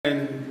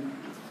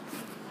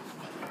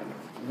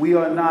we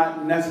are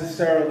not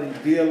necessarily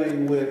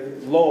dealing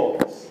with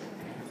laws,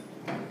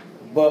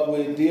 but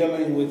we're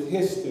dealing with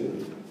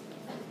history.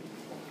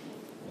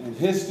 And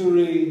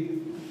history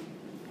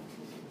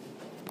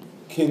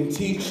can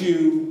teach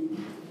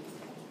you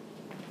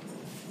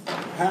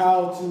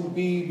how to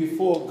be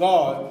before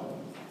God,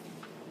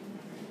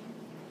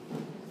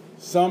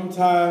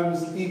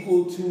 sometimes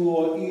equal to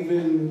or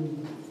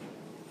even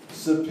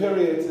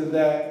superior to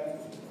that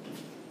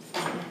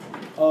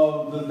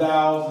of the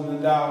thous and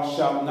the thou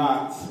shalt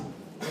not,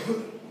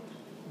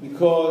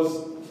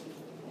 because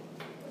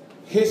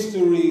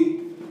history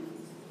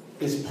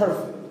is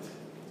perfect.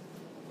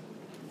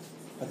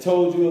 I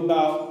told you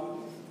about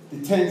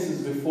the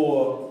tenses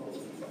before.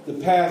 The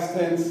past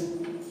tense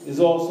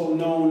is also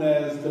known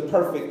as the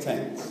perfect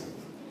tense.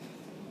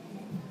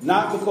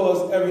 Not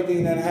because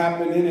everything that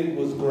happened in it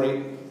was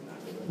great,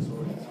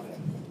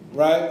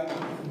 right?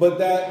 But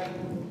that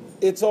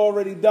it's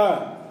already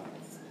done.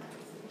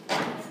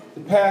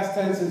 The past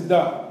tense is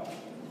done.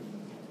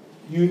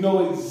 You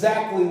know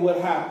exactly what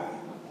happened.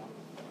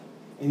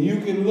 And you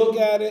can look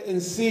at it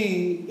and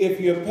see, if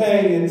you're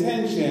paying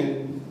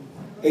attention,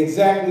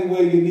 exactly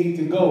where you need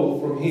to go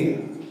from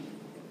here.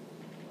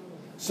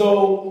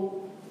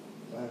 So,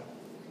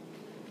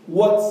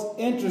 what's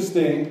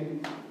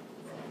interesting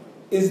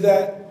is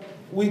that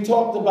we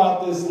talked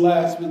about this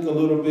last week a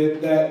little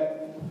bit,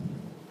 that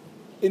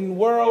in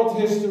world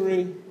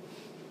history,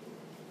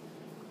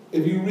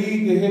 if you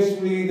read the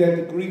history that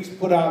the Greeks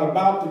put out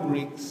about the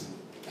Greeks,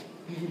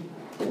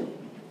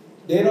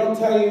 they don't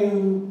tell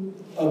you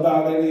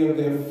about any of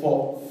their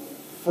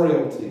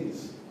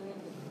frailties.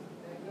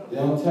 They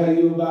don't tell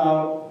you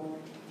about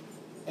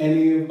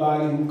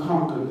anybody who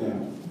conquered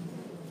them.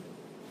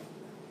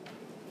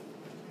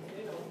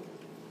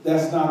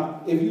 That's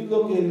not, if you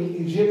look in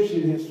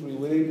Egyptian history,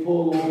 where they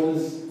pull all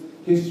this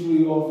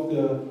history off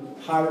the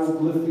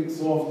hieroglyphics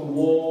off the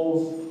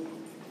walls,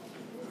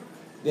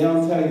 they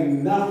don't tell you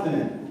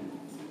nothing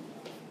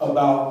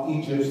about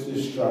Egypt's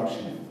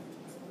destruction.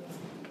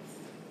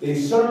 They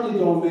certainly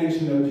don't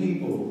mention the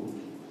people.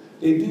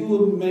 They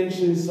do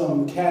mention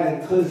some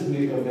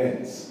cataclysmic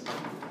events.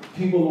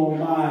 People don't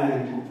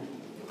mind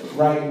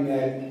writing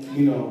that,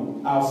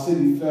 our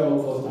city fell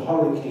because the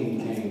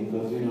hurricane came,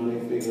 because,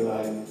 they figure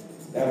like,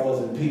 that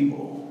wasn't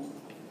people.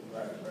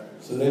 Right.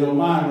 So they don't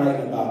mind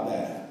writing about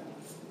that.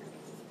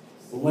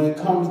 But when it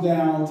comes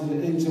down to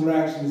the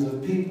interactions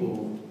of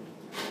people,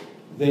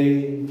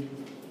 they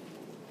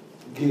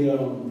get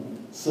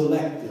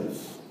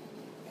selective.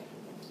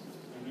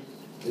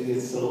 They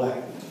get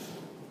selective.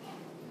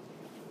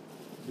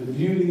 The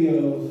beauty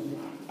of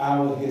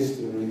our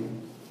history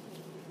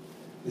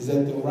is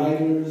that the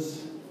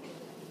writers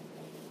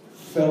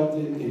felt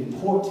it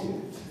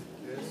important.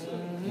 Yes,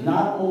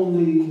 not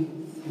only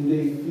do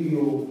they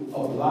feel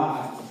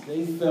obliged,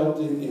 they felt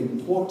it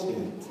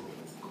important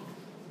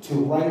to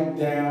write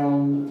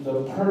down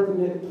the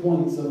pertinent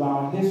points of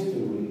our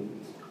history,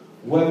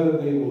 whether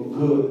they were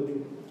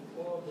good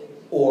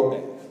or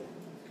bad.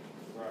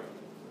 Right.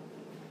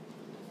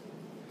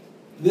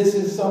 This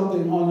is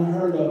something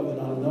unheard of and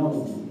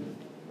unknown.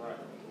 Right.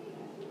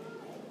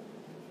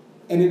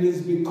 And it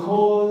is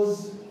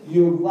because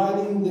you're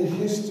writing the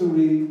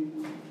history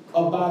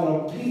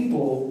about a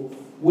people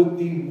with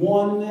the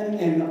one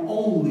and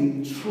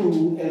only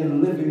true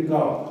and living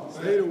God.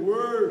 Say the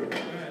word.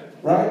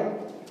 Right?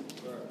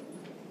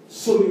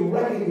 So you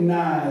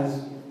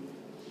recognize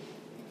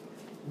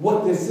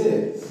what this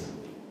is.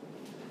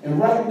 And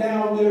right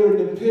now we're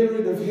in the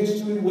period of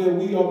history where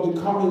we are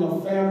becoming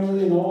a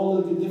family and all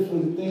of the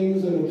different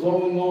things that are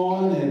going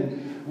on.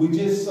 And we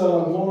just,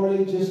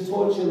 Maury just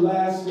taught you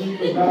last week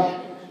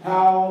about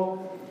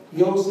how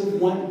Joseph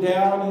went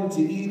down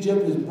into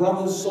Egypt. His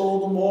brothers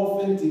sold him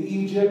off into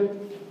Egypt.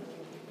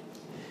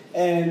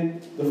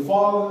 And the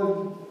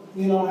father,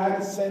 had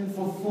to send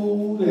for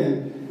food,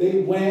 and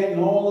they went,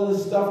 and all of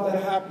the stuff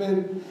that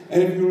happened.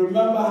 And if you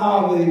remember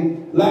how they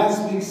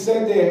last week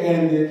said they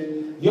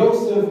ended,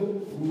 Joseph,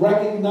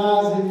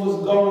 recognizing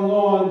what's going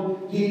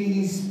on,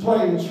 he's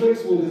playing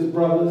tricks with his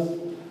brothers,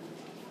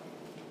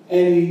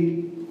 and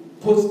he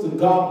puts the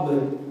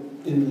goblet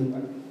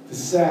in the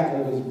sack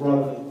of his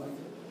brother,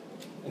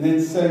 and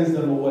then sends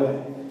them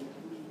away,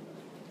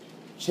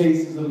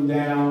 chases them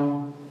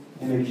down,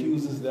 and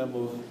accuses them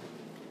of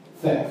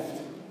theft.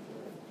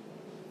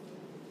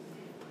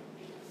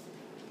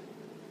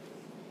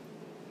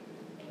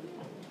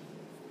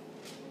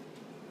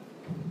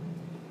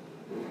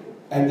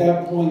 At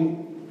that point,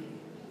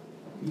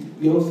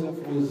 Joseph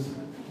was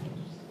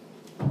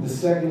the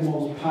second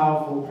most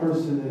powerful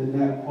person in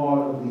that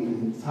part of the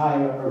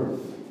entire earth.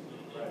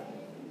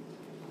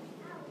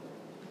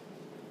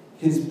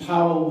 His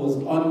power was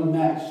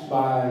unmatched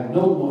by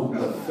no one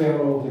but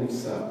Pharaoh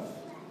himself.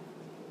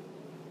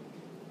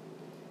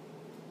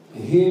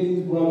 And here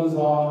these brothers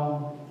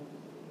are,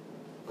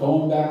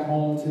 going back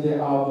home to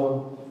their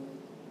Abba,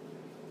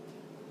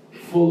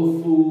 full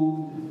of food,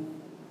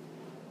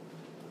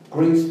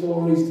 great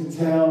stories to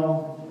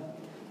tell.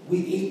 We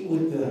ate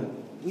with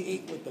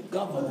the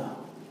governor.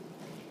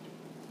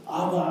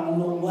 I don't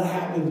know what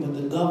happened, but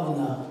the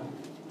governor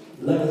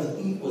let us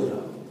eat with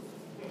them.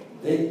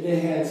 They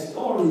had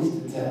stories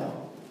to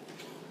tell.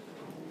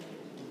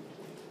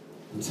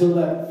 Until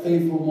that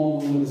fateful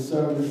moment when the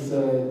servant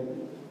said,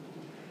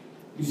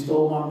 you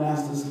stole my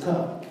master's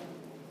cup.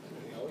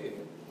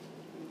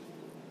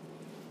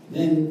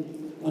 Then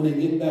when they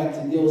get back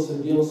to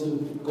Joseph,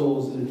 Joseph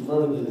goes in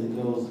further and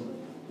goes,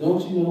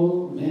 don't you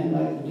know, man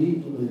like me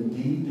will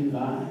indeed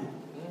divine.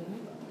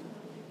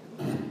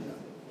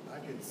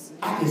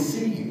 I can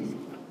see you.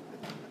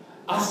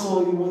 I saw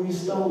you when you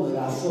stole it.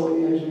 I saw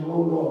you as you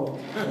rolled off.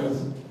 It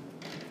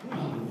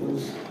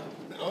was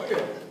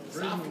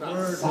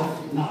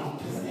soft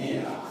knock.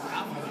 Yeah.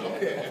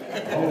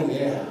 Oh,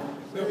 yeah.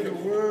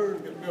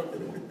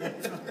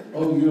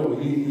 Oh,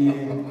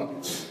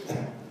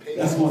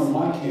 that's one of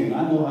my kids. I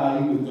know how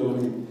he was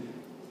doing it.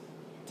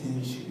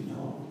 Didn't you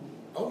know?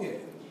 Oh, yeah.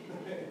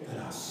 That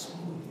I saw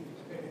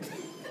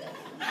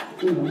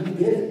you. You know, he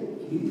did it.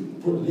 He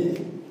put it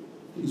in.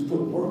 He's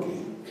putting work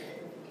in.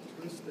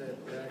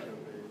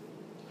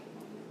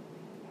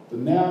 But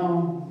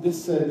now,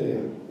 this said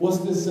there. What's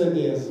this said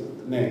there's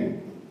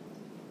name?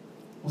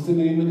 What's the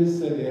name of this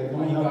said there?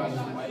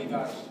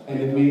 And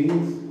it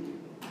means?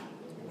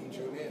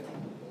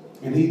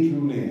 And he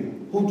drew near.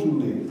 Who drew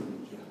near?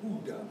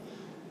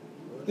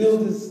 There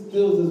was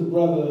this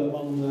brother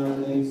among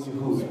them named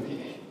Yehuda.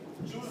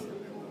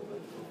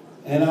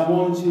 And I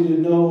want you to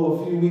know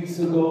a few weeks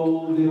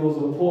ago there was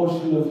a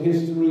portion of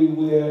history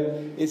where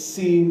it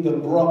seemed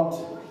abrupt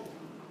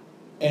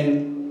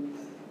and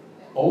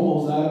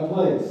almost out of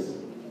place.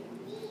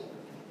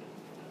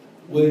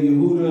 Where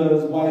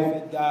Yehuda's wife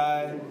had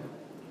died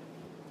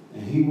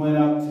and he went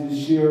up to the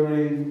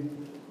shearing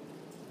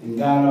and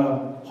got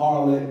a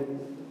harlot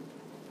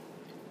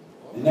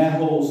and that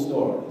whole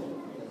story.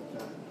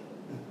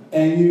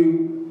 And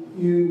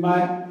you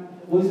might,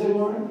 what's that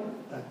word?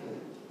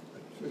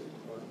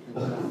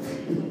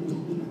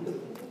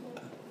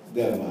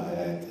 Never mind,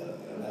 I tell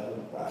you, that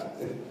was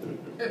private.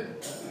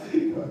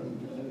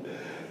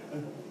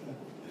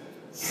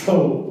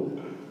 So,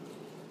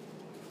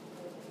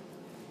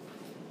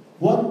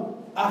 what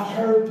I've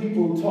heard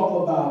people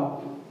talk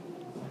about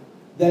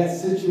that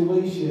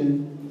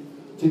situation,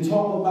 to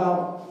talk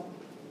about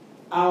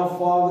our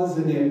fathers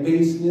and their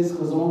baseness,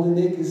 because all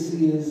they can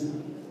see is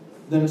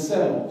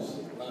themselves.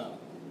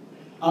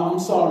 I'm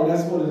sorry,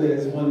 that's what it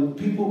is. When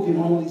people can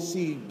only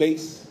see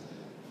base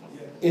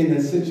in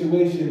a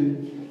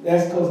situation,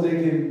 that's because they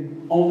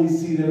can only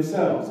see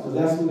themselves, because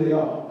that's who they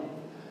are.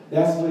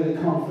 That's where they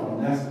come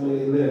from. That's where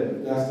they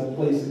live. That's the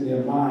place in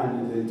their mind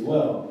that they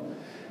dwell.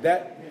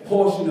 That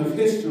portion of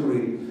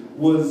history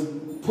was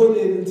put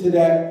into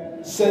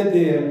that, said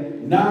there,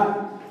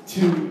 not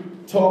to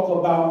talk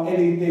about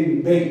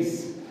anything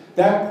base.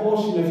 That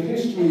portion of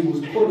history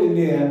was put in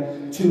there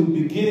to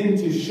begin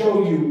to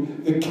show you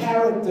the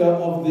character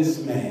of this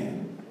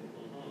man.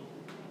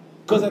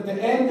 Because at the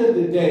end of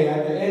the day,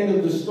 at the end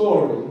of the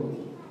story,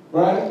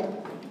 right,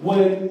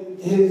 when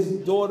his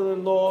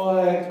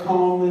daughter-in-law had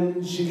come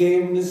and she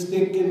gave him the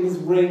stick and his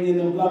ring and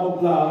the blah, blah,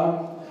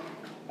 blah,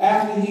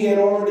 after he had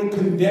already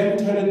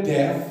condemned her to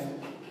death,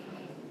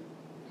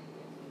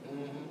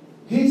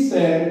 he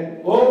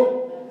said,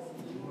 oh,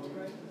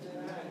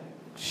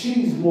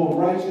 she's more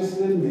righteous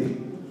than me.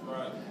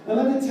 And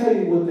let me tell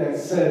you what that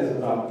says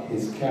about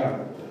his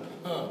character.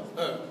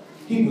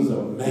 He was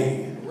a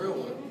man.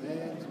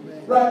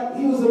 Right?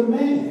 He was a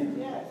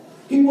man.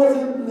 He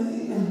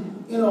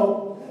wasn't, you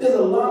know, there's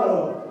a lot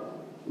of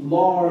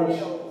large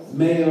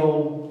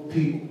male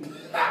people.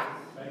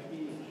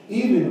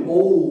 Even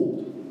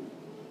old,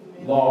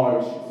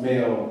 large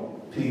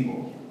male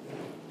people.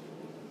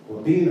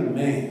 But being a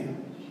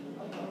man,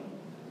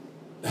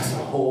 that's a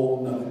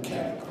whole nother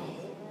category.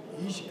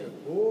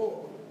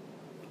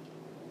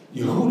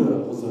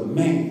 Yehuda was a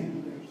man.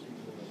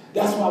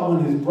 That's why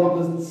when his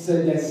brothers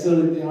said that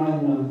silly thing, I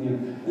didn't want to hear,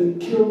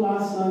 and kill my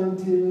son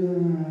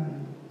too.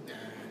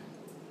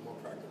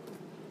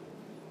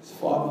 His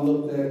father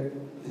looked at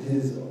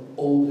his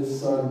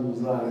oldest son and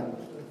was like,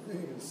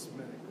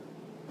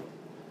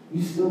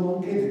 you still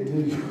don't get it, do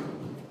you?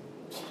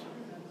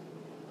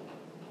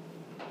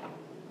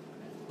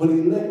 But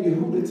he let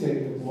Yehuda take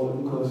the boy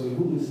because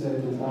Yehuda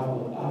said this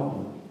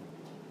hour,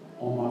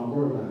 on my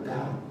word, I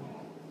got him.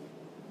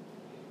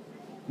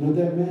 You know what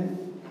that meant?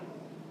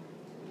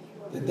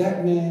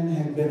 That man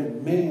had been a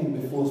man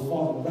before his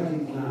father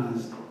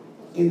recognized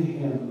in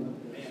him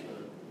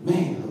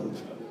manhood.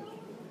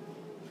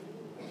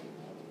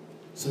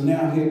 So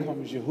now here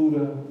comes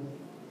Yehuda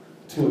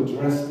to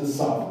address the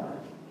sovereign,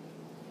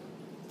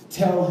 to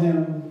tell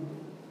him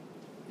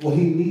what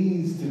he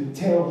needs to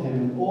tell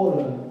him in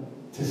order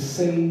to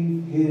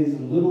save his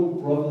little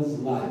brother's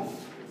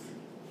life.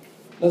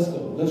 Let's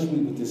go. Let's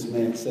read what this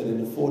man said in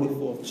the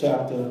 44th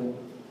chapter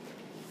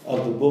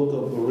of the book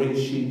of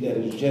Bereshit, that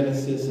is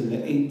Genesis, in the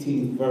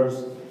 18th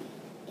verse,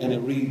 and it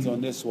reads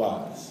on this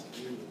wise.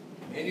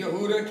 And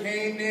Yehuda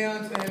came near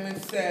unto him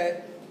and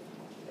said,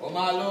 O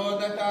my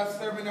Lord, let thy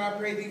servant, I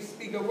pray thee,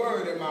 speak a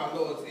word in my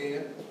Lord's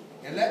ear,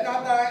 and let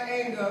not thy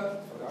anger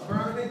I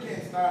burn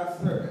against thy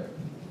servant,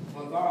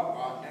 for thou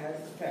art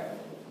as Pharaoh.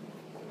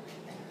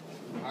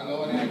 My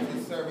Lord asked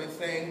his servant,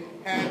 saying,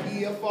 have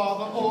ye a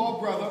father or a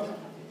brother?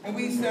 And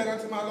we said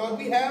unto my Lord,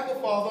 we have a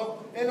father,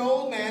 an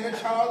old man, a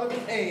child of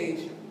his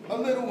age, a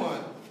little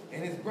one,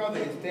 and his brother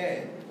is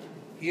dead.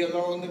 He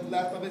alone lived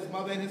left of his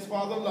mother, and his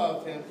father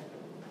loved him.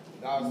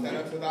 Thou said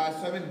unto thy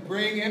servant,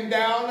 bring him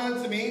down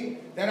unto me,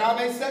 that I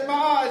may set my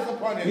eyes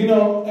upon him. You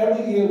know,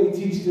 every year we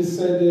teach this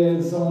Sunday,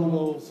 and someone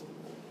goes,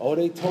 oh,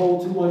 they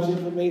told too much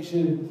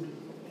information.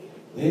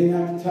 They didn't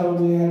have to tell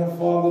him he had a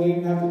father. They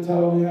didn't have to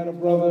tell him he had a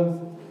brother.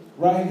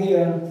 Right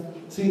here,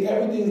 see,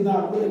 everything's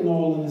not written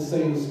all in the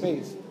same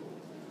space.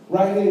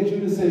 Right here,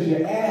 Judah says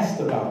you asked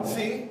about that.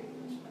 See?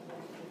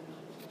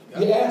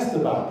 You asked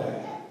about that.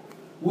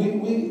 We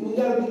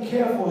got to be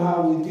careful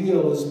how we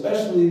deal,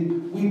 especially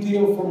we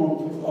deal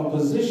from a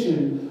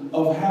position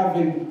of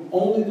having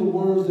only the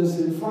words that's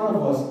in front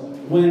of us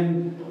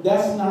when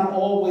that's not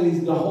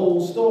always the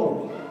whole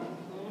story.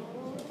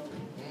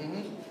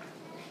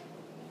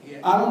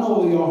 I don't know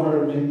whether y'all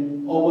heard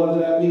me or whether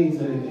that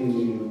means anything to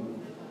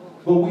you.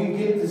 But we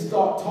get to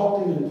start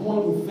talking and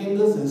pointing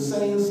fingers and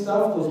saying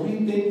stuff because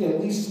we think that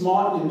we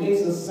smart and it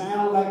makes us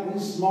sound like we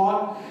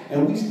smart,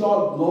 and we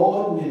start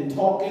blowing and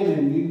talking,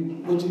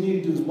 and what you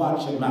need to do is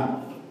watch your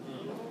mouth.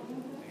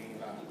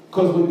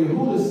 Because what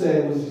Yehuda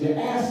said was, you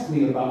asked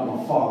me about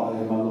my father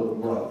and my little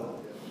brother.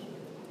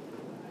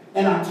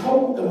 And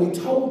we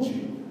told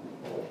you.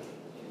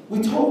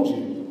 We told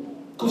you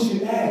because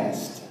you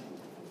asked.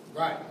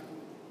 Right.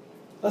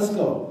 Let's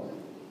go.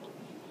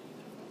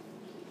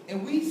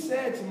 And we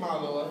said to my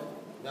Lord,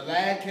 the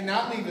lad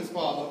cannot leave his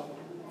father,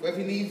 for if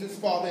he leaves his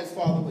father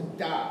would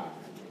die.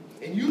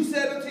 And you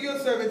said unto your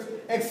servants,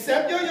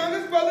 except your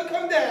youngest brother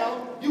come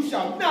down, you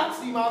shall not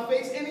see my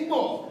face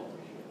anymore.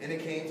 And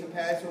it came to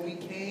pass when we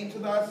came to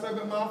thy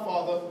servant my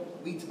father,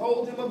 we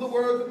told him of the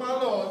words of my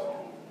Lord.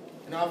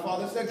 And our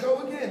father said,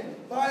 go again,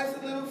 buy us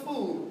a little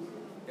food.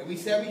 And we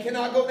said, we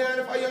cannot go down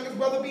if our youngest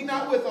brother be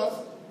not with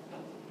us.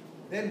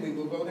 Then we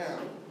will go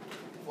down.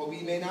 For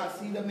we may not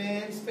see the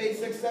man's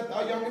face except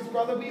our youngest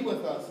brother be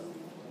with us.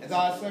 And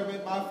thy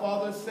servant my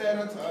father said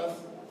unto us,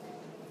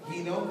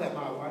 ye know that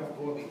my wife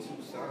bore me 2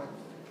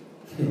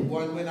 sons.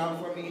 One went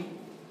out from me,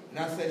 and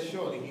I said,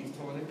 surely he's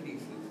torn in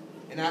pieces.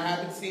 And I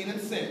haven't seen him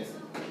since.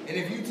 And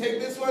if you take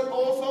this one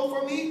also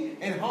from me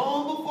and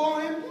home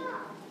before him,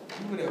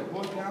 you would have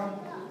brought down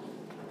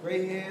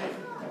gray hairs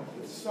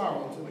with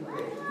sorrow to the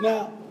grave.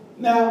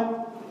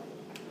 Now,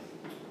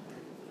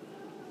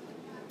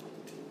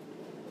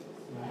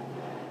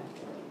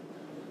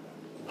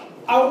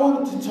 I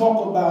wanted to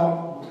talk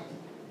about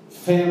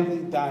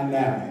family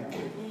dynamic.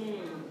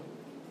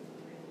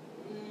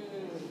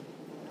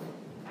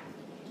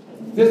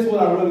 This is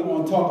what I really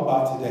want to talk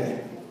about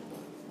today.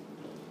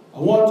 I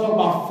want to talk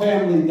about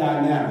family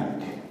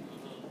dynamic.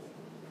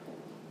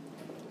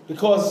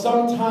 Because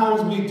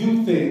sometimes we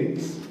do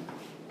things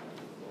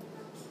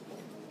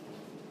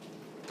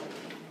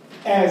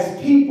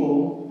as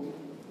people,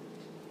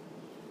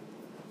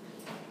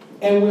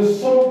 and we're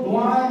so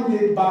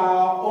blinded by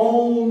our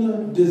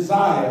own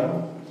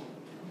desire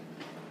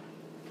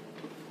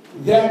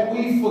that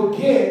we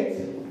forget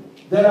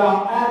that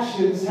our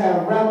actions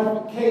have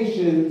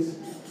ramifications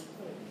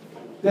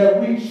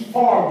that reach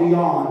far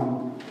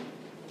beyond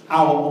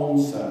our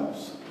own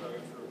selves.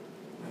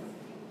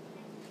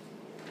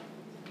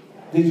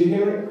 Did you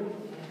hear it?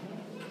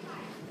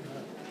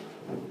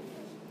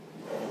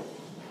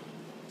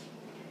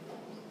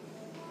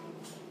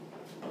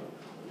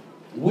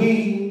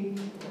 We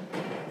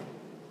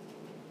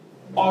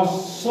are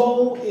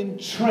so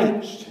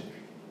entrenched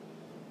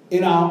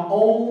in our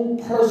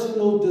own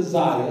personal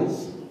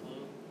desires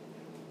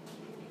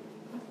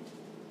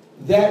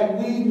that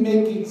we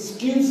make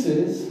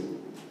excuses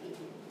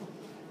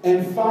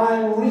and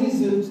find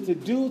reasons to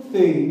do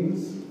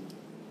things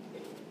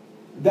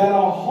that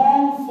are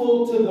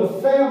harmful to the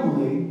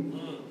family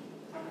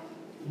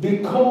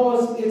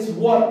because it's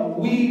what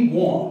we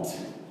want.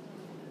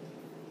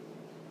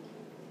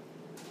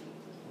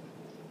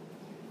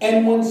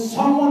 And when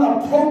someone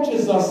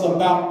approaches us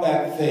about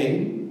that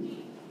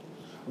thing,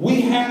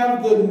 we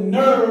have the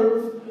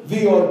nerve,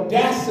 the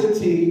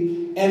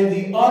audacity, and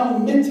the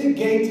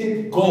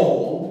unmitigated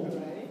gall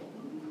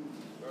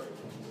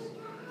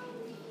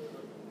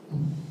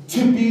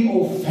to be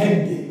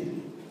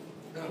offended.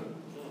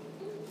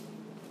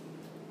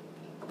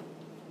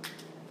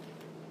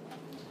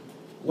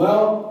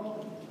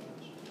 Well,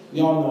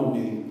 y'all know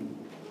me.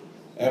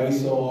 Every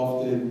so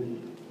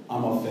often,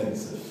 I'm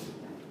offensive.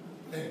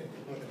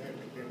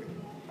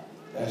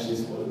 That's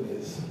just what it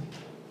is.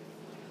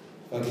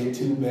 If I get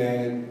too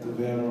bad, the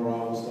veteran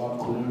will start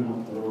clearing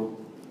my throat.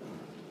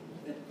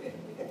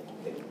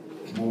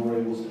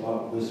 Maury will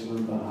start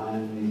whispering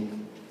behind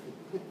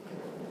me.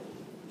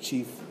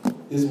 Chief,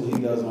 this is what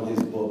he does on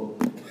his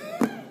book.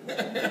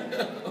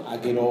 I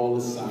get all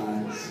the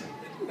signs.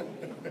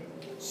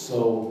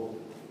 So,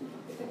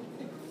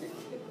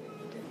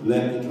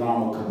 let the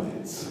drama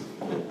commence.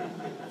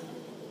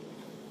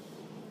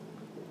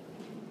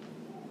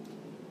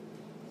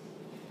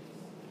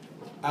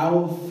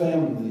 our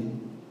family,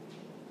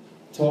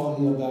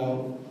 talking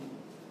about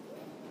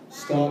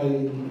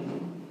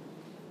starting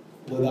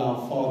with our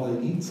father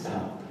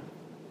Yitzchak,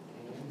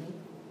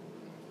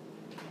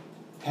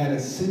 had a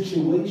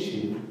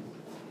situation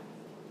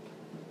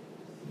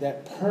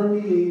that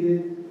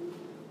permeated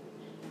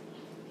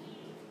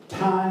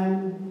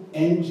time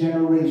and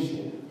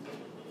generation.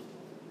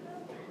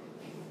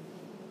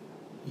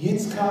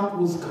 Yitzchak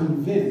was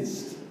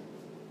convinced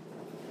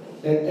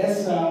that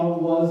Esau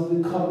was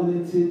the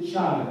covenanted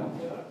child.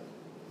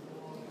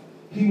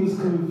 He was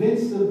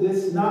convinced of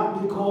this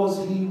not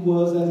because he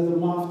was, as the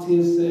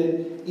Maftir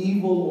said,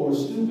 evil or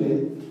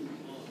stupid,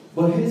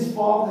 but his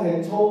father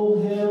had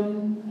told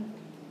him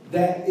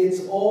that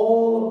it's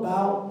all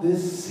about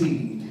this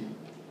seed.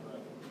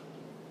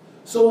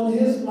 So in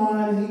his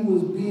mind, he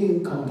was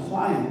being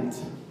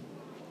compliant.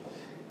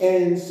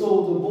 And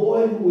so the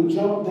boy who would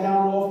jump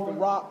down off the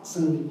rocks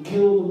and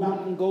kill the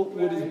mountain goat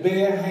with his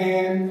bare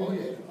hand,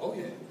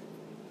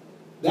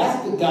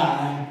 that's the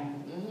guy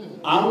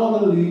I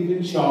want to leave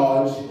in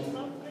charge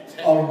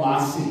of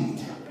my seed.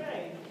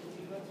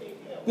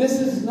 This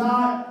is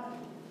not,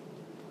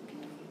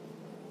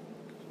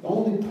 the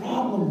only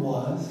problem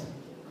was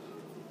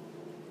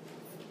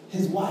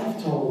his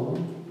wife told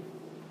him,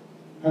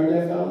 heard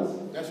that, fellas?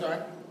 That's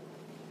right.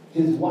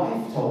 His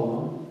wife told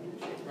him,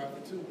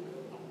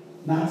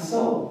 not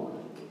so.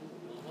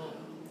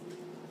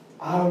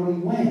 I already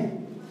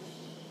went.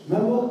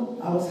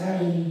 Remember, I was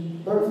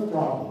having birth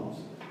problems.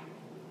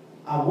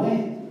 I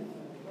went.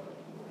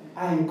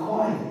 I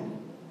inquired.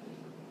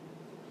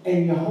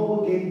 And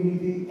Jehovah gave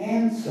me the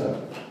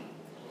answer.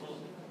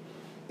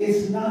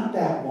 It's not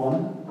that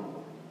one.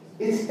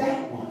 It's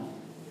that one.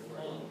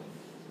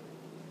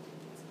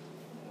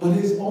 But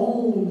his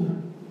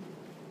own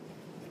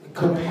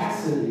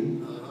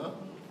capacity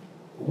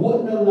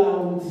wouldn't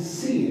allow him to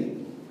see it.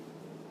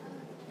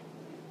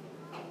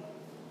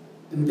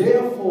 And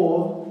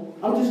therefore,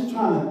 I'm just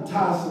trying to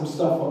tie some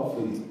stuff up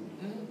for you.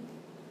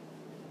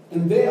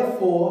 And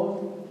therefore,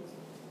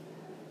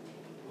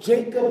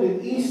 Jacob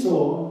and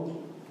Esau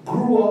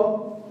grew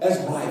up as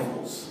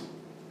rivals.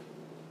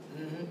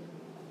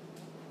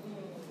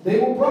 They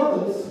were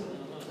brothers,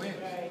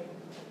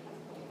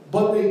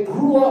 but they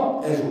grew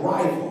up as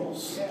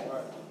rivals.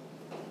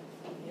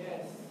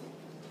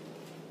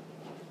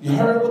 You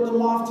heard what the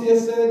Maftir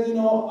said? You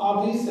know,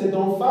 Abi said,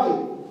 don't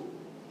fight.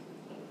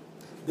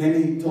 Then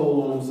he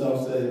told on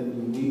himself,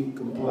 said, we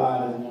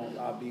complied, and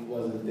Abi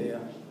wasn't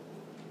there.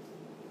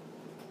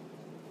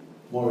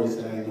 Maury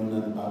said, I ain't know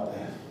nothing about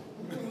that.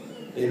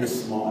 They were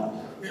smart.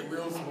 They're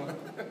real smart.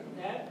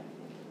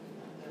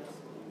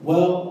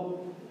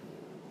 Well,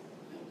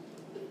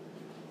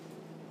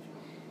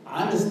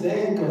 I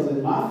understand, because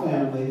in my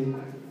family,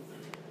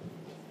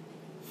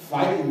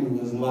 fighting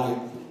was like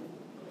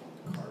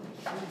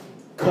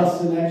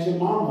cussing at your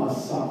mama or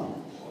something.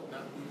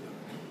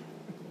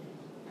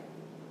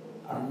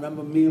 I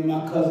remember me and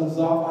my cousin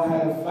Zalph, I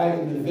had a fight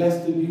in the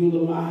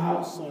vestibule of my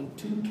house on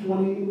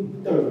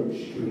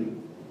 223rd Street,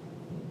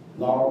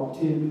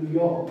 Laurelton, New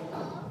York.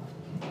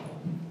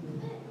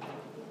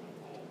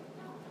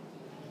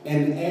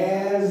 And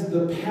as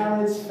the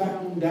parents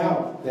found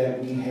out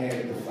that we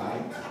had the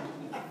fight,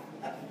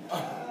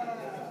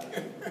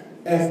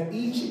 as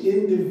each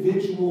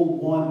individual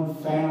one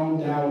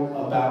found out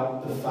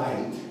about the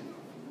fight,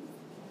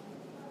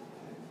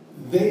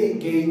 they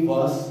gave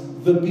us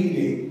the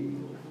beating.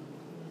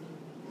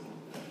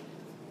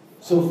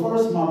 So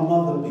first my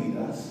mother beat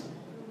us.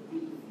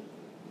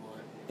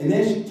 And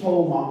then she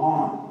told my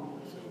aunt,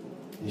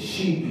 and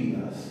she beat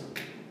us.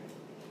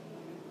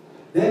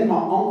 Then my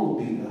uncle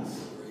beat us.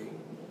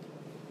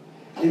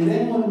 And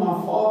then when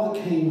my father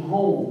came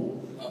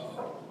home,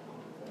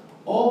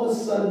 all of a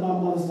sudden my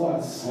mother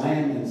started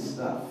slamming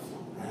stuff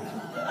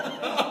around.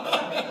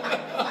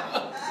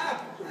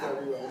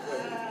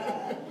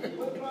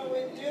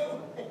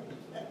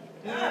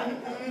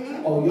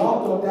 Oh,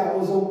 y'all thought that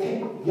was okay.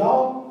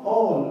 Y'all,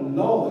 oh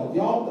Lord,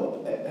 y'all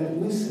thought,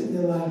 and we sitting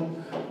there like,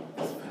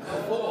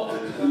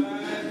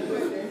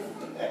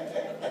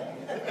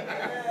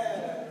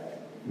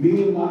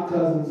 me and my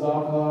cousin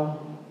Zaka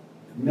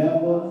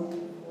never,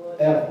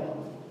 ever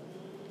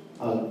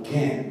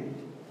again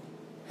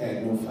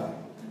had no fight.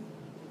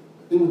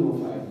 There was no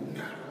fight.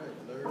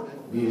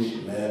 Me and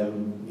Shemel,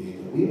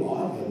 we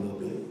argued a little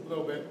bit. A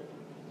little bit.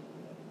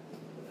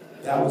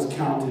 That was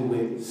counted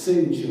with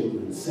sin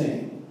children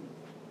sin.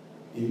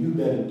 And you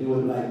better do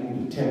it like you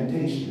do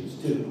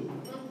Temptations too.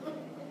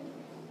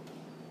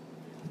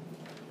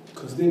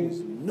 Because there was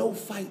no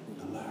fighting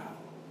allowed.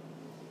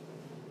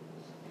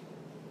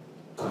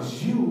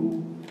 Because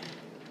you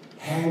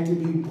had to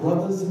be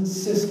brothers and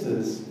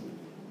sisters,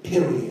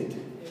 period.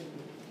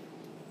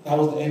 That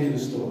was the end of the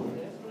story.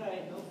 That's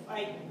right, no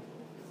fighting.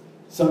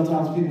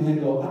 Sometimes people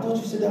here go, I thought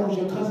you said that was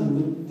your cousin.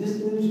 But this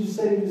didn't you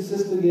say your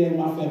sister? Yeah, in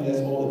my family,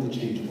 that's all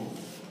interchangeable.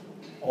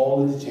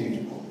 All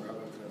interchangeable.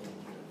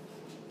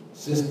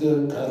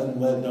 Sister, cousin,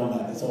 well, no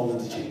matter. It's all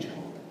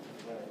interchangeable.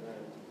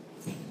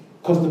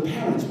 Because the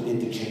parents were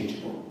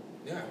interchangeable.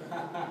 Yeah.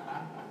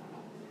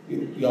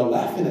 Y'all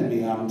laughing at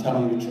me, I'm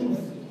telling you the truth.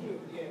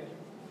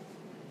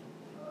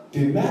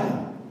 Didn't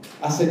matter.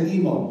 I said,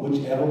 emo,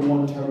 whichever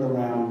one turned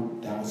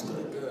around, that was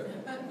good. Good.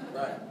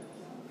 Right.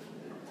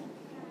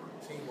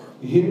 Teamwork.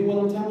 You hear me what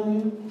I'm telling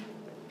you?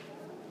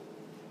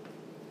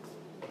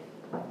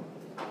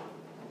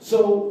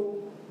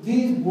 So,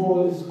 these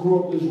boys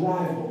grew up as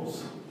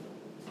rivals.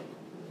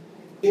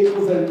 It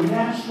was a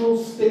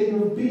natural state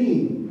of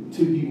being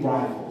to be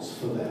rivals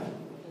for them.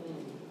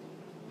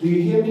 Do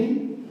you hear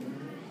me?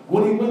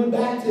 When he went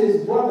back to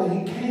his brother,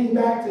 he came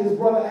back to his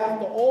brother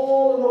after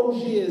all of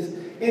those years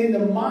in the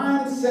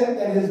mindset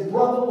that his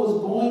brother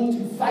was going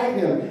to fight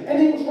him. And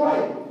he was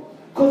right,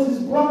 because his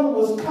brother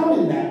was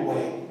coming that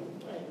way.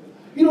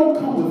 You don't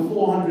come with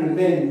 400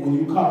 men when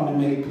you come to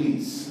make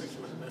peace.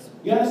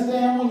 You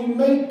understand? When you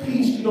make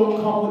peace, you don't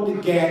come with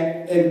the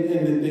gap and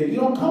the thing.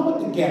 You don't come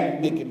with the gap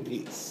making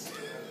peace.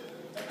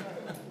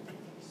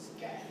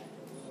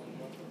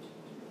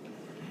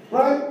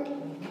 Right?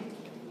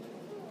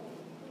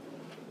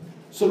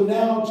 So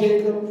now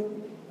Jacob,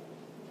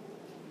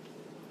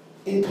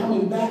 in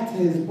coming back to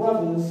his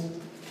brothers,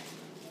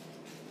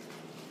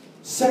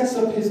 sets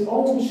up his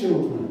own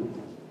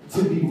children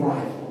to be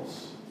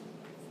rivals.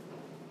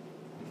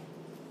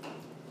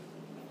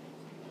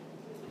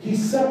 He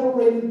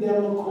separated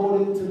them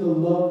according to the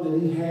love that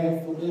he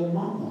had for their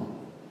mama.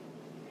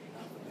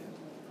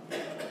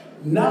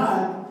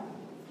 Not,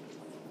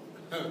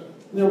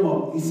 no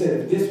more. He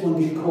said, if this one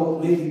get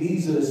caught, maybe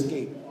these will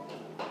escape.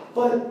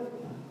 But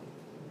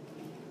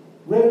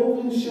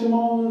Reuben,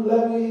 Shimon,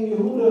 Levi, and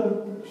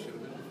Yehuda,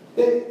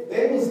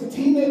 they was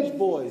teenage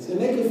boys,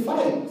 and they could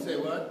fight. Say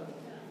what?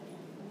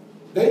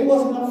 They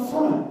wasn't up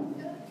front.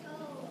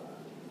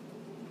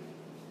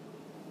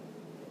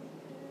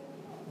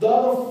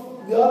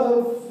 The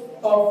other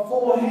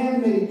 4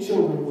 handmaid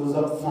children was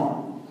up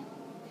front.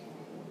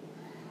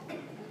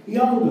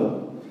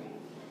 Younger,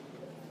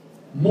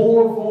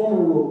 more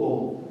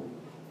vulnerable.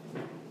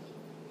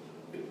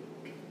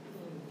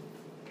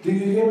 Do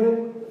you hear it?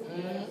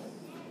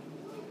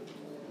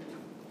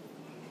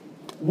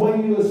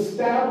 When you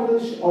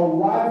establish a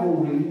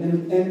rivalry,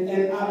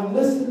 and I've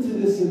listened to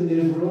this in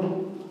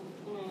Israel,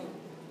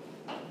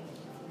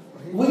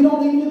 we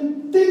don't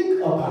even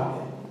think about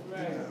it.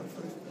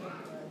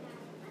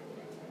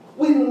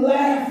 We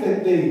laugh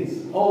at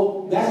things.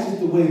 Oh, that's just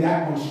the way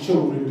that one's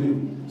children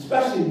do.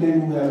 Especially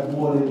men who have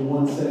more than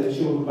one set of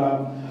children.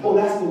 About, oh,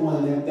 that's the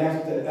one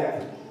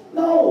that.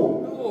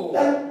 No,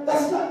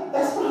 that's not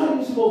how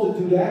you're supposed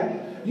to do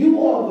that.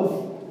 You are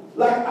the.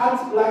 Like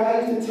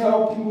I used to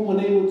tell people when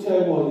they would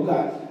tell me, well, you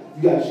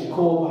got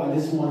Shakur by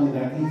this one and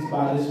that he's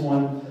by this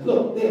one.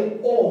 Look, they're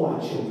all my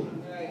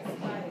children. Right.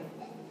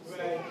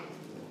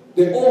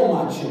 They're all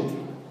my children.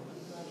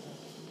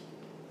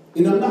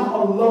 And I'm not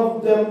going to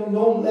love them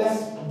no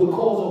less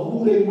because of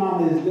who their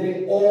mama is.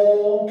 They're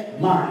all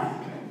mine.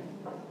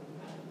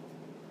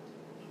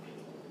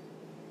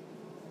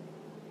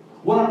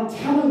 What I'm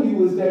telling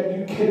you is that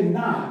you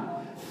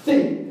cannot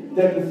think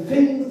that the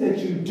things that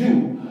you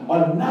do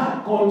are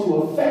not going to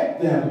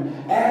affect them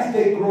as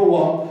they grow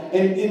up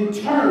and in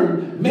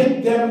turn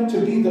make them to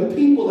be the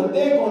people that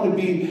they're going to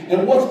be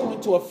and what's going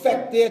to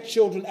affect their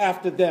children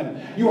after them.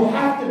 You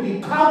have to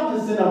be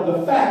cognizant of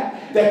the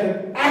fact that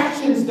the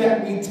actions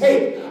that we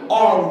take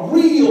are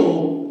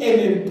real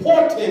and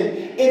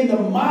important in the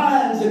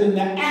minds and in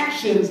the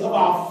actions of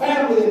our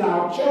family and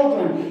our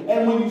children.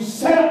 And when you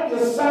set up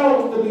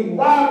yourselves to be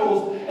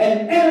rivals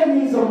and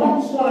enemies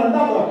amongst one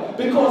another,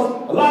 because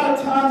a lot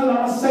of times, and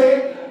I'm going to say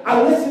it, I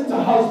listen to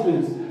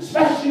husbands,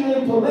 especially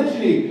in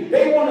polygyny.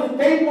 They want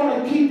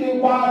to keep their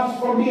wives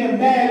from being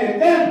mad at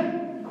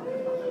them.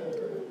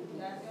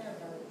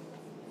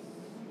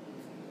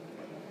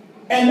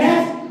 And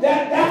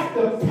that's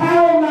the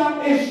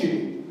paramount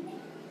issue.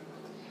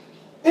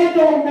 It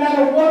don't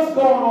matter what's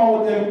going on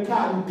with them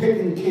cotton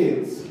picking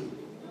kids.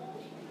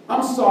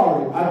 I'm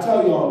sorry. I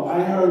tell y'all, I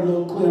ain't heard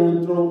no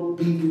clearing throat,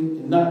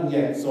 beating, nothing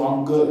yet, so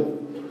I'm good.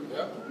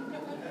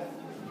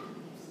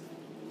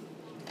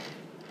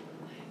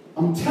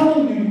 I'm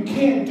telling you, you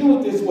can't do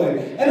it this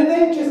way. And it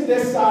ain't just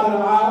this side of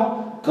the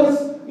aisle,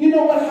 because you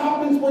know what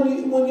happens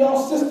when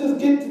y'all sisters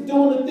get to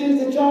doing the things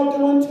that y'all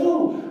doing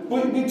too,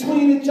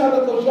 between each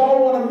other, because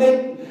y'all want to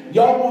make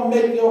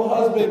your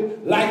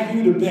husband like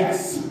you the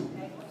best.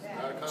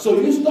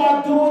 So you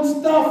start doing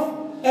stuff,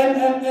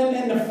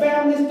 and the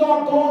family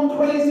start going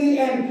crazy,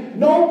 and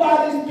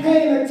nobody's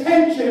paying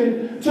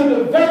attention to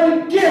the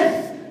very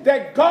gift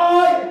that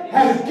God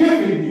has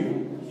given you.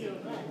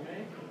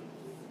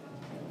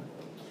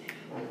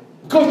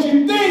 Because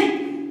you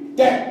think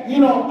that,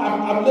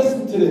 I'm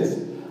listening to this,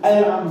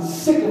 and I'm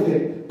sick of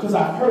it, because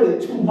I've heard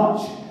it too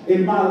much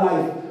in my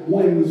life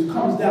when it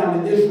comes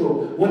down to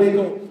Israel, when they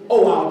go,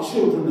 oh, our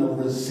children are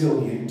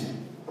resilient.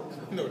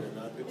 No, they're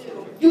not. They're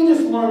children. You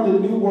just learned a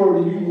new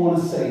word and you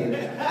want to say it.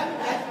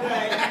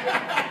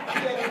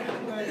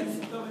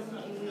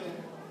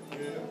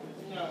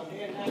 No,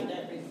 they're not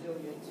that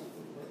resilient.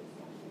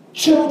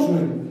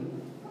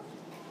 Children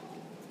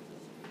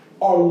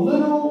are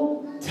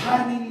little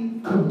tiny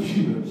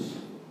computers.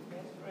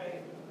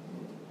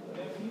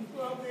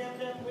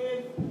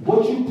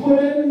 put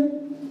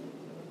in,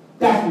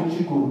 that's what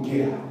you're going to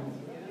get out.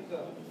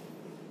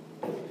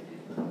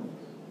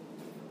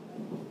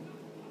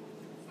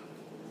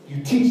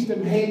 You teach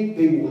them hate,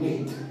 they will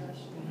hate.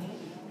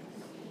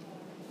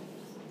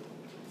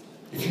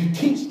 If you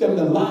teach them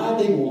to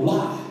lie, they will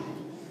lie.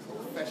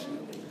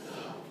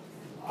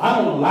 I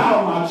don't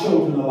allow my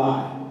children to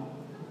lie.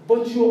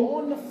 But you're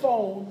on the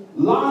phone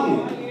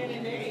lying.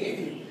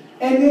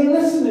 And they're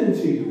listening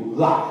to you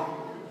lie.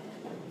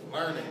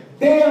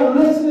 They are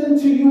listening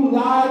to you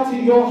lie to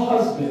your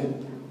husband.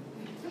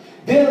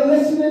 They're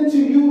listening to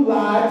you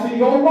lie to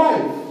your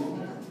wife.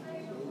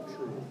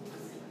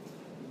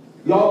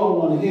 Y'all don't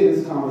want to hear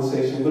this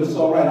conversation, but it's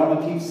all right. I'm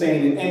going to keep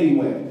saying it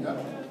anyway.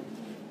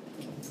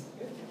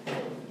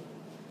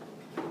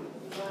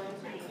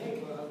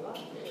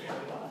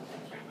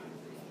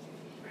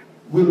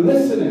 We're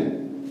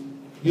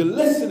listening. You're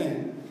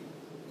listening.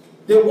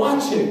 They're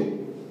watching.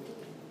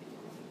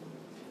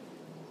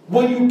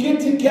 When you get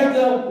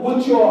together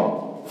with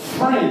your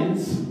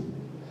friends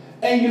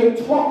and you're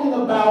talking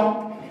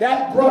about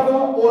that brother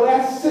or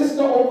that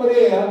sister over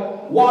there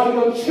while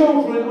your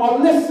children are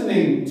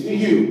listening to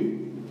you.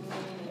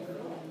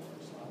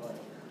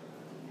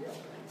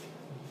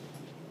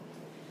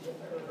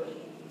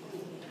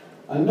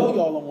 I know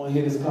y'all don't want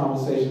to hear this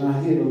conversation.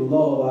 I hear the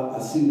love.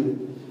 I see the,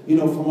 you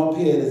know, from up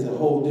here, there's a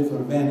whole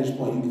different vantage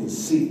point you can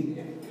see.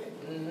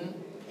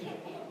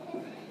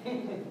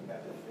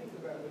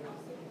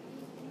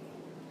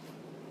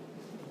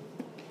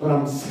 But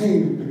I'm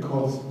saying it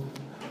because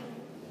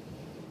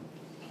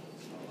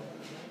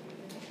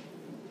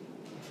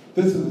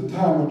this is a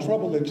time of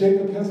trouble that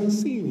Jacob hasn't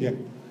seen yet.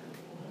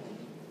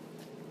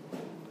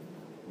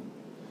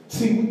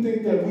 See, we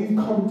think that we've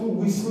come through,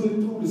 we slid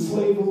through the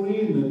slavery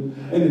and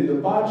the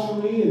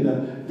debauchery and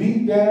the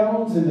beat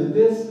downs and the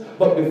this,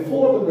 but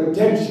before the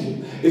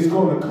redemption is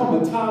going to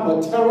come a time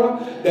of terror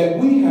that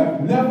we have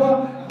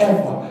never,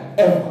 ever,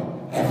 ever,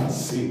 ever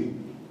seen.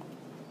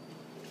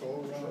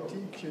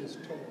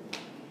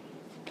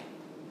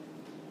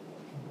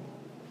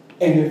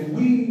 And if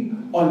we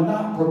are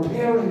not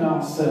preparing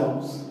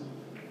ourselves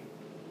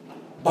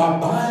by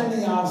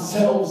binding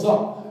ourselves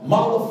up,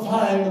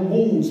 mollifying the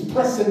wounds,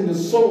 pressing the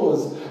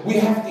sores, we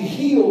have to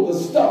heal the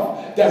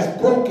stuff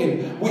that's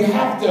broken. We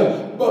have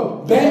to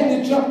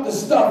bandage up the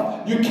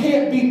stuff. You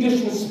can't be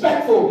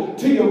disrespectful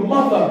to your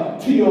mother,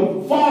 to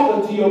your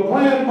father, to your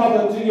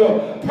grandmother, to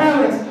your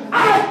parents.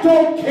 I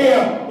don't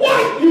care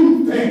what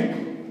you think.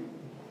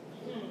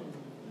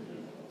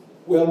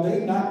 Well,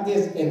 they not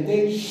this, and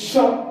they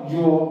shut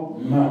your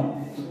mouth.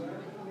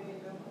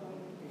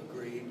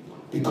 Agreed.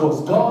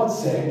 Because God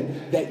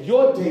said that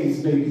your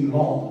days may be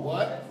long.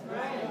 What?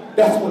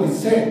 That's what he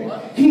said.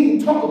 What? He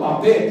didn't talk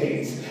about their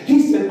days.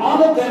 He said,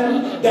 honor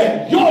them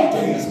that your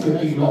days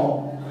could be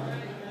long.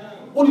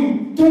 What are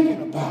you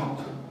thinking about?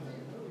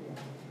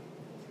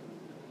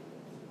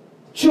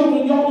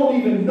 Children, y'all don't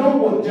even know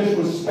what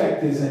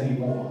disrespect is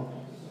anymore.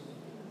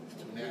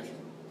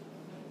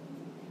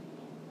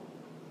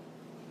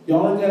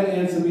 Y'all ain't got to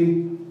answer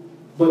me,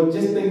 but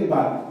just think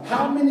about it.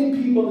 How many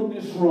people in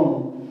this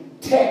room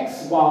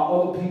text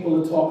while other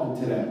people are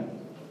talking to them?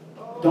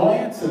 Don't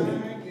answer me.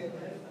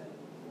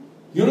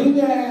 You don't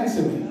even got to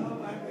answer me.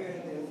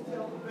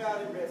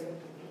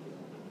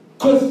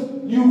 Because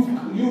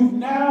you've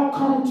now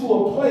come to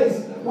a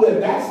place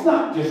where that's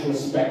not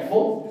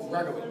disrespectful.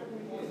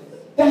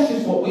 That's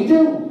just what we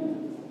do.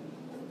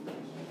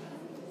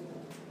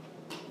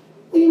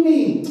 What do you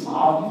mean?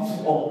 Oh, you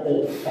so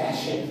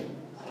old-fashioned.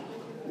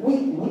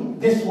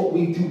 This is what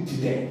we do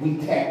today. We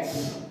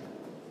text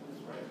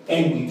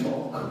and we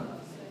talk.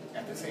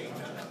 At the same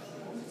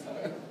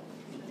time.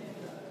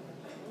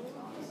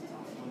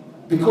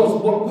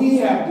 Because what we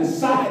have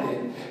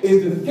decided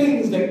is the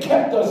things that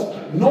kept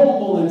us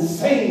normal and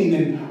sane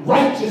and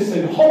righteous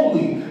and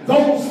holy,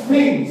 those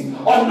things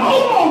are no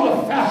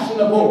longer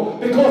fashionable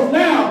because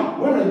now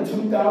we're in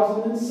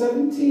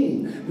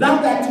 2017.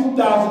 Not that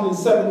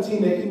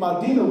 2017 that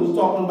Imadina was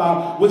talking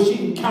about where she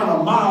can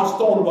count a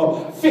milestone of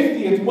a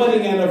 50th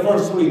wedding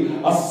anniversary,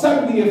 a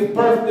 70th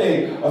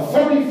birthday, a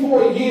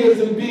 34 years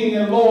of being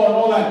in law and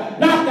all that.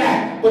 Not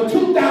that. But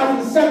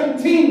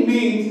 2017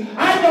 means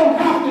I don't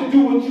have to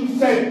do what you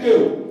said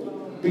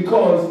do.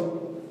 Because,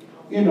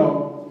 you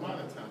know,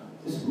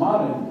 it's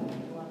modern.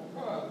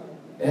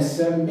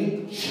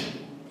 SMH.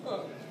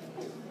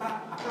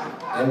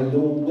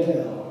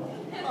 LOL.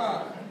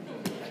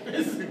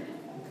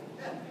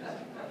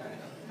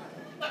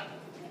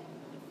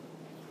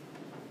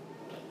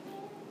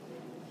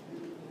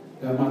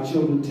 Got my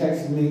children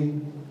texting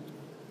me.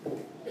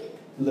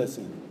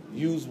 Listen,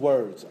 use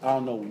words. I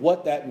don't know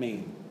what that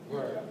means.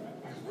 I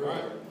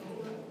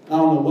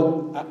don't know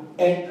what.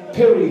 And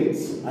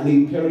periods. I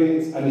need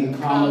periods. I need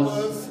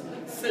commas.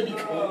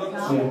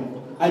 Semicolons. Yeah.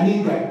 I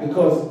need that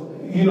because,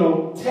 you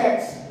know,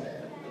 text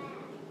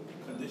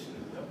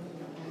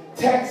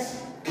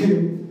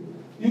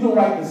you can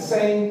write the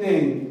same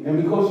thing,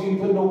 and because you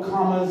put no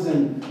commas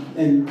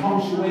and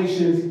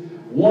punctuations,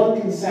 one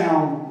can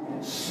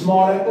sound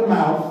smart at the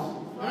mouth,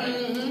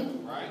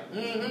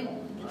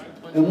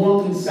 and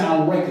one can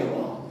sound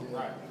regular.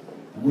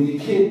 When your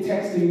kid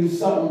texting you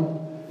something,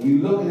 and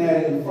you're looking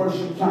at it, and first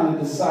you're trying to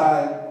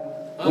decide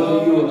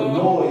whether you're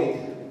annoyed.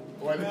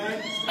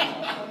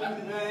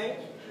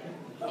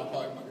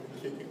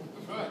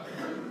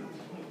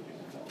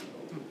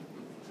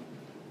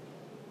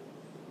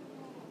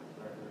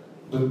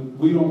 But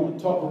we don't want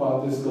to talk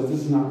about this because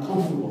this is not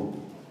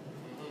comfortable.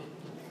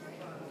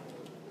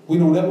 We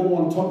don't ever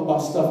want to talk about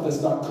stuff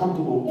that's not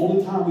comfortable.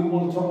 Only time we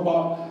want to talk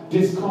about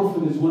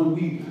discomfort is when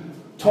we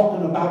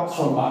talking about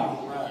somebody.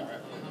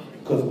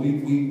 Because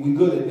we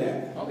good at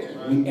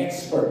that. We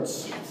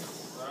experts.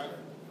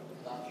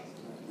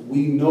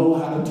 We know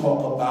how to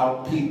talk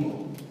about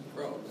people.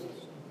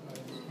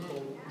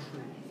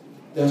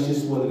 That's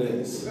just what it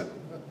is.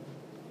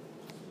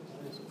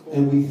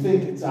 And we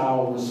think it's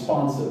our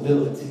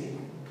responsibility.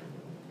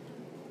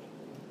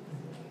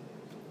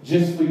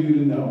 Just for you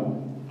to know,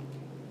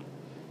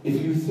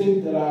 if you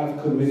think that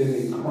I've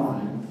committed a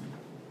crime,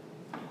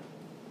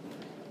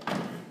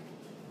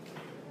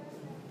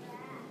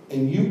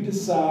 and you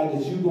decide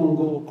that you're going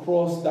to go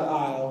across the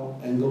aisle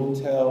and go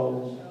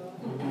tell,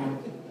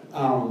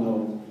 I don't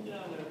know,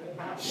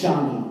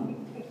 Shauna.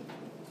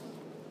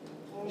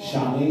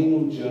 Shauna ain't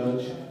no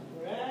judge.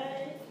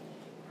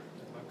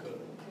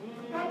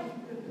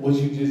 What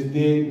you just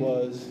did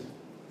was,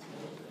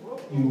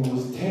 you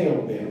was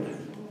talebearing.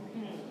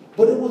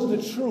 But it was the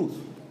truth.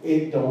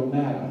 It don't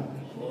matter.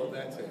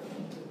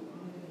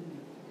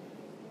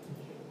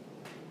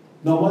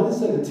 No one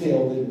said a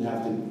tale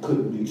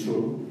couldn't be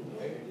true.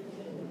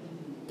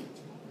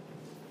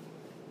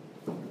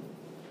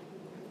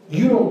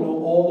 You don't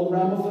know all the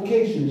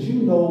ramifications.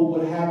 You know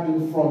what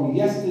happened from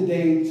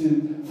yesterday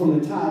from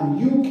the time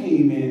you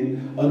came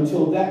in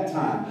until that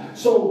time.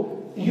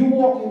 So you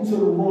walk into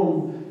the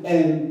room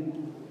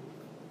and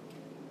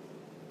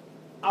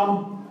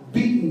I'm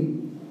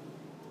beating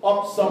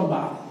up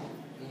somebody.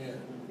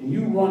 And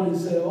you run and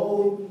say,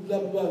 oh, blah,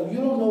 blah. You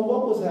don't know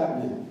what was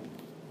happening.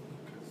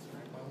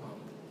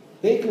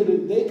 They could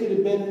have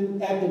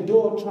been at the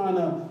door trying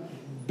to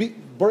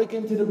break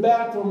into the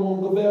bathroom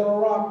on Guevara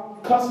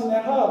Rock, cussing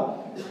at her.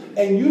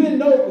 And you didn't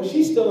know because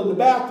she's still in the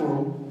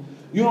bathroom.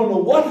 You don't know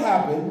what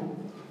happened.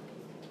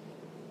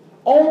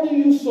 Only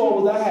you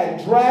saw was I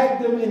had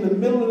dragged them in the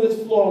middle of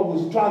this floor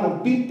and was trying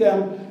to beat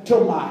them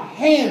till my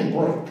hand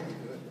broke.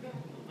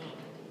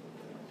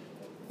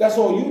 That's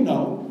all you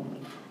know.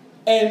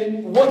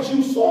 And what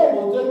you saw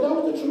was that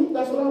was the truth.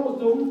 That's what I was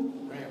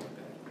doing.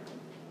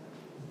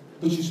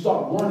 But you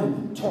start running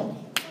and talking.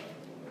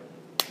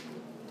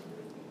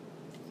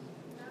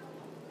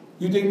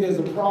 You think there's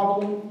a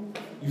problem?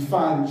 You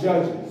find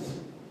judges.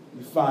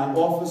 You find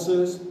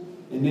officers.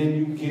 And then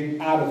you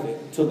get out of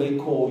it till they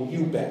call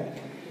you back.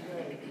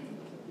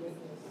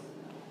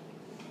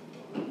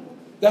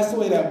 That's the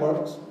way that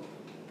works.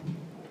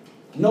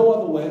 No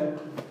other way.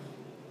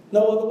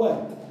 No other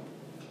way.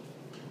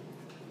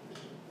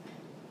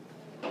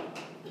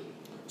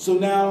 So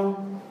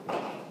now,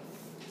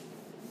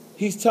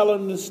 he's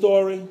telling the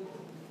story.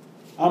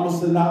 I'm going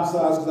to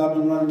synopsize because I've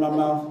been running my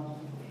mouth.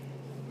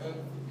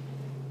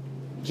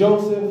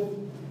 Joseph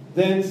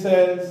then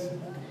says,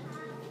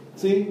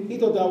 see, he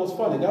thought that was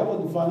funny. That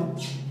wasn't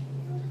funny.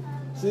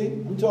 See,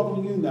 I'm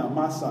talking to you now,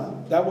 my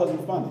son. That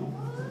wasn't funny.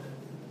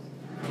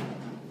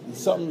 And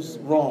something's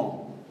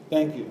wrong.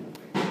 Thank you.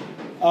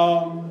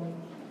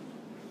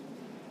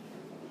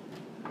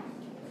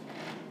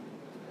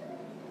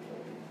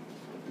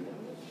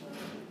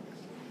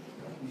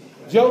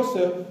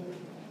 Joseph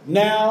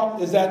now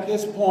is at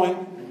this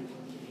point,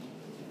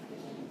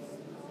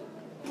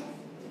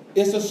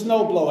 it's a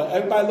snowblower.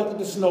 Everybody look at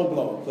the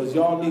snowblower, because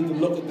y'all need to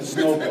look at the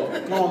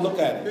snowblower. Come on, look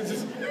at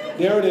it.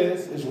 There it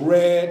is. It's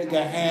red, it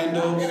got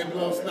handles. And it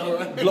blows snow,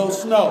 right?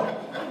 Blows snow.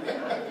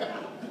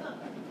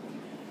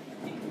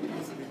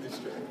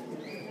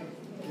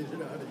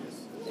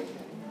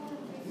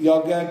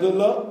 Y'all got a good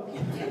look?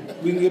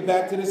 We can get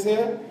back to this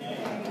here?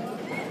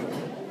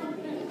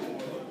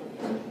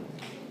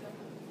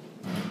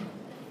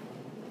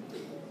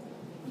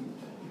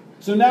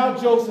 So now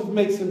Joseph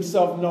makes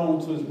himself known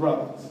to his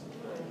brothers.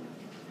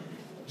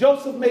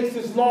 Joseph makes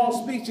this long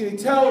speech and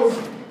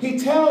he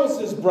tells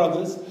his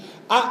brothers,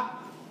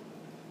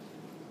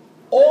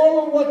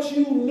 all of what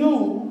you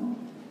knew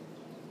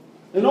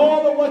and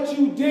all of what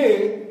you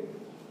did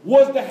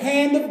was the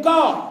hand of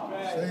God.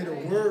 Right. Say the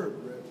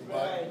word,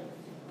 right.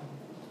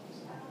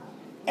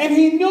 And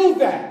he knew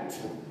that.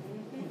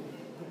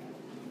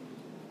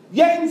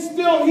 Yet and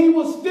still, he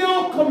was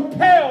still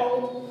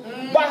compelled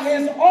by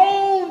his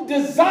own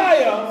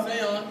desire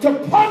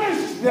to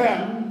punish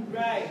them.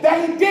 Right.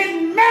 That it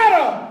didn't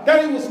matter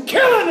that he was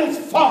killing his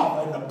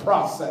father in the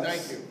process.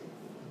 Thank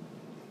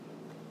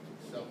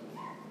you.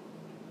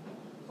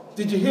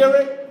 Did you hear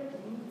it?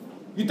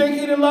 You think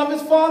he didn't love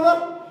his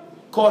father?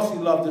 Of course he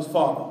loved his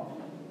father.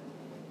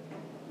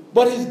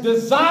 But his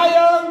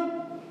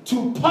desire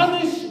to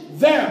punish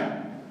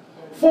them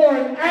for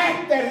an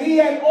act that he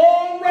had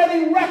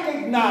already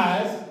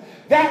recognized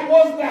that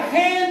was the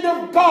hand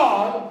of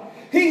God,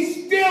 he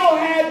still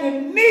had the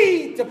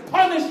need to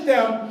punish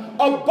them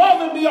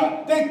above and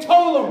beyond. They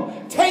told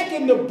him,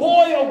 taking the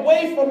boy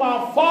away from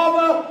our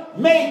father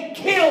may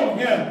kill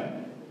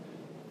him.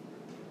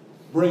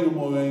 Bring him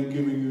or I ain't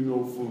giving you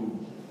no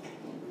food.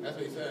 That's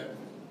what he said.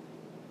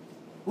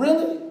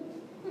 Really?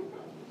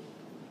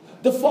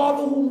 The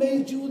Father who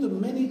made you the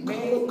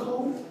many-colored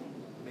coat?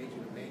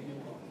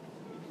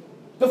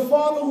 The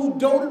Father who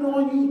doted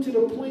on you to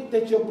the point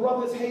that your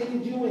brothers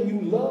hated you and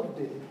you loved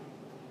it.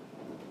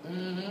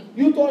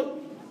 You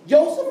thought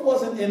Joseph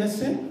wasn't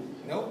innocent?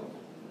 Nope.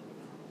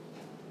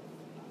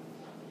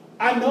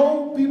 I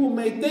know people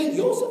may think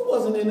Joseph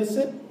wasn't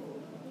innocent.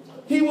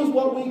 He was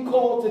what we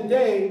call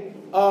today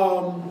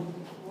a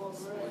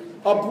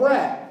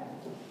brat.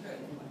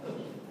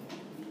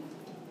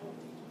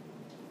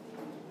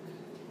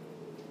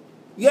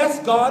 Yes,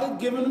 God had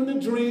given him the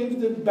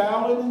dreams, the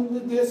bowing and the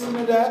this and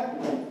the that.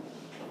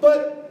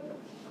 But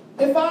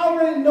if I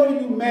already know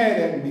you mad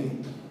at me,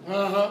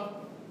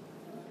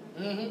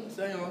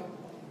 Stay on.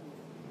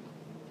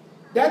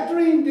 that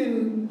dream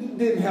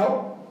didn't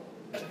help.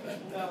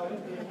 No,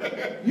 it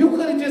didn't. You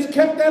could have just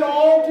kept that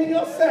all to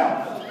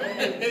yourself.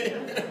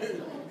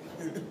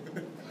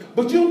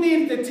 But you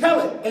needed to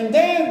tell it. And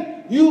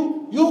then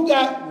you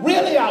got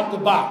really out the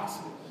box.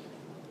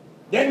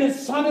 Then the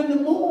sun and the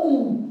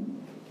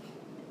moon.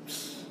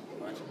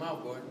 Watch your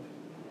mouth, boy.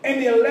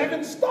 And the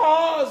 11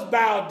 stars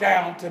bowed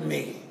down to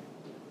me.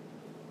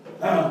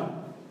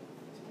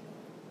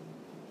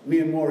 Me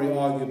and Maury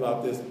argue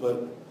about this,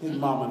 but his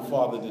mom and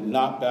father did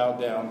not bow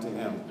down to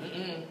him.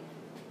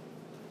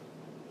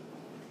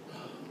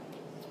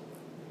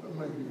 That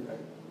might be right.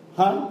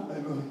 Huh? I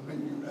don't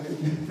think you're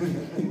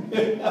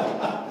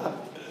right.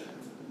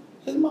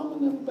 His mama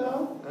never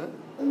bowed.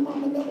 His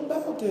mama never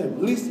bowed to him.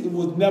 At least it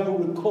was never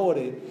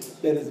recorded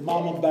that his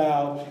mama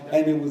bowed,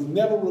 and it was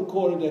never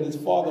recorded that his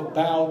father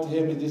bowed to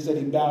him and just said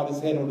he bowed his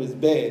head on his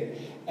bed,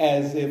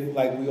 as if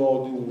like we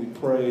all do when we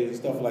pray and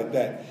stuff like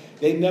that.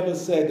 They never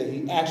said that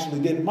he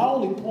actually did. My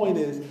only point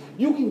is,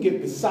 you can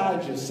get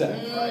beside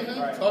yourself.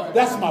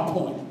 That's my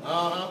point.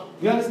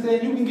 You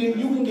understand? You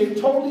can get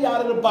totally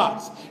out of the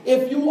box.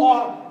 If you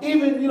are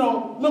even,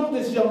 look at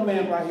this young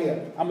man right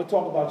here. I'm gonna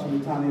talk about you,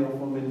 Nathaniel,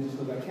 for a minute, just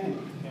because I can.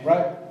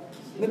 Right?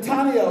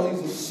 Nathaniel,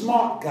 he's a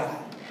smart guy.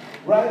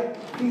 Right?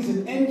 He's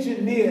an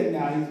engineer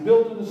now. He's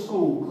building a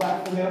school.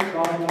 Clap for him.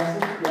 God bless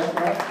him. That's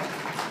right.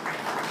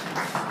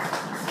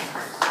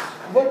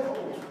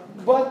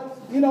 But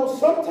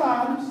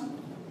sometimes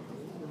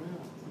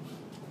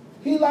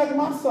he like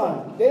my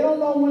son. They don't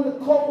know when to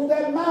close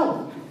that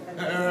mouth.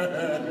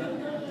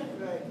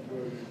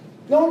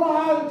 Don't know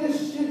how to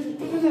just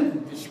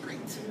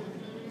discreet.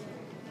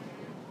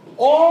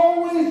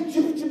 Always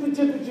jibber.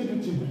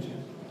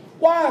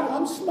 Why?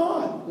 I'm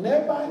smart, and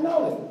everybody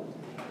knows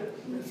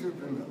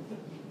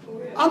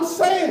it. I'm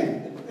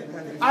saying,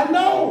 I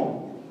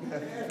know.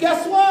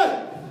 Guess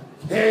what?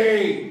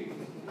 Hey.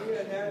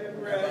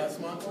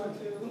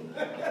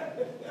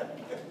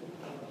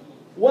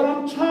 What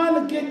I'm trying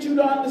to get you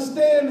to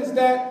understand is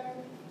that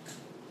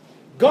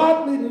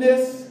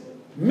godliness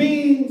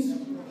means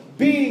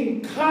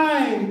being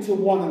kind to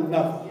one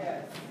another.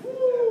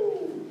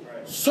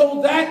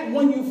 So that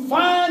when you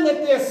find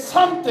that there's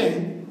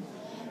something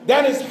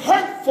that is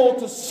hurtful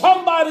to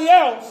somebody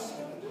else,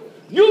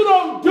 you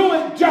don't do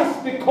it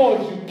just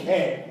because you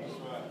can.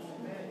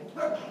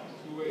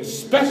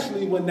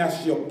 Especially when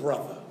that's your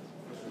brother.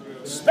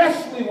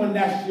 Especially when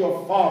that's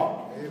your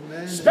father.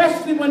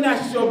 Especially when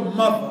that's your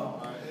mother.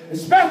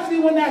 Especially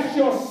when that's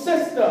your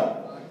sister.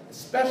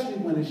 Especially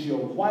when it's your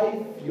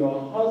wife,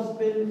 your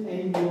husband,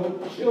 and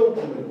your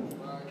children.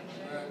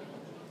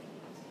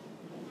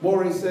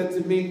 Maury said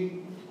to me,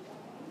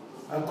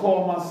 I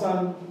called my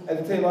son at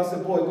the table. I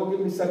said, boy, go get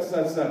me such,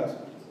 such, such.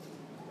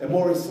 And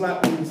Maury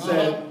slapped me and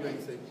said,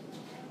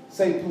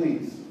 say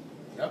please.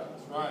 Yep,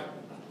 right.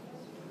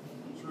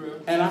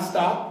 True. And I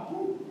stopped.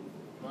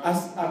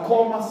 I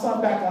called my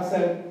son back. I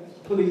said,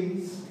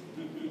 please.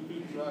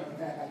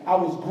 I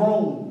was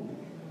grown,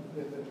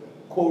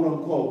 quote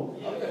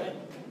unquote. Okay.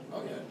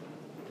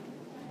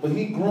 But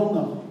he grown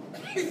up.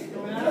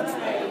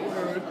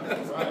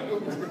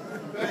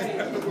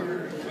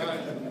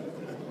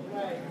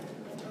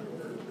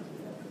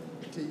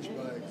 Teach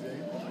by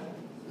example.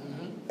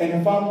 And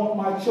if I want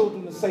my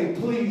children to say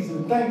please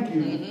and thank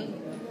you,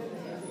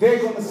 they're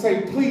going to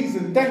say please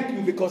and thank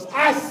you because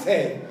I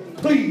said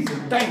please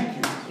and thank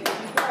you.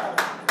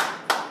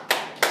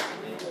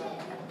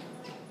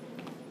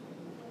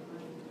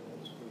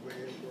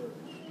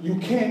 You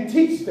can't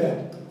teach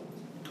them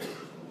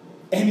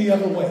any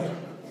other way.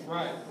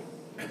 Right.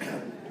 Do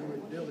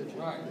it diligently.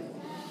 Right.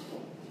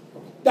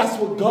 That's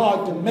what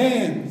God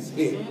demands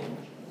here.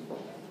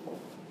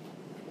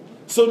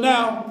 So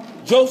now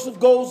Joseph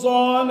goes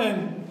on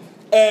and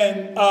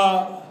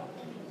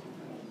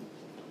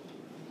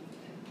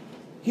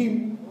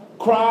he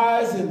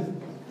cries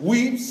and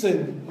weeps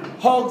and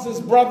hugs his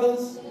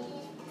brothers.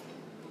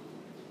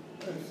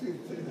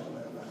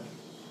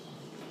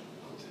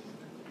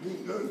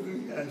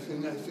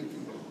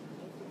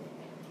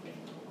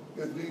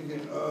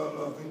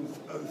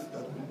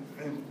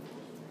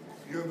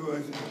 Your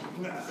voice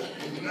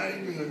is not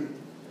even heard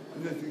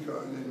unless you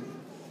call it.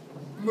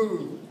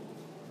 Move.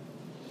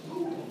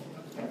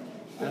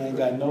 I ain't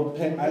got no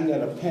pen. I ain't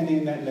got a penny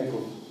in that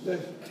nickel. You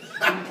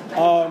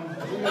got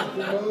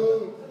to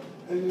move,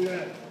 and you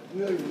got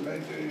nothing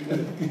right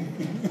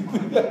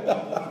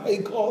there. They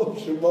call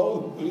him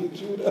Shimon,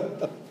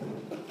 Judah.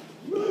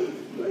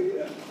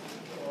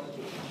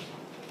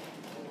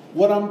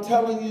 What I'm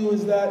telling you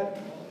is that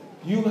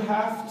you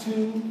have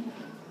to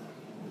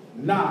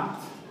not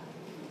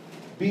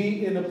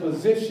be in a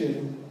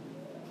position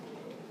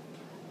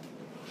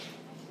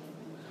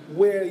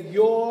where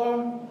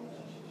your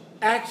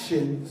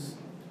actions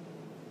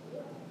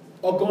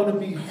are going to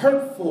be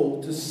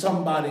hurtful to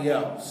somebody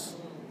else.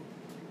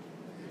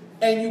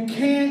 And you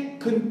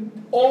can't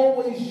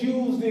always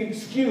use the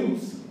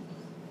excuse,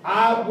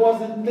 I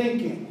wasn't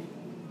thinking.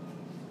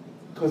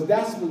 Because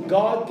that's what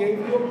God gave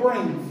you a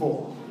brain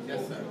for.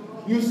 Yes, sir.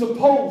 You're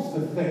supposed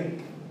to think.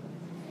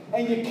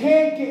 And you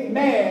can't get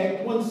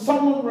mad when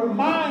someone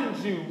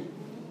reminds you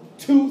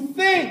to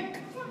think.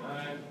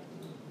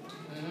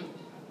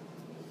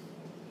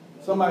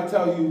 Somebody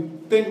tell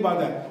you, think about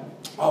that.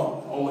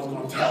 Oh, always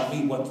going to tell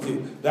me what to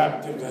do.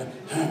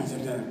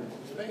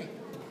 Think.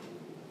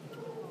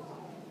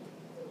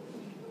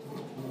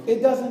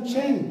 It doesn't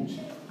change.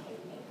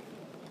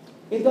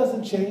 It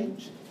doesn't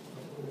change.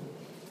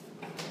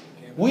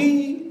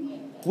 We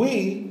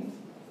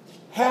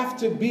have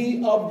to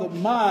be of the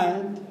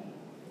mind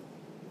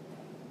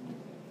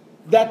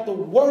that the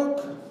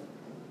work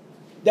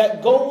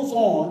that goes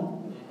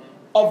on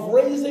of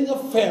raising a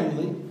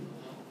family,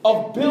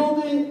 of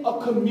building a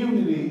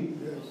community,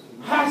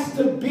 has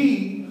to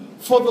be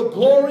for the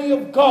glory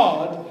of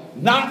God,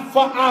 not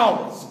for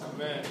ours.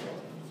 Amen.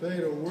 Say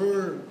the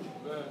word.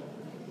 Amen.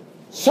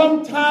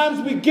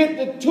 Sometimes we get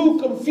the two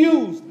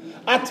confused.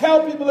 I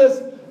tell people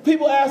this.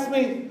 People ask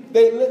me,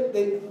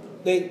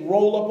 they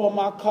roll up on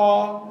my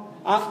car.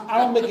 I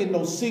don't make it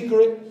no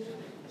secret.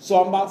 So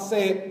I'm about to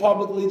say it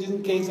publicly just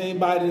in case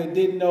anybody that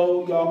didn't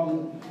know, y'all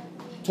can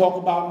talk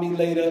about me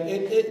later.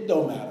 It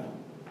don't matter.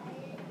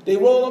 They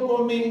roll up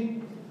on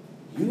me.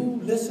 You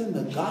listen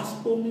to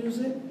gospel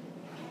music?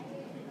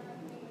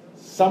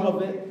 Some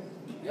of it.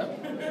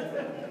 Yep.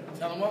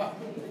 Tell them why.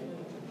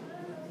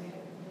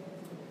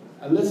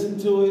 I listen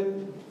to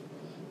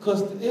it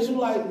because the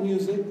Israelite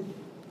music,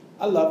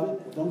 I love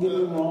it. Don't get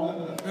me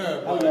wrong.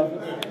 I love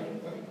it.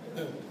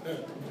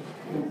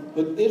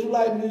 But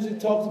Israelite music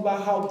talks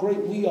about how great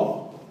we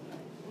are.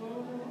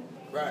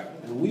 Right.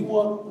 And we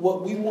want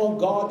what we want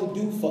God to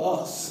do for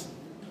us.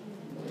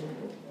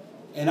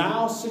 In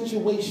our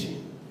situation.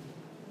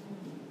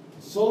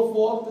 So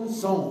forth and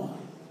so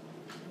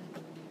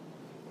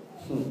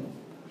on.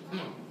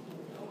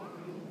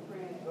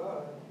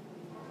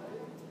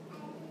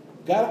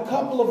 Got a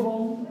couple of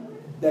them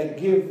that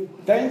give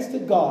thanks to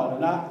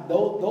God. And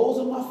those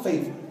are my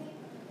favorite.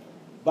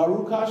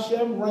 Baruch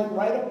Hashem rank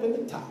right up in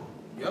the top.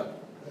 Yep.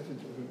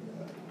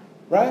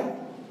 Right?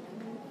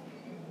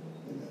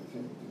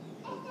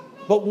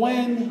 But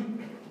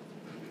when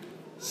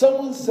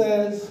someone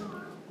says,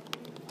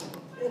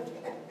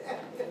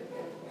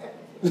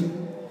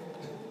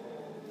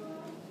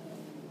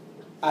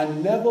 I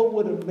never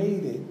would have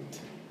made it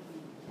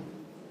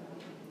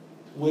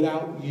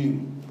without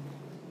you.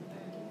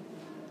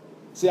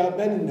 See, I've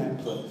been in that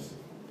place.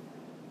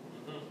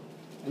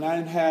 And I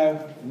didn't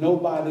have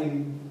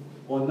nobody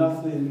or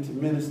nothing to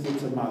minister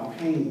to my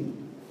pain.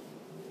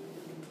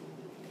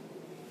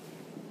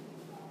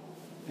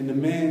 And the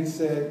man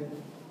said,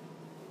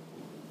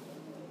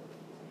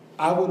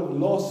 I would have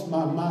lost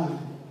my mind.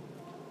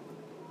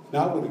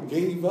 And I would have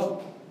gave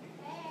up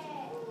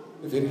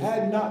if it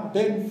had not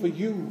been for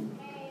you.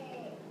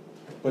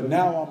 But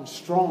now I'm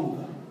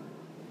stronger.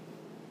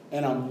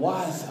 And I'm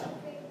wiser.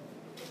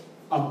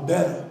 I'm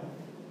better.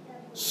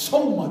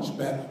 So much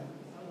better.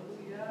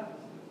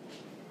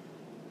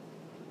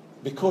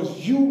 Because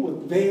you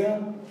were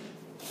there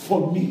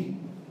for me.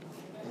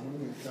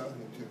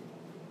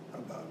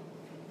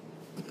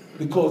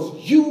 Because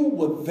you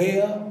were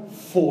there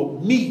for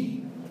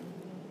me.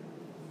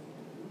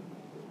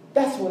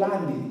 That's what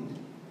I need.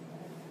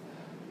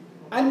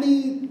 I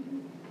need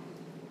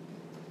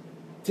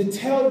to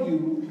tell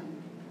you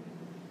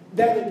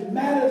that it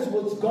matters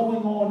what's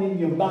going on in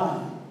your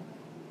mind.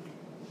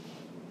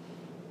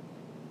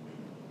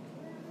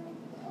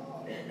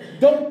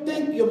 Don't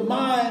think your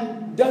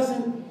mind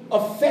doesn't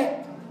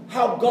affect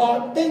how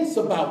God thinks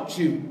about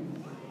you.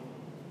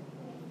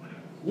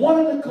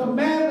 One of the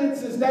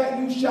commandments is that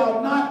you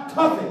shall not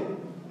covet.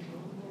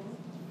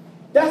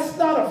 That's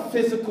not a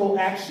physical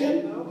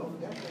action.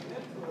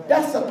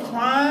 That's a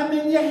crime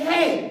in your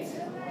head.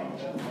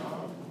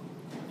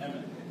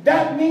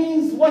 That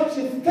means what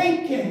you're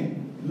thinking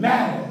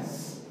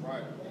matters.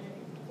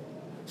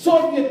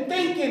 So if you're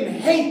thinking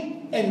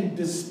hate and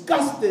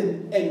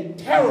disgusting and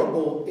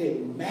terrible,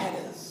 it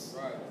matters.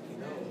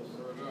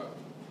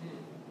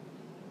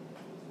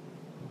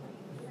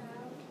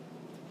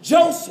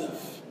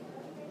 Joseph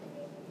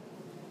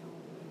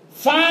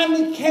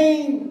finally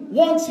came,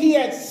 once he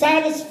had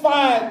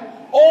satisfied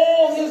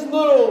all his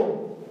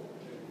little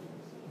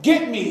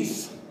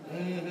get-me's.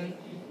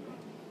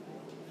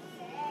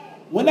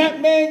 When that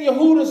man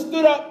Yehuda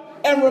stood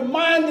up and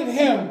reminded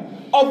him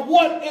of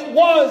what it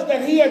was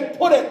that he had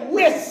put at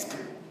risk,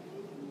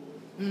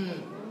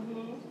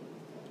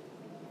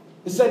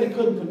 it said he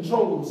couldn't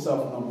control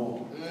himself no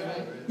more.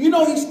 You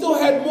know, he still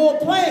had more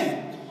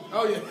planned.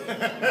 Oh,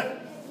 yeah.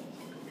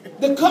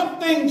 The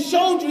cup thing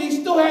showed you he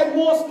still had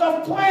more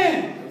stuff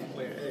planned.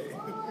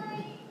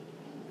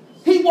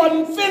 He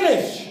wasn't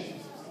finished.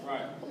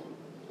 Right.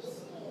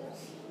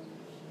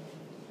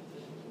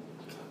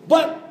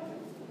 But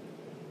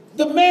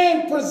the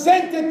man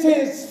presented to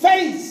his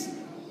face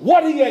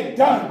what he had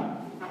done.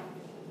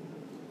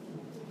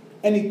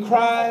 And he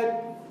cried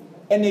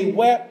and they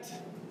wept.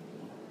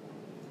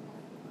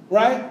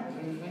 Right?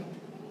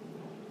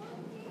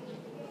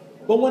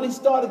 But when he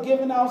started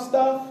giving out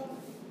stuff,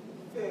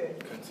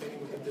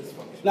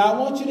 now I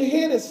want you to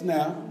hear this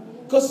now,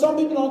 because some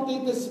people don't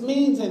think this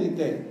means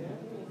anything.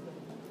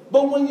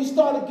 But when you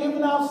started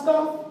giving out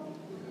stuff,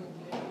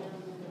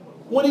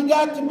 when he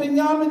got to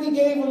Benjamin, he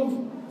gave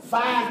him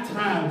 5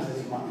 times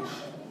as much.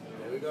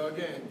 There we go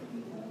again.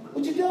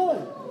 What you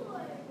doing?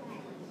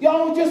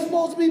 Y'all were just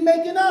supposed to be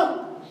making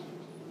up.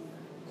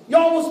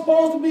 Y'all were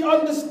supposed to be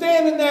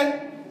understanding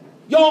that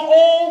y'all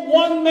all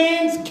one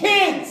man's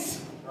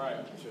kids. Right,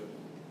 sure.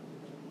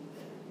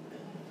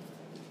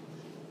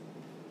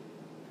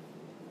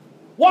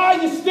 Why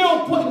are you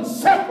still putting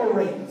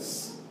separates?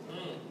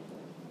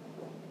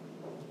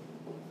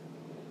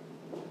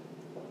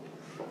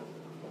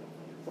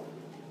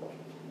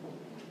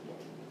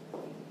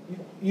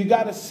 You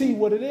got to see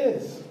what it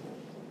is.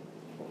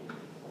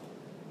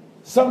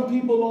 Some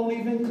people don't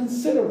even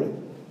consider it.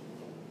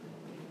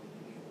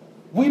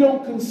 We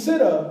don't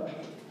consider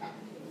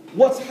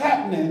what's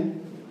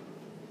happening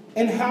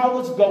and how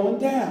it's going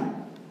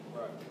down.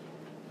 Right.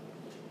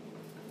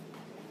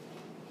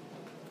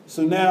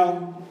 So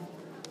now,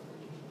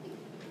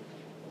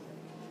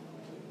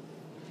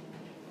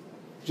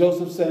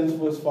 Joseph sends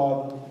for his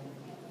father.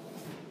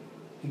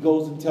 He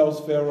goes and tells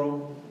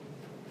Pharaoh,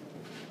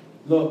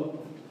 look,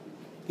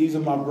 these are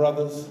my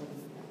brothers.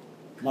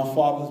 My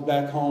father's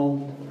back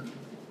home.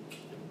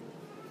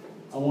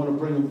 I want to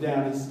bring him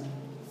down.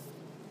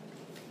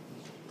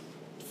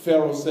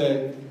 Pharaoh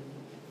said,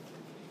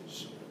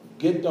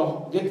 get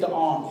the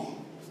army.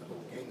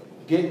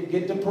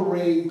 Get the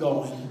parade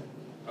going.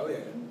 Oh, yeah.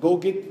 Go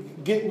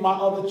get my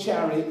other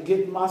chariot,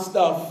 get my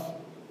stuff,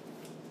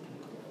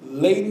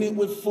 laden it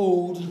with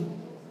food.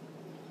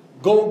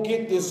 Go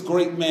get this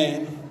great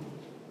man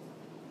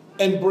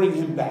and bring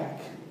him back.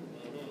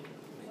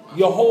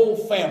 Your whole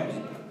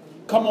family,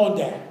 come on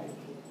down.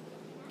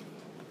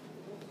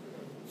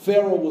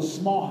 Pharaoh was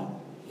smart.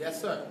 Yes,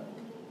 sir.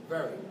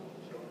 Very.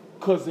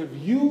 Because if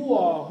you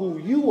are who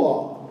you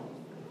are,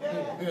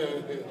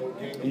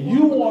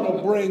 you want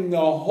to bring the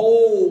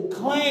whole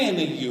clan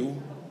of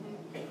you,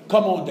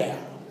 come on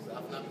down.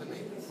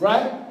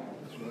 Right?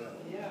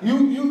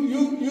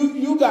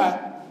 You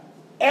got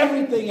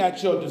everything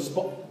at your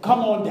disposal. Come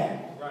on down.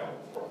 Right.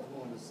 I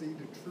want to see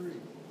the tree.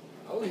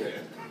 Oh, yeah.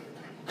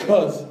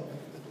 Because,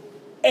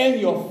 and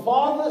your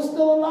father's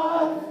still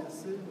alive?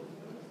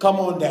 Come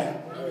on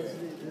down. Oh, yeah.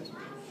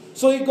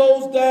 So he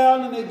goes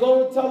down and they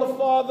go to tell the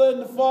father,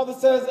 and the father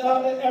says,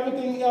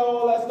 everything,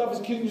 all that stuff is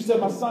cute. You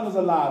said my son is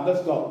alive.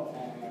 Let's go.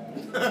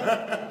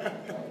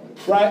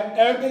 Right?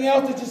 Everything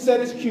else that you said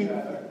is cute.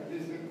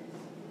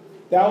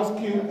 That was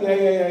cute.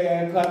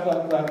 Yeah.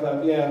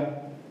 Clap. Yeah.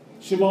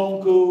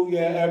 Shimon, cool.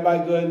 Yeah,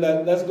 everybody good.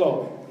 Let's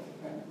go.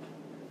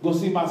 Go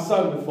see my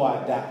son before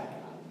I die.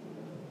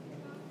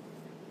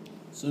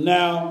 So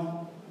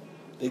now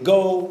they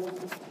go.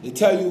 They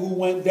tell you who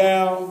went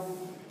down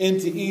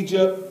into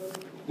Egypt.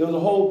 There was a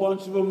whole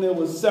bunch of them. There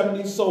was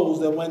 70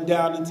 souls that went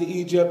down into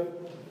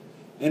Egypt.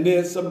 And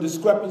there's some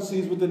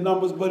discrepancies with the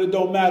numbers, but it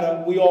don't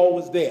matter. We all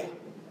was there.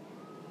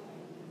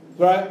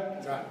 Right?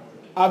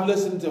 I've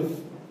listened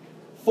to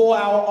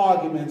 4-hour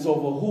arguments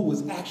over who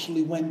was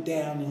actually went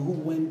down and who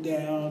went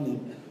down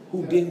and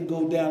who didn't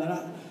go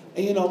down.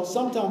 And you know,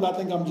 sometimes I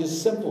think I'm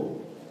just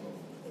simple.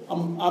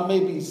 I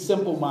may be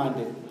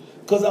simple-minded.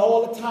 Because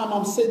all the time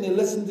I'm sitting there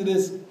listening to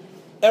this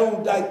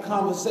erudite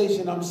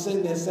conversation, I'm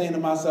sitting there saying to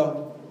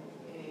myself,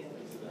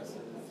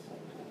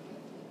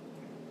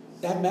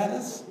 that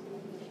matters?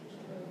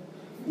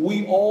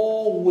 We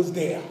all was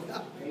there.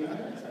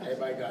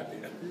 Everybody got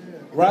there.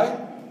 Right?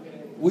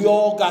 We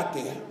all got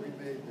there.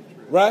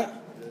 Right?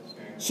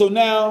 So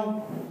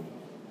now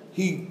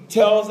he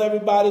tells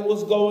everybody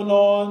what's going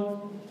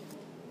on,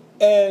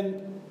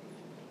 and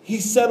he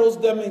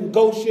settles them in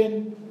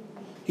Goshen.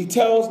 He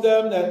tells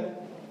them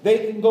that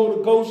they can go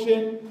to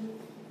Goshen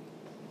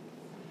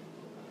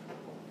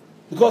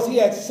because he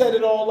had set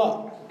it all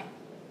up.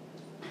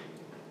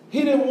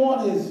 He didn't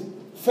want his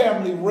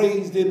family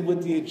raised in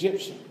with the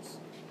Egyptians.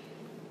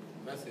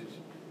 Message.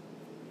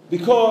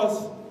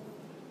 Because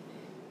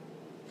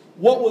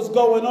what was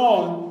going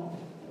on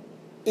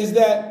is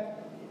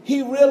that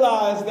he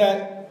realized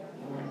that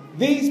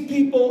these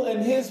people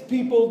and his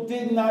people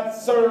did not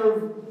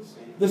serve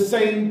the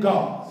same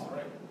gods.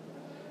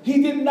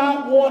 He did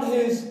not want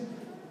his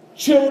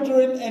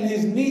children and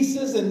his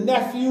nieces and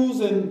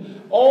nephews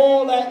and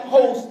all that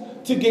host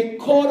to get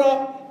caught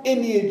up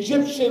in the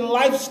Egyptian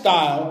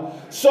lifestyle.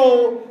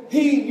 So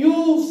he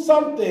used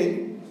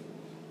something.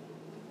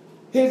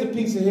 Here's a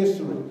piece of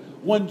history.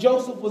 When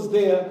Joseph was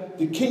there,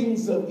 the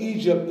kings of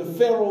Egypt, the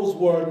pharaohs,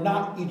 were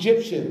not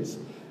Egyptians.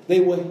 They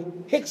were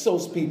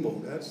Hyksos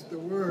people. That's the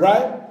word.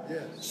 Right?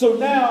 Yes. So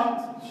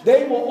now,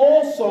 they were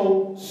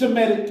also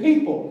Semitic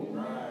people.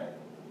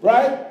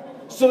 Right?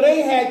 So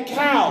they had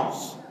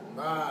cows.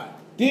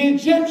 The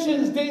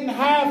Egyptians didn't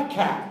have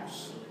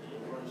cows.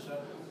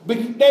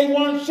 They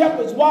weren't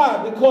shepherds.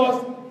 Why?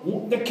 Because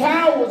the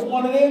cow was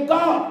one of their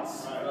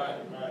gods.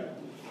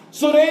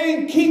 So they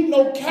didn't keep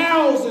no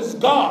cows as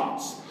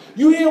gods.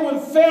 You hear when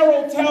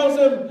Pharaoh tells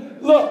them,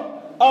 look,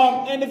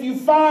 and if you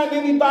find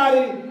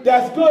anybody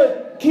that's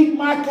good, keep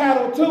my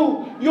cattle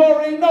too. You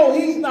already know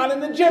he's not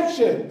an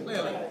Egyptian.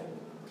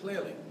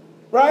 Clearly.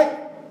 Right?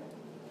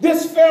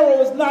 This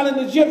Pharaoh is not an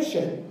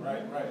Egyptian.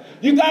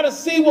 You got to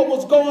see what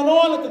was going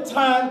on at the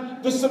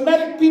time. The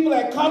Semitic people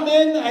had come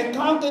in and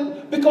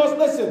conquered. Because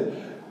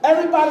listen,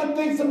 everybody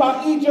thinks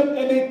about Egypt,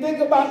 and they think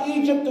about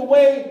Egypt the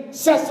way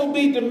Cecil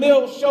B.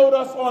 DeMille showed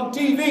us on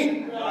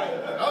TV.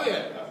 Oh,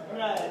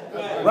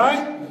 yeah.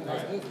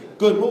 Right?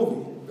 Good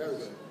movie. Very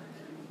good.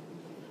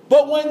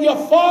 But when your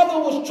father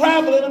was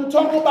traveling, I'm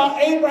talking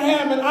about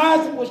Abraham and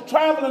Isaac was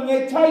traveling,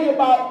 they tell you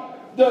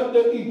about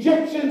the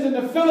Egyptians and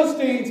the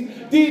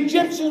Philistines. The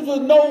Egyptians were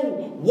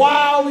no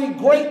wildly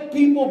great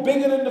people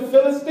bigger than the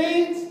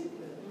Philistines.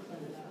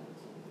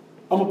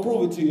 I'm going to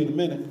prove it to you in a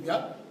minute.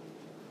 Yep.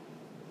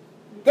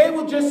 They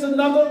were just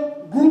another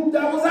group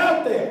that was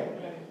out there.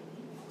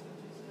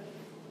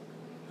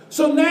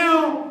 So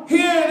now,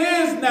 here it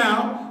is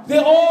now.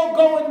 They're all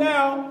going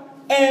now,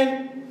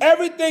 and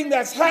everything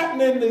that's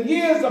happening, the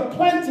years of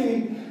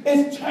plenty,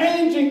 is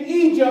changing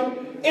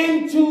Egypt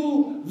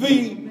into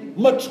the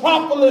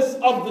metropolis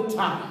of the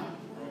time.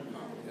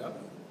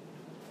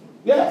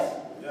 Yes.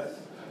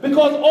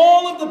 Because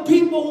all of the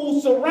people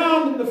who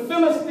surrounded the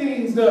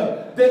Philistines,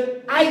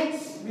 the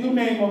ites, you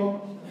name them,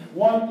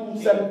 1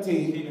 through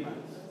 17,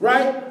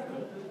 right?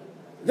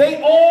 They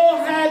all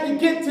had to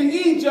get to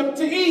Egypt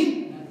to eat.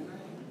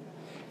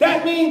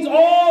 That means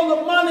all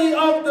the money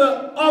of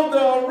the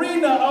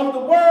arena of the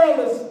world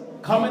is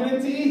coming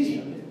into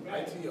Egypt.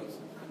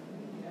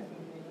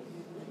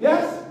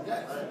 Yes?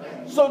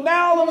 So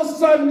now all of a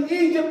sudden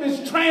Egypt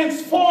is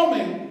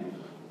transforming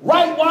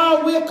right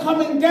while we're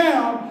coming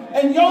down,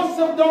 and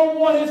Joseph don't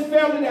want his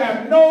family to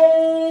have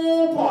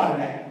no part of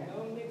that.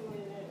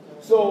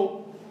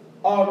 So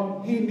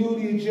he knew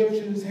the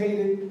Egyptians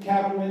hated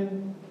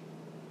cattlemen.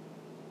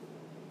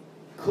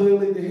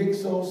 Clearly the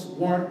Hyksos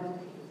weren't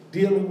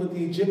dealing with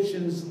the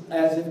Egyptians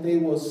as if they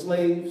were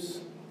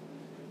slaves.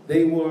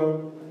 They were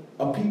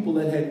a people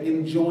that had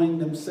enjoined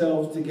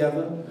themselves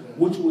together,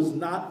 which was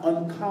not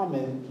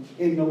uncommon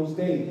in those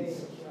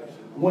days.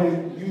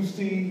 When you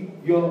see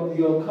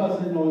your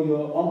cousin or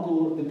your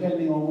uncle,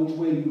 depending on which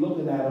way you're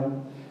looking at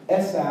him,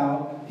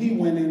 Esau, he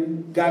went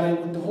and got in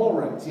with the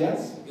Horites,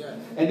 yes?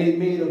 And they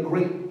made a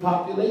great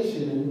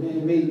population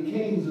and made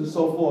kings and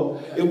so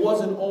forth. It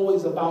wasn't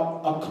always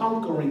about a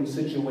conquering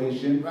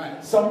situation.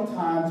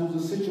 Sometimes it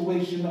was a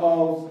situation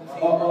of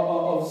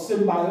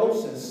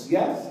symbiosis,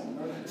 yes?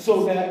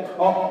 So that,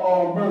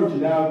 or merger,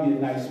 that would be a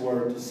nice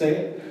word to say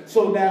it.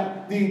 So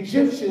now the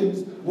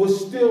Egyptians were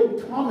still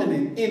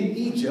prominent in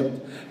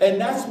Egypt. And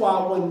that's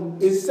why when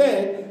it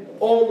said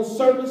all the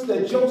servants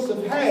that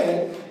Joseph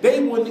had,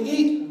 they wouldn't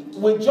eat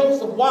with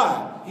Joseph.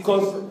 Why?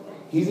 Because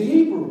he's a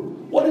Hebrew.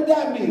 What did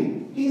that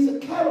mean? He's a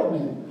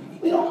cattleman.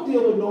 We don't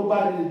deal with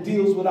nobody that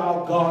deals with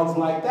our gods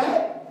like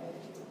that.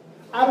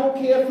 I don't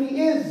care if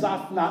he is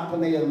Zaphnat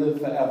Paneah, live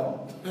forever.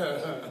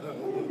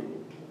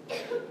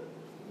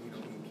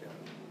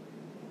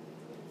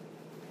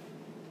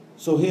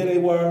 So here they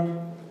were.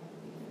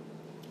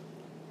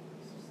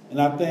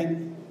 And I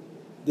think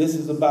this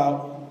is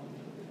about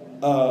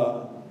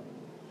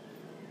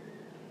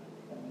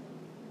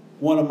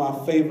one of my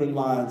favorite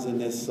lines in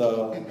this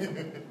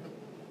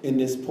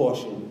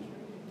portion.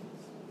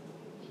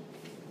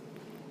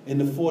 In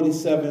the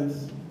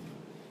 47th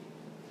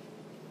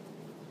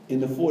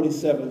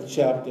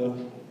chapter,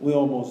 we're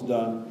almost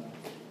done.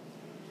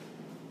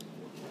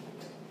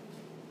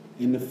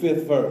 In the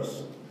 5th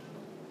verse.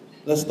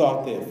 Let's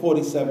start there,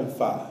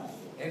 47:5.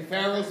 And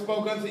Pharaoh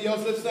spoke unto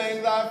Joseph,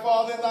 saying, Thy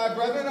father and thy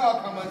brethren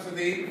are come unto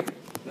thee.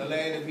 The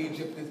land of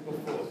Egypt is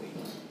before thee.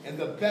 And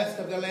the best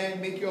of the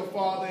land make your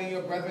father and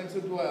your brethren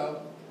to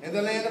dwell. And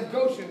the land of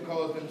Goshen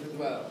cause them to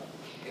dwell.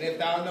 And if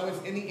thou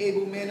knowest any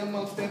able men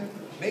amongst them,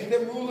 make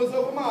them rulers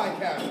over my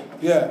cattle.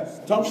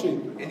 Yes,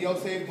 Tumshi. And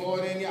Yosef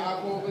bore in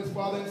Yaakov his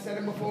father and set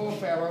him before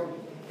Pharaoh.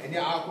 And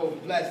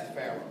Yaakov blessed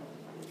Pharaoh.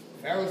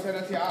 Pharaoh said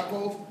unto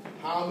Yaakov,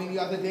 How many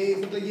are the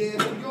days of the years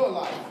of your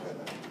life?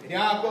 And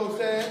Yaakov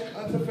said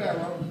unto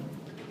Pharaoh,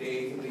 The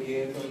days of the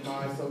years of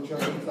my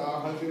sojournings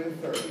are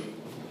 130.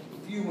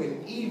 Few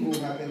and evil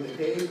have been the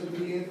days of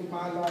the years of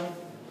my life.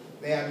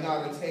 They have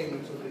not attained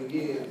unto the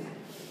years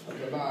of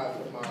the lives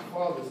of my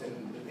fathers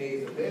in the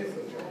days of their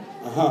sojourn.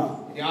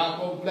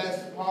 Yaakov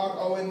blessed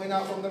Paro and went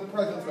out from the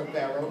presence of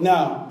Pharaoh.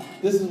 Now,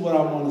 this is what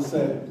I want to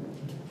say.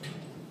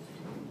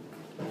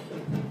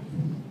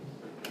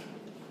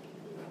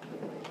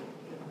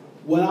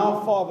 When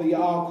our father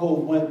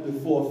Yaakov went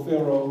before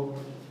Pharaoh,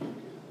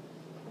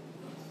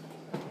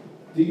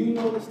 do you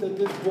notice that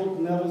this book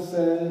never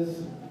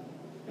says,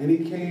 and he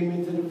came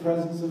into the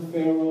presence of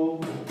Pharaoh,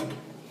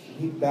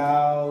 he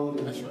bowed,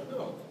 and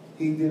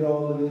he did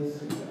all of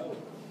this?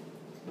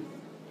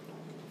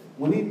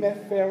 When he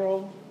met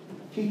Pharaoh,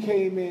 he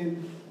came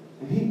in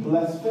and he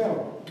blessed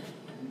Pharaoh.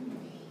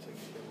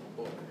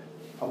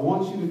 I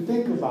want you to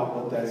think about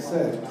what that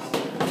says.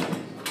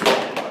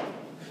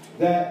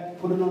 That,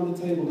 put it on the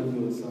table and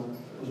do it, son.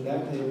 Put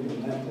that table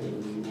and that table.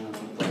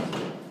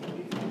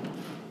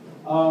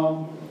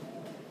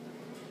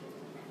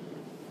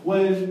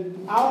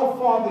 When our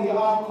father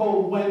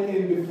Yaakov went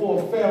in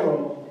before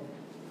Pharaoh,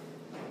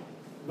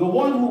 the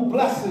one who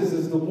blesses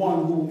is the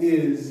one who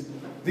is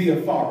the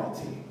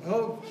authority.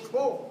 Of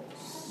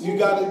course. You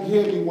got to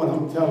hear me when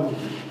I'm telling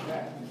you.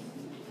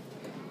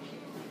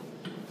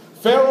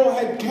 Pharaoh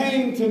had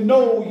came to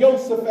know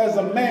Joseph as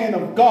a man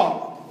of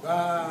God.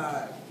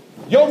 Right.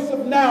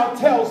 Joseph now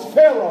tells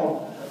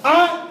Pharaoh,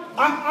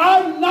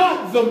 I'm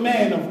not the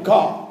man of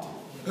God.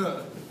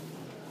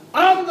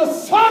 I'm the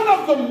son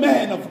of the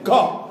man of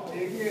God.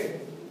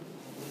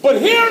 But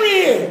here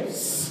he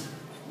is,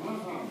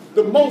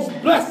 the most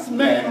blessed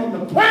man on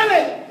the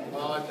planet.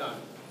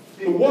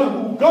 The one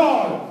who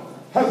God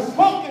has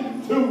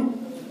spoken to.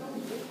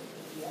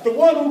 The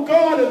one who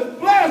God has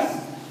blessed.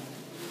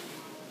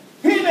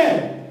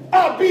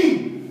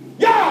 BAKBY,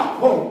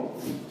 Yaakov.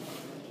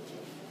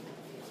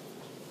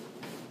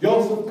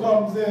 Joseph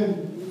comes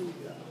in,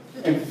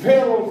 and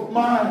Pharaoh's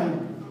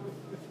mind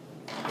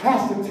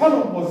has to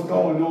tell him what's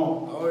going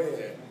on. Oh,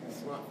 yeah.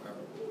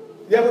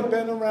 You ever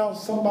been around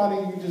somebody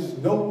you just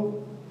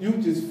know, you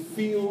just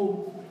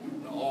feel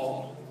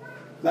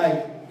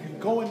like you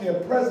go in their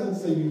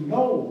presence and you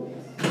know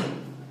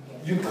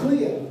you're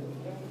clear,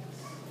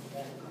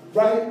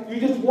 right? You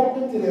just walk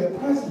into their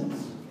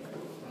presence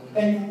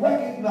and you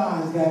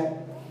recognize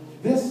that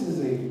this is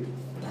a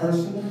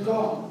person of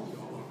God,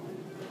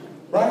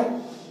 right?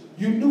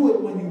 You knew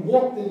it when you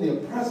walked in their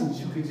presence.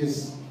 You could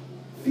just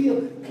feel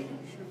it.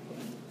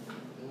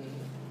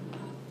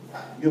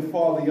 Your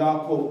father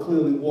Yaakov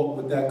clearly walked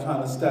with that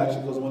kind of stature,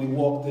 because when he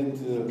walked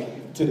into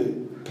the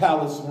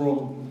palace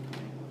room,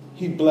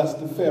 he blessed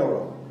the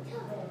Pharaoh.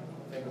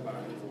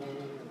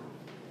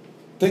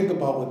 Think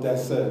about what that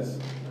says.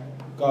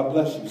 God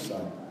bless you,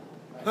 son.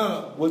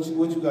 What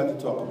you got to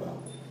talk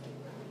about?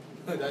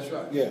 That's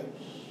right. Yeah.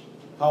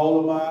 How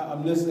old am I?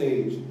 I'm this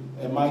age,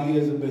 and my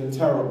years have been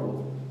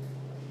terrible.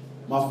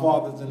 My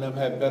fathers and them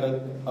had a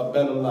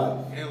better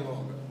life. And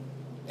longer.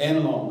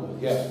 And longer,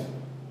 yeah.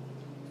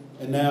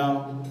 And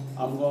now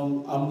I'm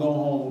going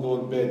home and go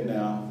to bed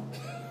now.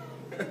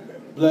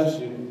 Bless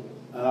you,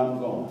 and I'm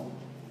going.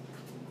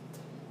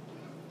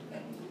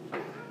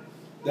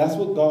 That's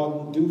what God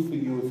will do for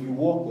you if you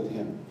walk with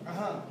him.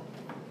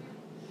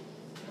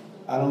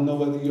 I don't know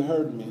whether you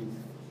heard me.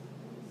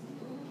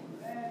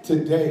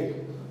 Today,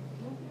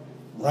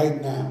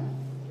 right now,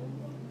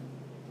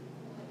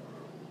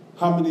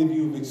 how many of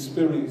you have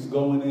experienced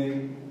going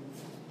in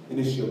and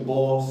it's your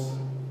boss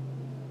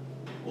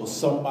or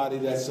somebody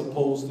that's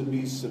supposed to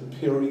be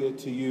superior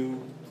to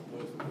you,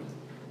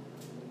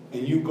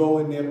 and you go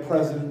in their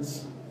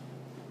presence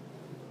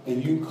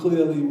and you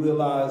clearly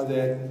realize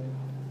that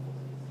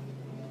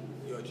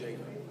You're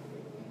Jacob.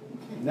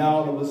 now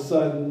all of a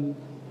sudden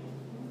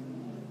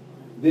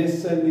they're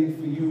sending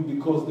for you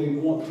because they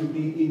want to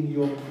be in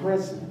your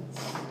presence.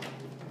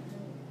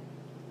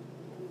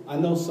 I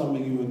know some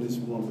of you in this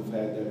room have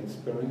had that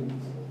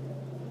experience.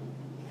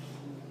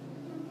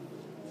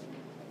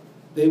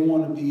 They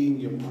want to be in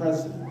your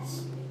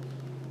presence.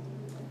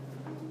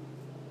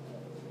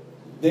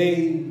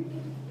 They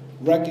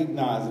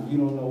recognize, if you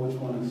don't know which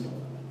one is,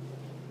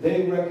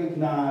 they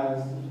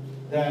recognize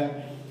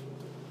that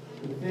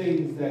the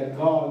things that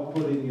God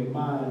put in your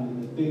mind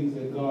and the things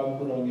that God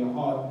put on your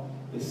heart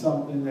is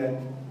something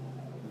that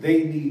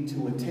they need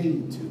to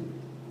attain to.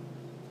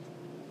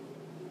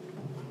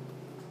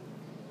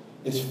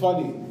 It's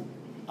funny.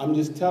 I'm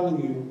just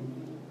telling you,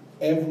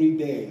 every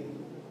day,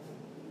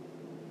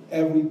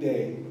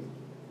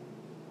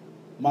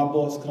 my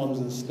boss comes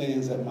and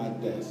stands at my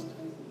desk.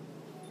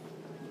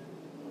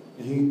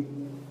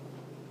 And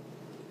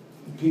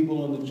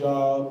people on the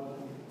job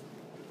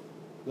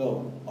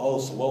go, oh,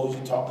 so what was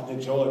you talking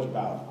to George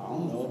about? I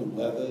don't know, the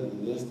weather,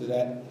 and this, to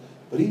that.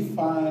 But he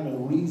find a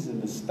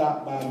reason to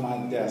stop by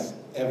my desk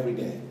every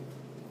day.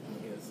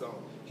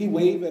 He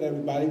wave at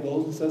everybody,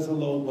 goes and says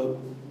hello, but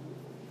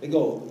they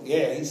go,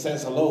 yeah, he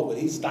says hello, but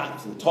he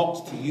stops and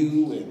talks to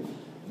you and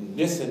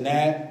this and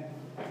that.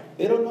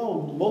 They don't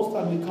know. Most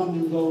time they come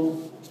and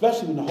go,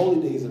 especially when the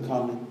holy days are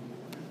coming.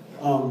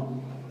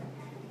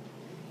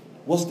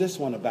 What's this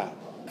one about?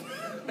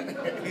 He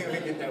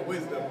didn't get that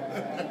wisdom.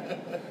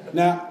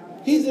 Now,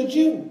 he's a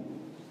Jew.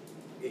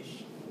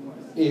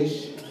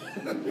 ish.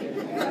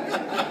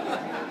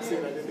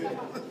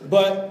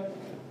 But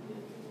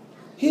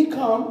he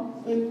come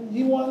and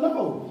he want to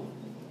know.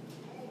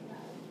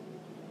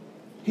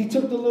 He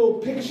took the little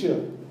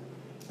picture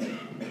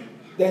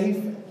that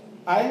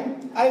I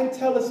didn't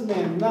tell this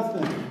man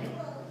nothing.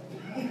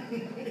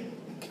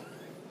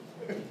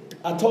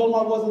 I told him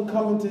I wasn't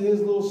coming to his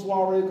little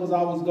soiree because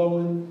I was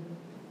going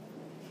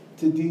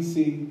to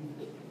D.C.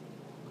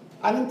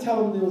 I didn't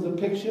tell him there was a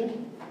picture.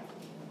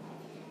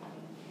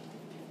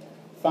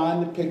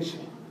 Find the picture.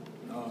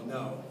 Oh,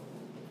 no.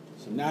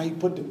 So now he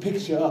put the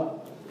picture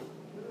up.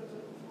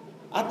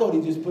 I thought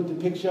he just put the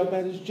picture up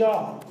at his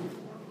job.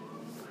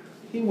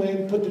 He went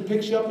and put the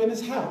picture up in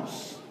his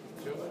house.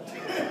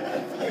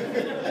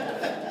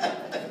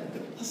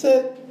 I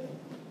said,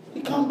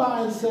 he come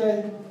by and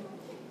said,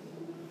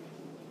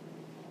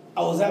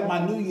 I was at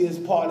my New Year's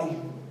party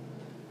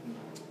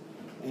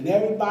and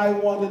everybody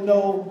wanted to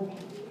know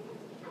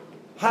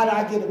how did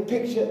I get a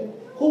picture?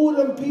 Who are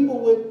them people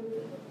with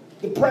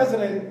the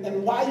president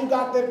and why you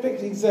got that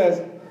picture? He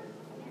says,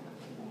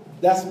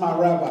 that's my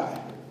rabbi.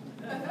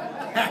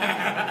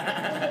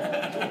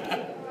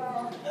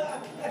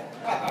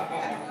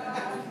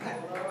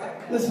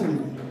 Listen to me.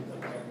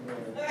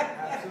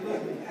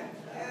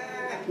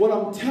 What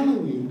I'm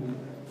telling you,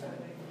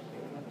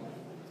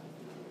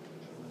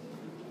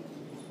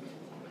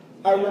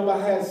 I remember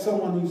I had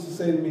someone who used to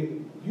say to me,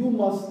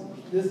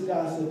 this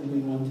guy said to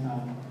me one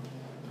time,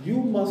 you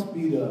must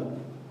be the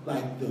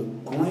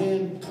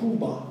grand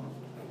tuba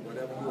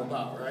Whatever you're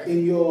about, right?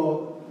 in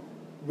your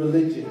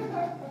religion.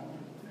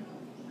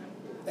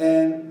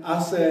 And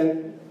I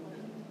said,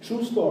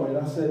 true story.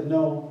 And I said,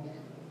 no,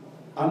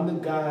 I'm the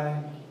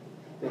guy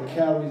that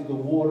carries the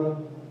water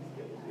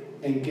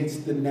and gets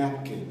the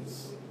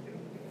napkins.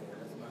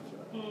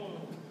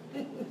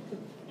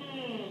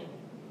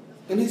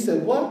 And he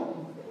said, what?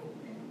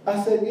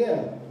 I said,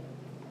 yeah,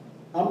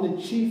 I'm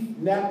the chief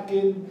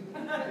napkin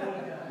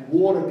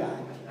water guy.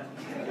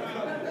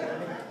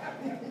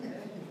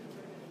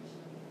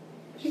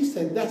 He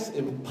said, that's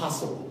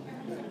impossible.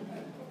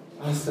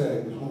 I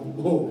said,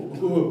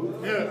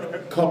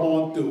 come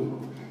on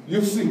through.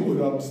 You see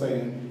what I'm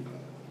saying.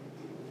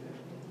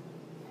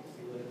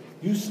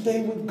 You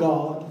stay with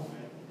God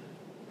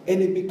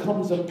and it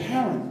becomes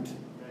apparent.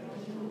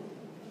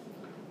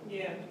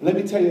 Yeah. Let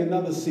me tell you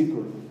another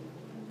secret.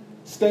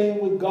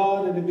 Staying with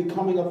God and it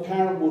becoming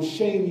apparent will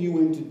shame you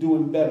into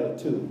doing better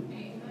too.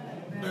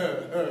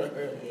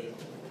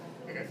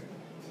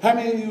 How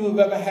many of you have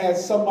ever had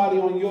somebody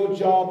on your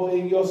job or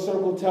in your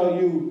circle tell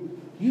you,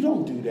 you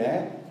don't do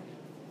that.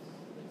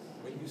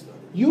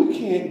 You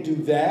can't do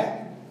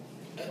that.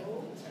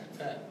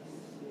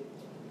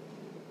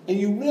 And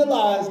you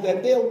realize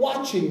that they're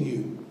watching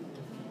you.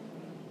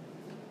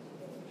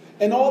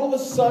 And all of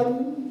a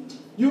sudden,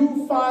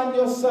 you find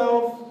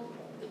yourself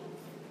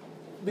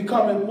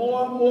becoming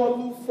more and more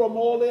aloof from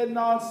all their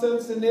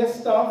nonsense and their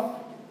stuff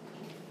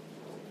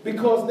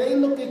because they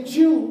look at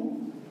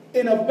you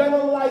in a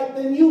better light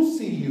than you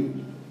see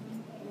you.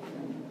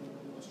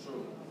 That's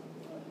true.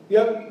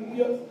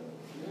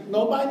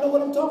 Nobody know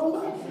what I'm talking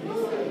about?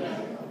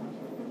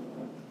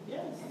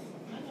 Yes.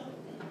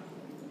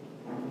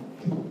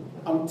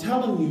 I'm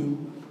telling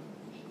you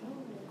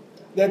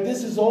that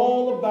this is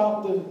all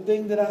about the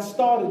thing that I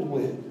started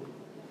with.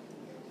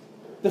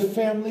 The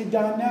family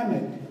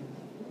dynamic.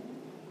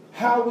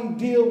 How we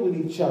deal with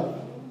each other.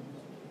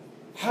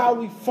 How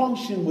we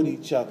function with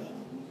each other.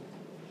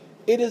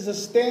 It is a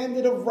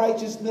standard of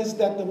righteousness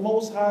that the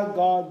Most High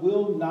God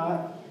will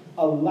not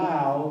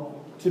allow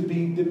to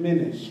be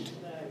diminished.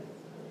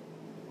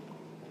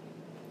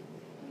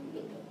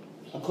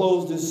 I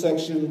close this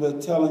section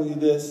with telling you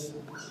this.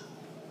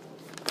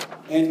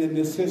 Ending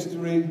this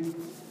history.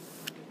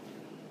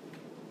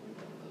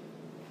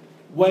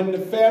 When the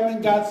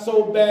famine got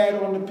so bad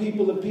on the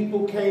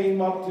people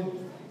came up to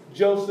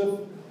Joseph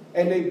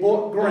and they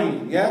bought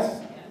grain,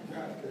 yes?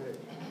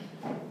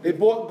 They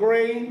bought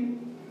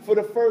grain for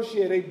the first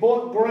year. They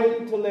bought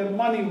grain till their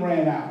money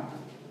ran out.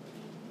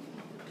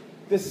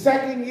 The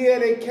second year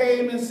they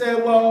came and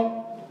said,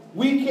 well,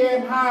 we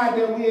can't hide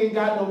that we ain't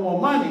got no more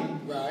money.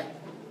 Right.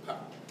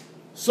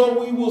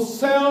 So we will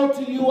sell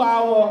to you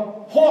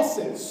our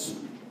horses.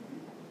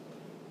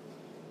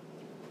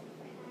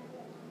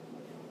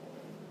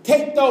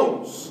 Take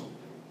those.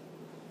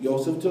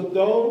 Joseph took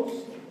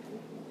those,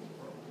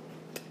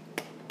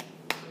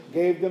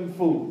 gave them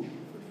food.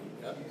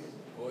 Yep.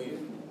 Oh, yeah.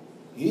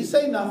 He didn't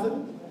say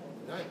nothing.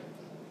 Nice.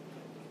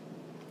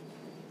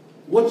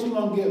 What you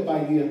gonna get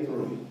by year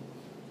 3?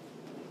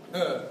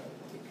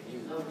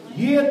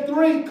 Year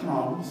 3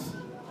 comes,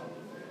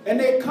 and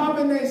they come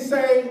and they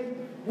say,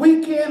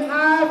 we can't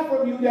hide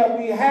from you that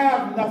we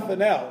have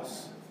nothing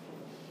else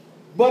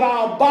but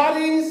our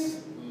bodies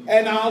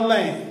and our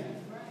land.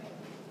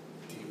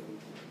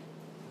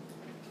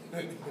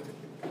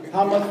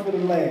 How much for the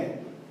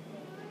land?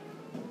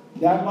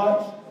 That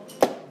much?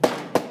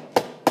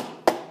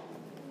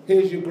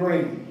 Here's your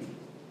grain.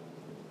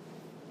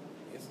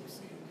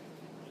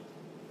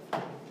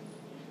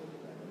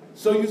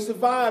 So you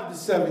survived the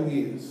 7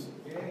 years.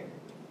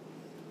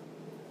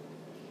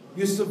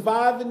 You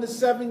survived in the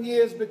 7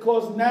 years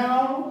because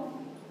now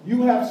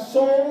you have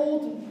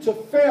sold to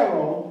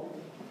Pharaoh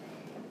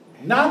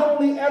not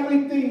only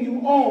everything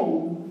you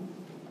own,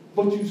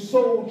 but you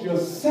sold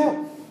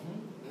yourself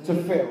to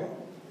Pharaoh.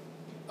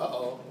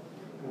 Uh-oh.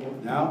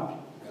 Now,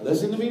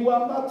 listen to me what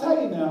I'm about to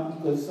tell you now,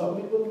 because some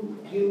people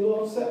get a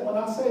little upset when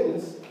I say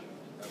this.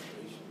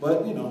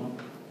 But, you know,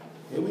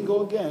 here we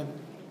go again.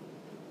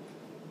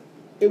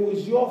 It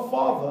was your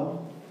father,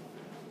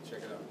 Check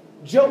it out.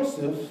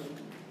 Joseph,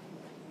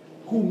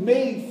 who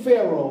made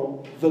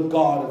Pharaoh the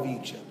god of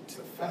Egypt. It's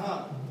a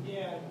fact.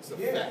 Yeah. It's a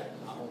fact.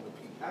 I own the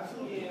people.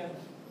 Absolutely. Yeah.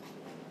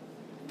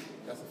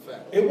 That's a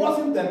fact. It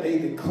wasn't that they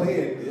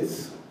declared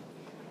this.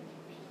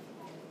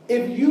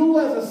 If you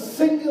as a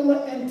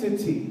singular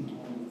entity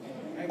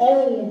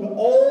own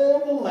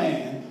all the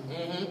land,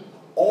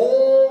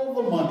 all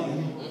the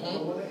money,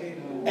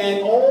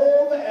 and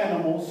all the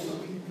animals,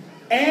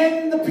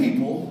 and the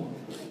people,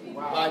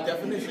 By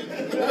definition.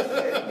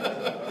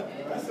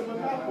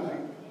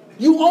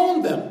 you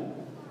own them.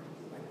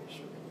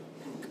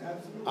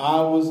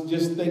 I was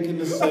just thinking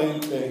the same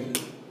thing.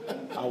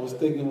 I was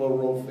thinking what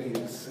Rolfe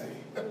would say.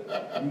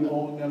 You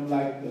own them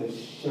like the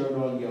shirt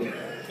on your back.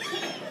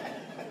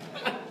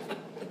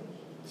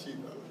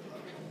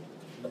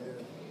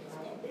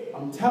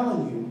 I'm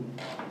telling you,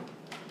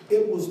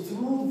 it was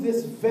through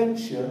this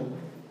venture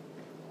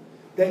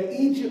that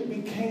Egypt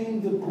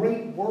became the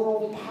great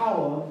world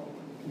power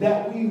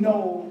that we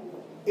know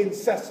in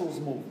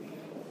Cecil's movie.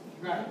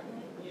 Right.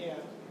 Yeah.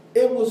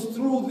 It was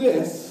through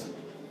this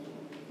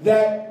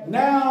that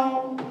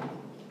now,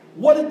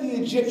 what did the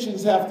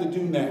Egyptians have to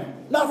do now?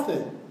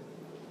 Nothing.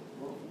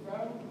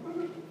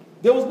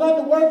 There was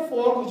nothing to work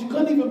for because you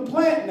couldn't even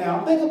plant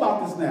now. Think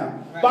about this now.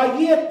 Right. By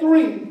year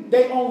 3,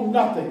 they owned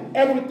nothing.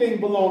 Everything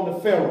belonged to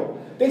Pharaoh.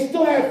 They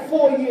still had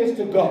 4 years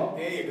to go.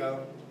 There you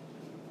go.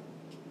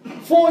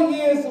 4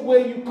 years where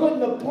you couldn't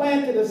have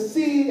planted a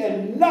seed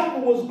and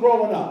nothing was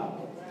growing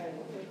up.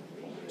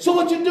 So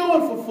what you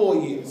doing for 4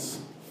 years?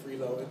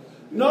 Freeloading.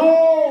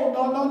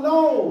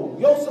 No.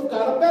 Joseph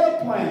got a better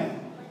plan.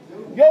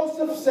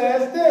 Joseph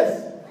says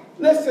this.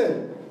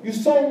 Listen, you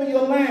sold me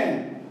your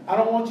land. I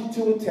don't want you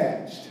too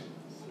attached.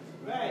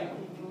 Right.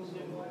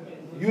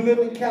 You live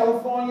in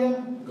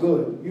California?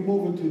 Good. You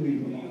moving to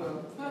New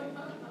York.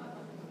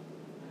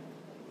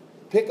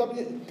 Pick up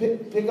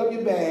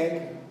your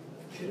bag.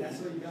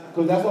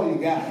 Because that's all you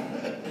got.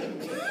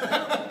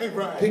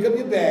 Right. Pick up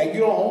your bag. You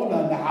don't own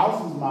nothing. The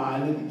house is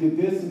mine.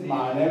 This is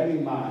mine.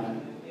 Everything's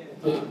mine.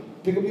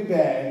 Pick up your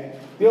bag.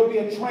 There'll be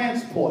a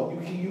transport.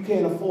 You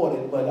can't afford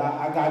it, but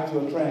I got you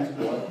a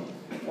transport.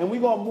 And we're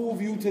going to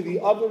move you to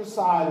the other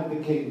side of the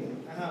kingdom.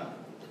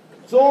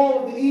 So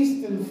all of the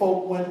eastern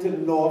folk went to the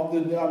north, to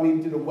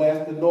the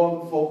west. The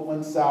northern folk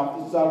went south.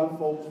 The southern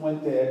folks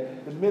went there.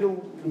 The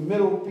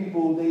middle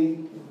people, they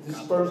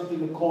dispersed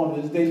in the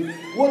corners.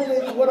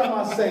 What am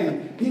I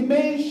saying? He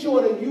made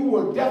sure that you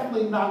were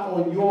definitely not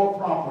on your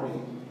property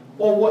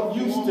or what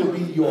used to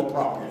be your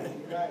property.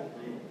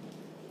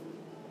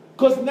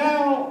 Because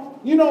now,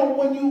 you know,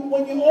 when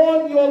you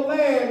own your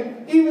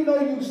land, even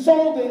though you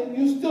sold it,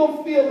 you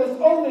still feel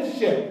its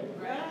ownership.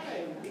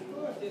 Right.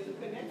 Because there's a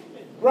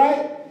connection.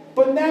 Right?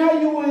 But now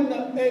you're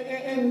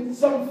in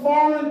some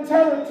foreign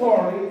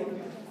territory.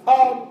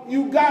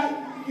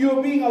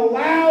 You're being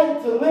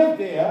allowed to live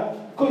there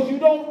because you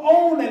don't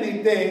own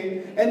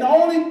anything, and the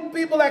only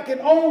people that can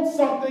own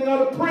something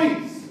are the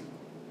priests.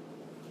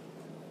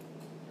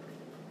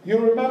 You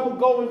remember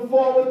going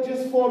forward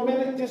just for a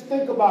minute? Just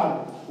think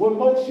about it. When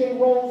Moshe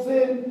rolls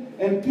in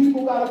and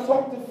people got to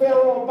talk to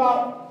Pharaoh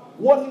about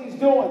what he's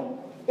doing,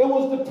 it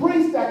was the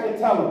priests that could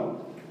tell him.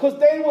 Because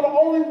they were the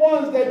only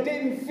ones that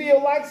didn't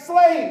feel like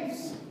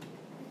slaves.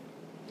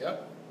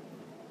 Yep.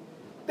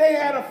 They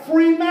had a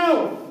free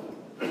mouth.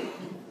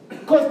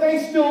 Because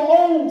they still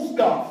own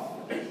stuff.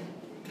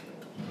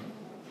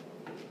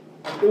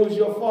 It was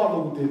your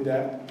father who did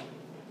that.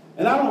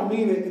 And I don't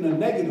mean it in a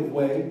negative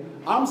way.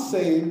 I'm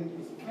saying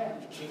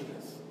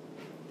Genius.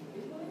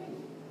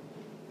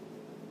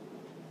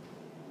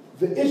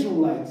 the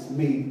Israelites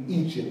made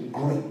Egypt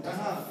great.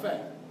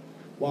 Fact.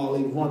 While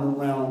they run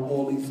around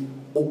all these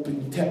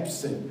open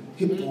teps and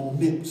hippo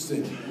nips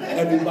and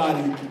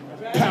everybody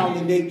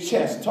pounding their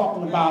chest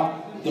talking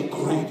about the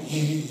great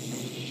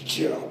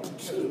Egypt.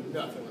 Nothing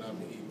without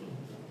the Hebrew.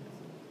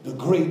 The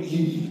great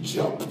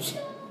Egypt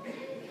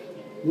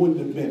wouldn't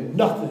have been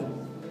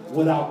nothing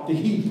without the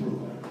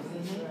Hebrew.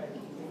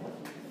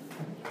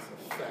 That's a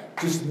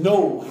fact. Just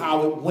know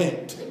how it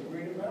went.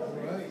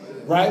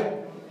 Right?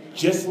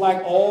 Just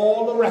like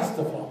all the rest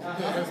of them.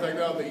 Just like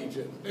the other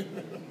Egypt.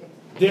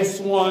 This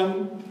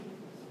one,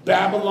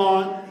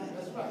 Babylon,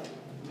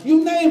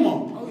 you name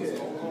them. Oh, yeah.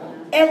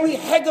 Every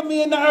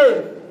hegemony in the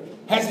earth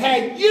has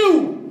had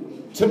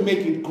you to make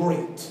it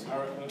great.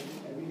 I'm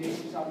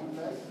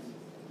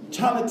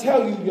trying to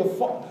tell you,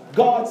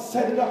 God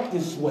set it up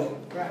this way.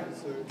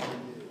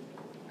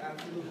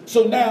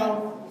 So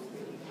now,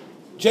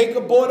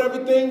 Jacob bought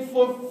everything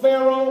for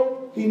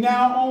Pharaoh. He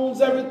now owns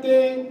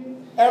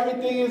everything.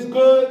 Everything is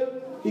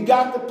good. He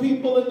got the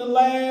people in the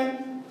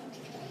land.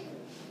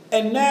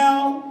 And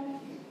now,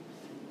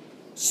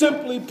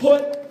 simply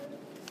put,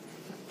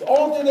 the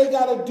only thing they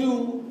got to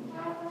do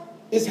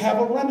is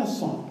have a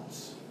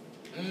renaissance.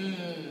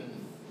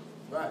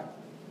 Right.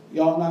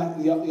 Y'all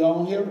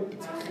don't hear it?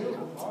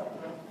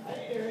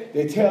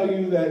 They tell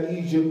you that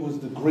Egypt was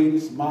the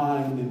greatest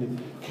mind and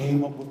it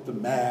came up with the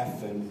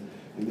math and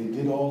they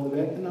did all of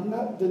that. And I'm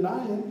not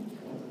denying.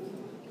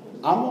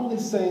 I'm only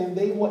saying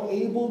they were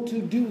able to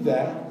do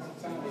that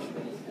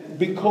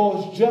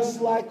because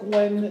just like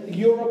when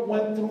Europe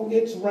went through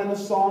its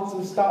renaissance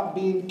and stopped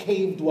being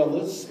cave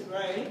dwellers,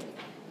 Right.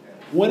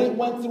 when it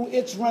went through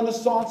its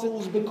renaissance, it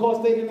was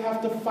because they didn't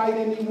have to fight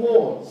any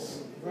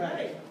wars.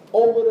 Right.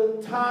 Over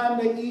the time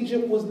that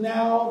Egypt was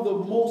now the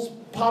most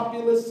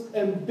populous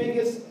and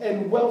biggest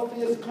and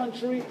wealthiest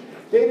country,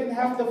 they didn't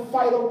have to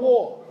fight a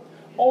war.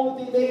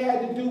 Only thing they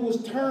had to do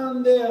was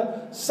turn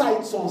their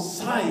sights on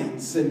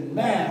science and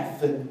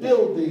math and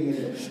building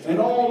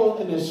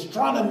and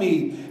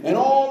astronomy and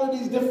all of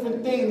these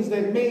different things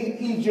that made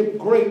Egypt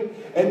great.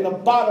 And the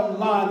bottom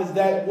line is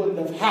that wouldn't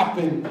have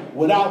happened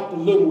without the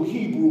little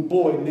Hebrew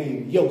boy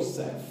named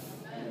Joseph.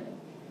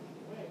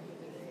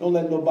 Don't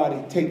let nobody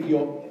take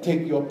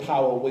your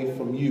power away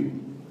from you.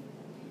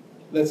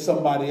 Let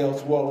somebody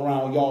else walk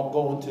around y'all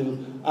going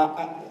to.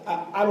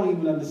 I don't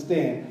even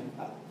understand.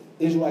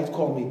 Israelites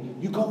call me.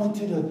 You going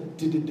to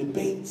the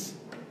debates?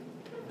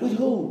 With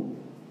who?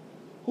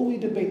 Who we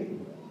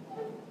debating?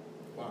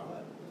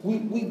 We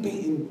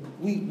baiting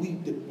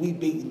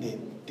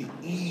the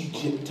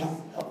Egypt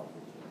time.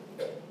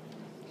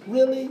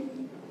 Really?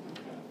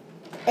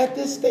 At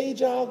this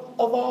stage of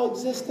our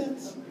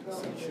existence?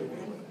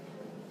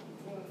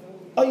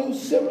 Are you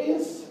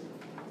serious?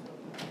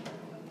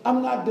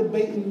 I'm not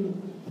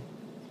debating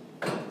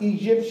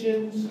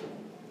Egyptians.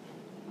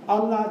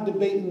 I'm not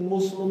debating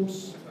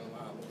Muslims.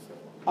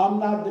 I'm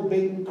not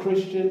debating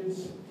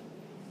Christians.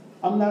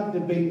 I'm not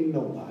debating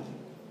nobody.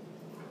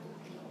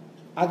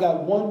 I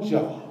got one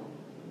job.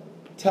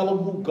 Tell them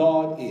who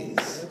God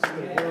is.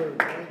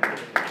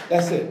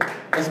 That's it.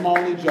 That's my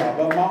only job.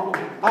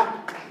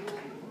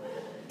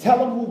 Tell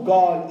them who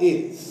God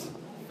is.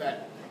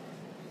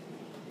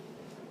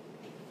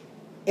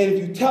 And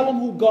if you tell them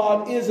who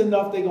God is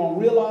enough, they're going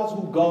to realize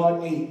who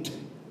God ain't.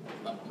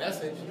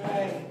 Message.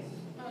 Right.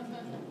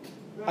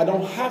 I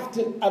don't have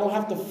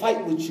to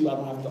fight with you. I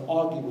don't have to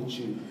argue with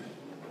you.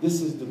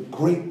 This is the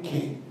great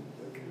King.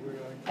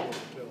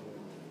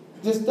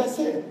 That's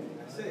it.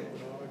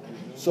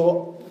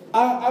 So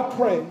I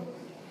pray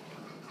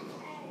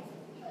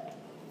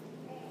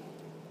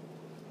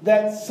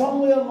that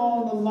somewhere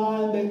along the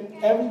line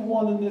that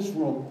everyone in this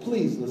room,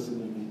 please listen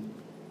to me.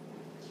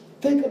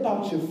 Think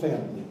about your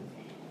family.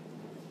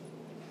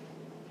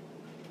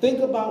 Think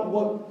about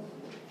what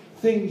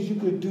things you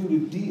could do to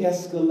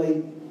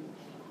de-escalate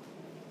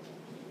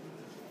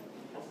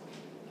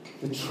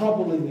the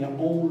trouble in your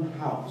own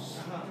house.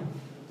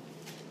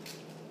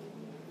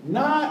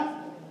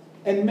 Not,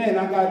 and men,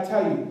 I gotta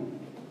tell you,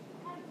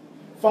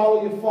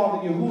 follow your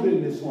father Yehuda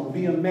in this one.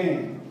 Be a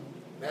man.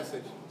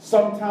 Message.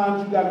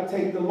 Sometimes you gotta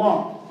take the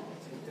lump.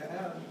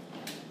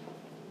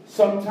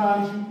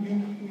 Sometimes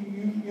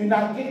you're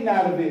not getting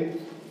out of it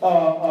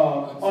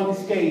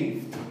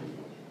unscathed.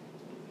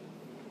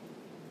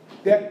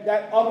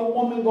 That other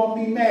woman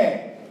gonna be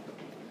mad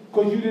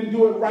because you didn't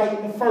do it right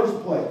in the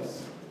first place.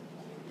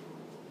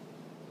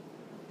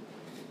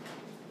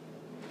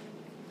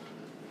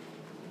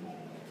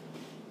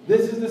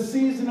 This is the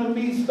season of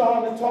me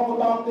starting to talk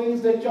about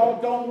things that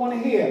y'all don't want to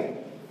hear.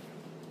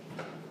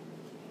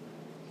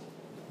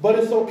 But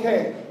it's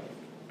okay.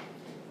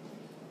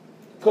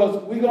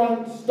 Because we're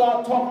going to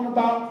start talking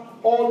about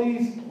all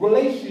these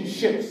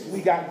relationships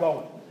we got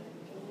going.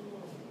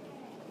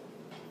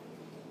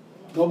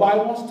 Nobody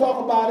wants to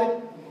talk about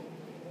it.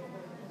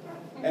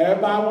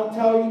 Everybody want to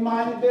tell you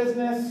mind your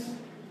business.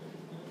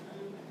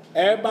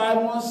 Everybody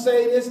want to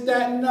say this,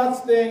 that, and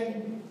nuts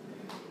thing.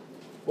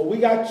 But we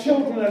got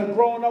children that are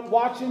growing up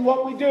watching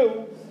what we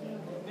do.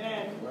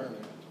 Amen.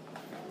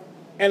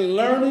 And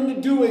learning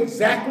to do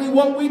exactly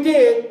what we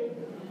did.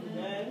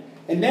 Amen.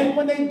 And then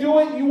when they do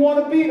it, you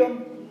want to beat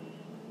them.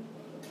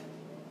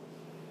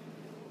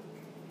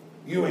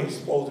 You ain't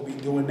supposed to be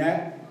doing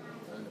that.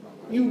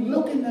 You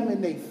looking them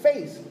in their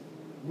face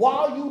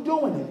while you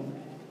doing it.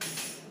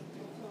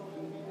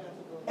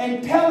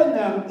 And telling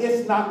them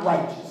it's not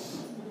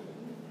righteous.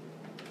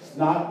 It's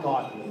not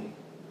godly.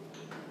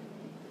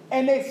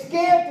 And they're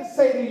scared to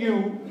say to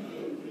you,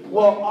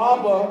 well,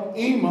 Abba,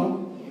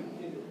 Ema,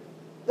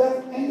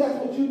 ain't that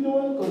what you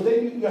doing? Because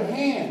they use your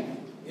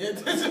hand. Yeah,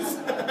 this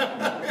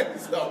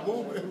is stop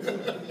moving.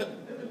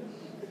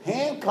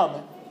 Hand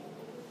coming.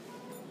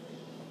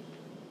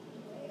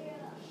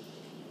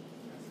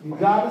 You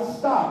gotta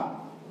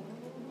stop.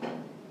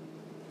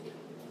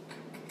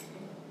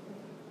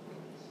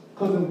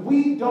 Because if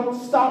we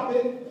don't stop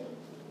it,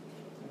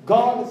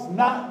 God is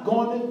not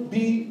going to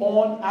be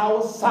on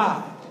our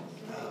side.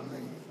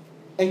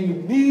 And you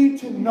need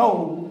to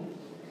know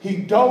he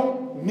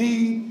don't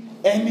need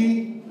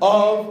any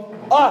of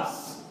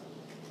us.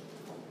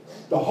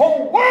 The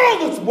whole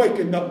world is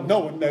waking up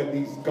knowing that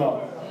he's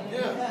God.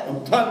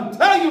 I'm trying to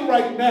tell you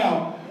right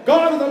now,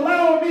 God is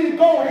allowing me to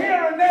go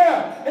here and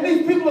there. And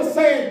these people are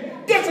saying,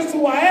 this is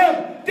who I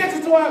am. This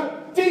is who I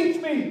am.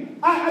 Teach me.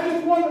 I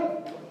just want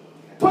to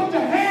put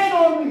your hand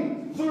on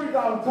me. Sorry,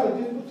 God, I'm telling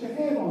you, just put your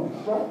hand on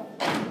us,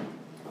 right?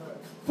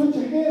 Put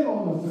your hand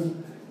on us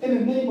in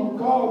the name of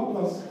God,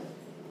 bless.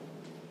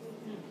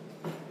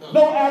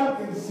 No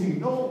arrogancy,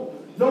 no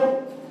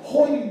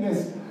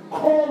holiness,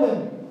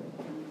 crawling.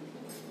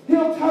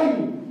 He'll tell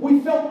you,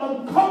 we felt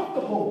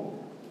uncomfortable.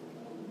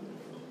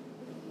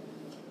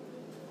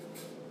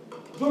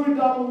 During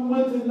that when we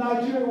went to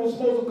Nigeria, we were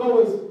supposed to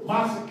go as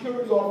my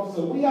security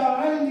officer.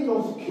 I didn't need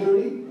no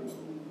security.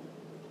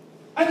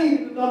 I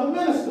needed another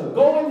minister.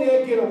 Go in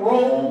there, get a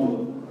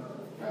robe,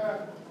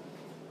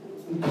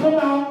 and come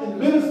out and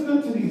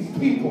minister to these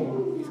people.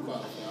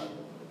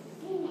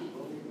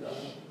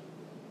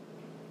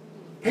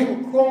 They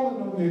were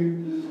crawling on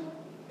me.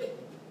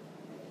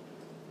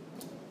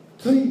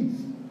 Please,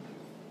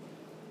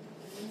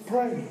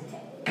 pray.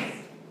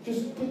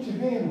 Just put your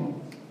hand on it.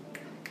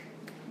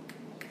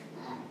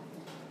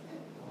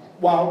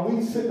 While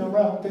we sitting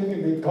around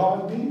thinking that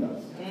God needs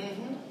us.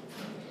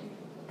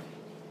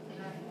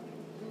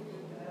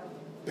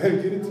 Better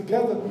get it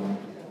together.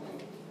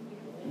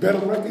 Better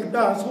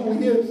recognize who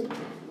he is.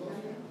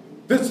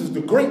 This is the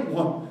great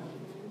one.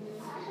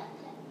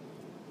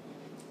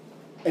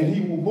 And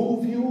he will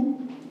move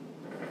you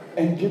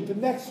and get the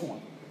next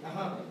one.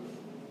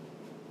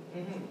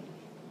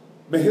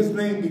 May his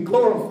name be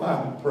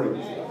glorified and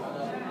praised.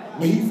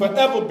 May he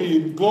forever be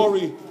in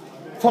glory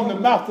from the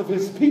mouth of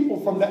his people,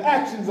 from the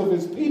actions of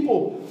his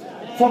people,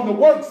 from the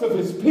works of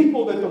his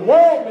people, that the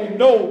world may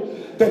know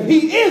that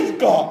he is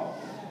God,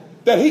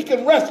 that he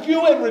can rescue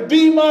and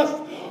redeem us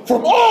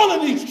from all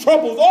of these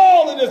troubles,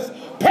 all of this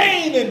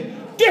pain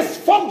and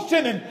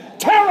dysfunction and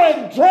terror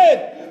and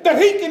dread, that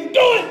he can do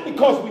it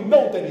because we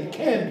know that he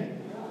can.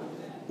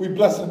 We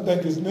bless and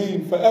thank his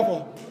name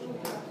forever.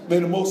 May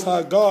the Most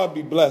High God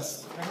be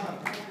blessed.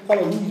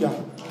 Hallelujah.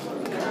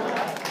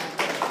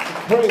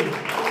 Pray.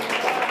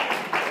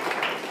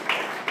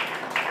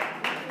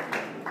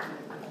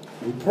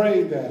 We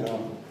pray that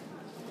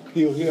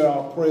he'll hear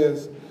our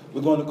prayers.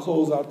 We're going to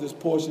close out this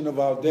portion of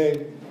our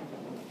day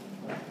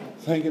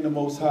thanking the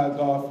Most High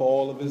God for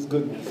all of his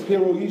goodness. Hear,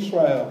 O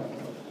Yisrael,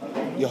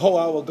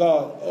 Yehovah our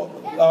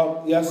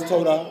God. Yes,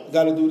 Toda,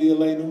 got to do the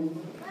Elena.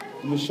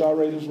 The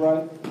Sharate is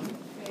right.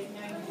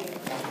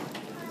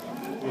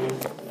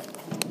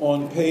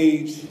 On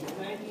page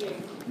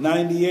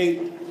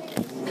 98,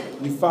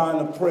 we find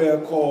a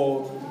prayer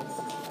called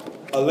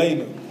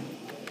Elena.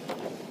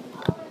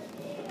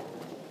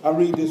 I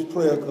read this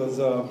prayer because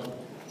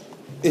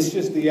it's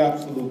just the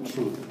absolute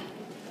truth.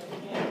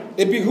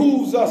 It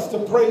behooves us to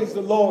praise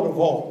the Lord of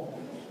all,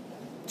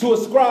 to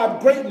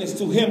ascribe greatness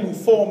to him who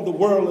formed the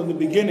world in the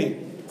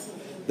beginning,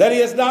 that he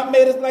has not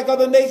made us like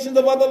other nations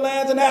of other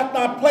lands and hath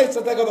not placed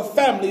us like other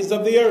families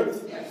of the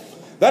earth,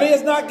 that he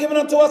has not given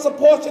unto us a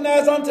portion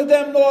as unto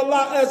them, nor a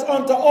lot as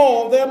unto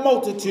all their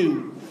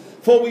multitude.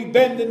 For we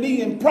bend the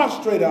knee and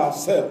prostrate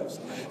ourselves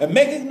and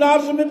make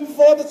acknowledgement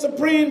before the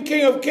supreme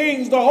King of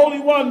kings, the Holy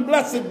One,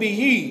 blessed be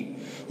he,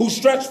 who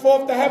stretched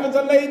forth the heavens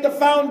and laid the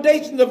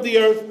foundations of the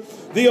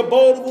earth, the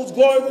abode of whose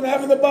glory is in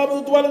heaven above,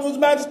 whose dwelling whose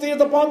majesty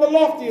is upon the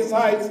loftiest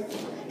heights.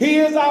 He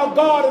is our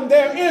God, and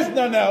there is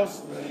none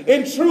else.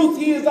 In truth,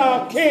 he is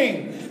our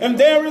King, and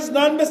there is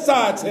none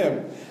besides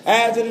him.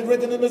 As it is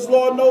written in his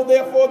Lord, know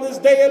therefore this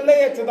day and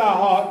lay it to thy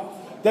heart,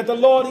 that the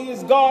Lord, he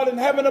is God in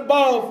heaven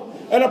above,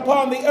 and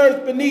upon the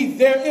earth beneath,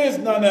 there is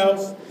none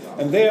else.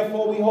 And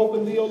therefore we hope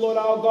in thee, O Lord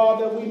our God,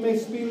 that we may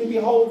speedily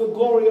behold the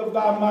glory of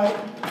thy might,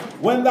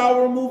 when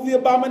thou remove the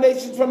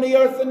abominations from the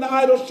earth, and the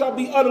idols shall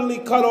be utterly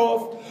cut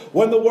off,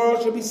 when the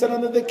world shall be set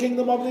under the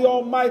kingdom of the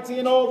Almighty,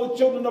 and all the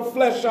children of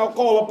flesh shall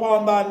call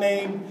upon thy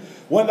name,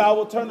 when thou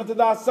wilt turn unto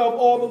thyself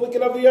all the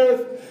wicked of the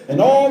earth, and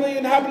all the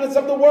inhabitants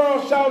of the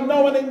world shall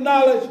know and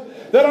acknowledge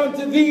that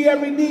unto thee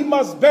every knee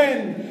must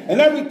bend,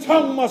 and every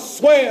tongue must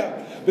swear.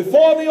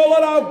 Before thee, O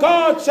Lord our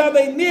God, shall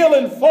they kneel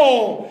and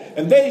fall,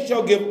 and they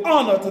shall give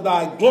honor to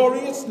thy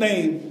glorious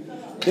name.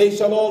 They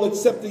shall all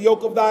accept the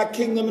yoke of thy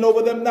kingdom, and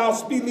over them thou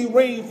speedily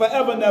reign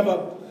forever and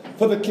ever.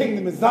 For the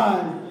kingdom is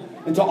thine,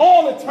 and to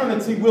all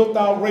eternity wilt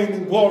thou reign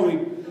in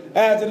glory.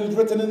 As it is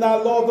written in thy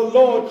law, the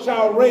Lord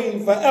shall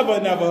reign forever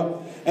and ever.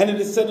 And it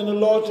is said, and the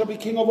Lord shall be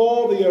king of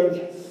all the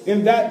earth.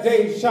 In that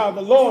day shall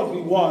the Lord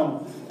be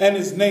one, and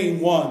his name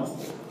one.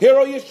 Hear,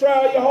 O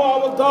Yisrael,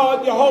 Yehovah our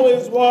God, Yehovah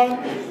is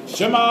one.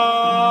 Shema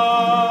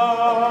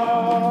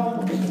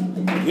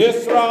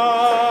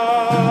Yisrael.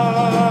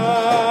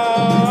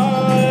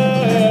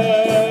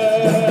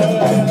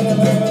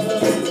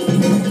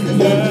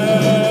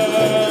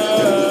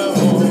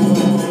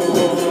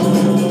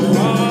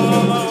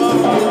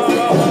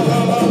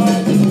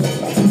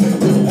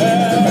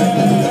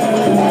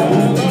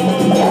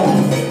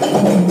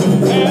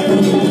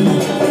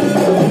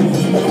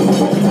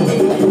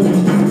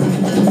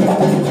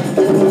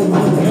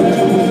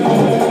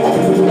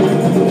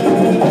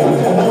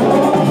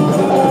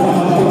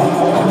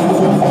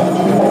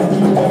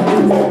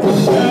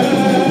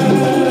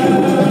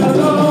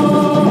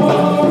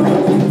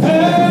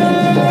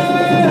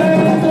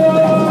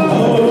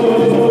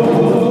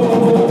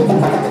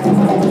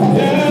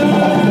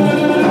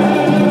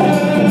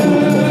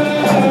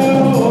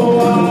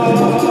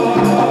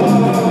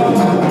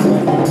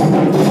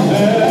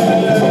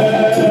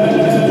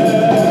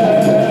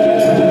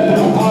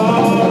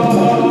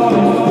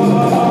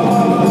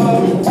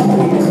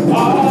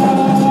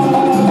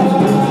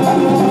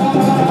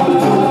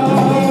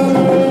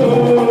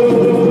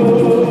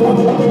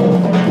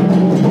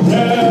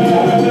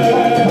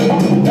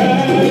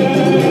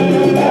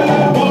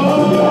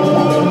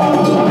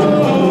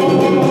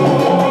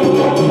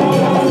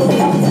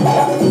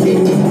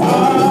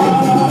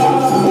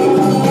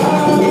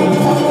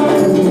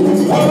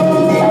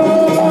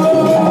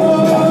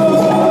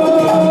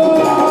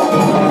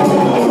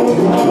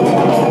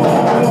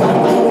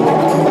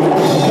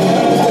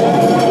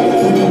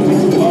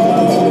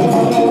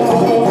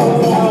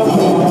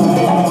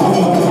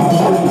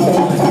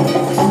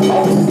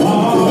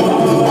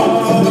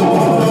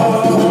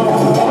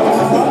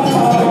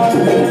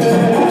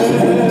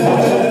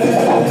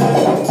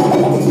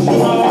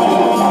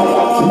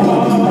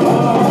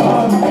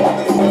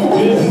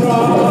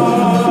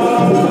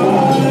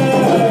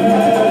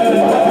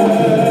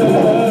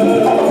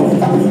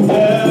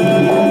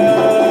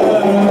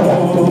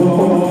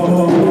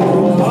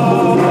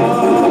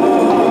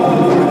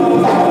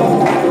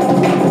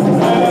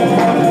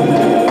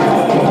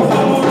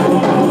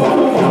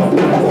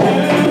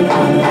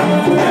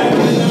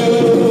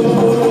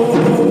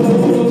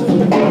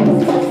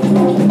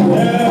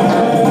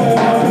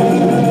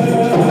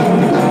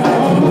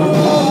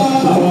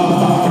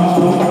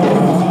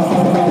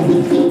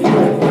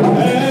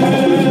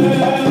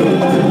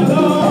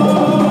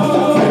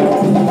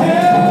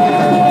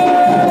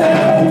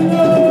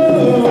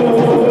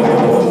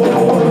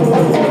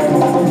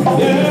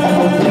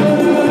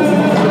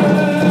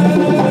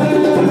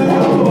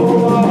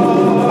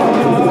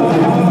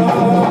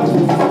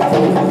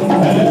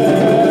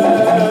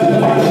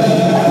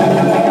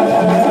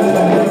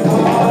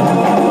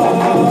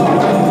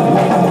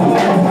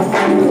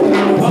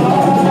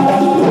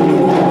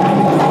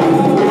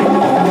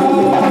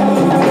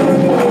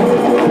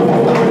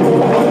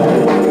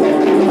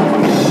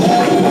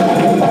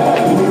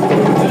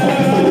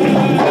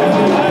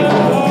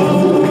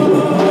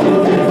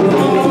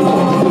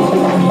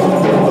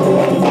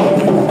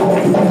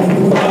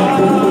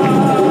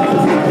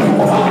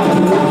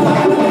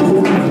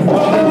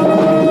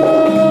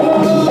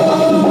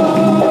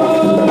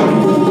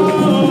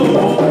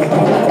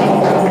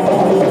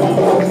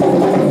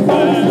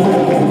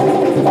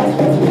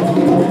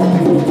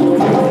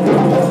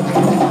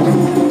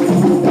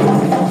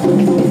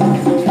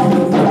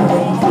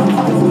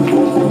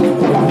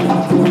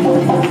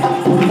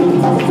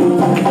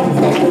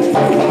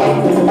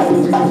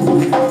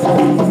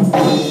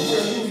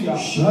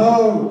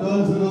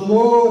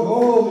 of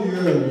all the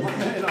earth.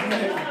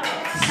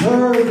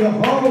 Serve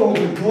Yahweh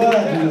with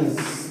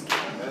gladness.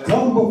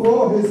 Come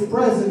before his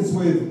presence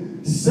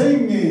with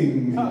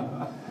singing.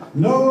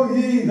 Know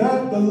ye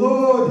that the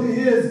Lord, he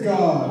is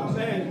God.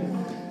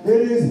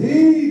 It is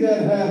he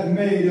that hath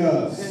made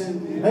us,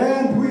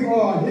 and we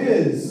are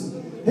his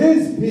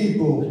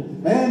people,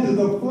 and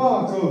the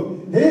flock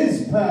of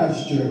his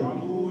pasture.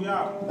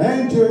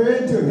 Enter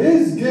into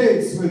his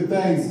gates with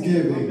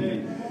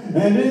thanksgiving,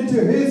 and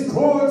into his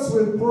courts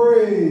with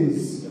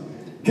praise.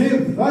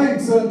 Give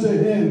thanks unto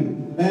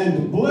him,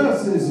 and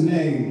bless his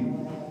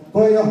name.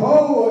 For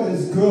Yahweh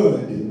is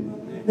good,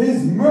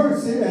 his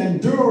mercy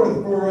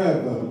endureth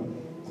forever,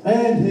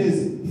 and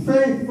his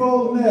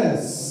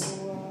faithfulness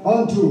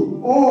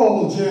unto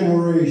all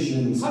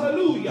generations.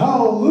 Hallelujah.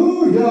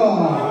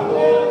 Hallelujah.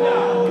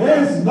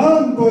 There's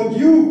none but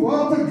you,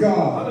 Father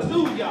God.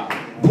 Hallelujah.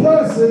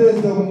 Blessed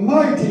is the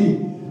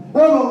mighty,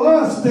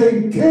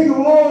 everlasting King of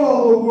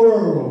all the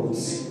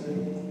worlds.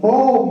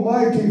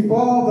 Almighty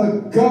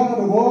Father, God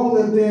of all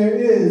that there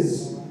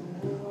is,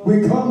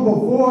 we come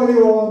before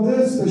you on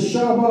this, the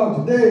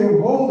Shabbat day of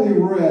holy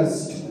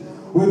rest,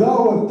 with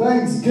our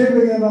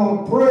thanksgiving and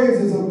our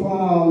praises upon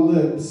our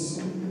lips.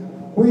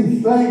 We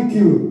thank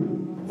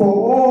you for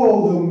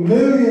all the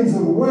millions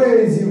of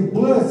ways you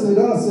blessed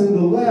us in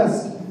the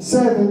last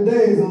 7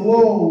 days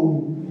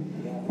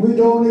alone. We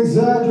don't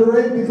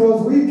exaggerate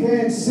because we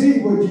can't see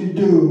what you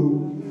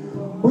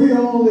do. We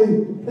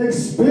only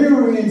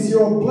experience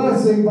your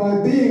blessing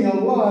by being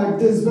alive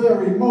this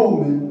very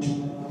moment.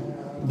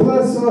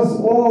 Bless us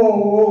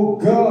all, O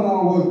God,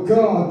 our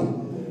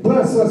God.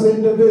 Bless us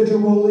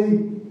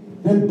individually,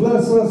 and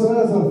bless us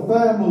as a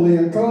family,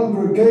 a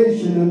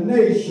congregation, a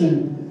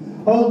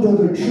nation,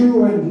 under the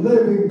true and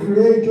living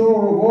Creator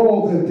of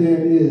all that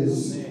there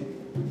is.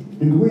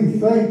 And we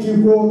thank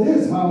you for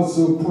this house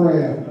of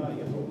prayer,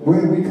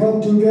 where we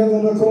come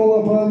together to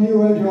call upon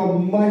you and your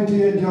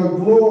mighty and your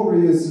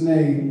glorious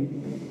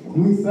name.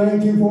 We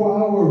thank you for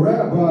our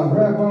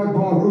Rabbi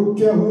Baruch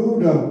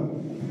Yehuda,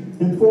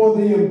 and for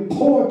the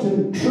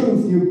important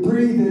truth you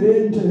breathed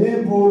into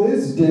him for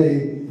this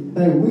day,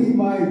 that we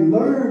might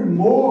learn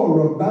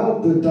more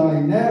about the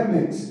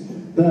dynamics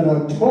that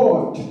are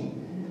taught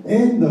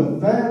in the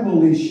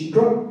family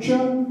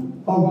structure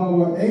of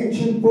our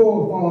ancient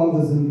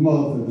forefathers and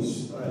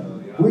mothers.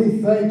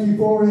 We thank you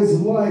for his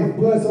life.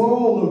 Bless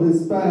all of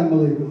his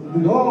family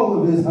and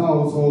all of his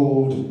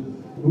household.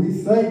 We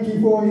thank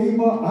you for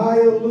Ima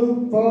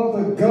Ayalu,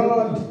 Father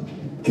God.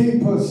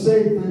 Keep her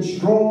safe and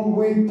strong,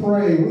 we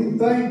pray. We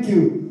thank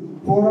you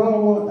for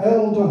our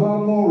elder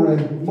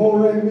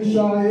More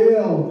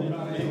Mishael.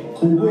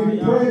 And we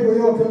pray for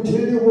your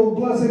continual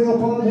blessing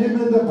upon him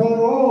and upon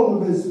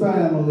all of his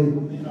family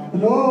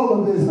and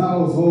all of his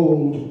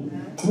household.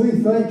 We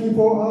thank you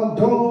for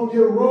Adon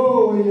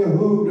Yero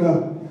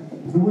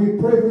Yehuda. And we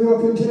pray for your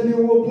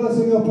continual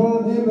blessing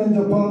upon him and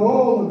upon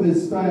all of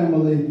his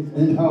family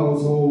and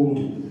household.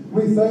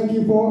 We thank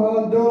you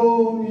for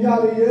Adon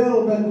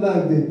Yadiel Ben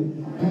Levi.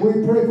 And we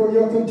pray for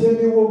your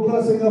continual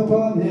blessing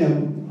upon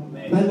him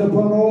and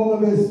upon all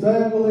of his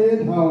family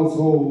and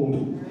household.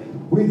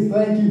 We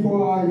thank you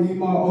for our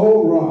Ima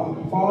Ora,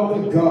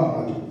 Father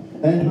God,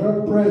 and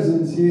her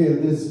presence here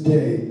this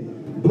day.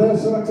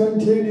 Bless her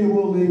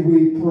continually,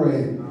 we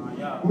pray.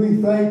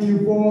 We thank you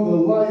for the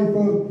life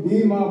of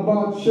Ima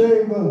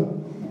Bathsheba.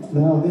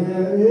 Now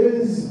there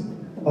is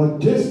a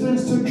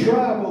distance to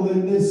travel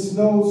in this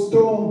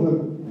snowstorm,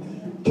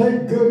 but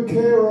take good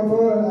care of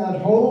her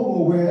at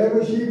home or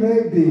wherever she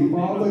may be,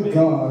 Father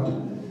God.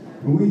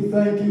 We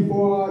thank you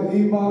for our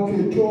Ima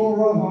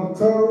Keturah, her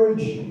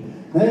courage,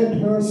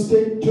 and her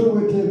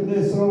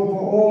stick-to-itiveness over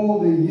all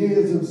the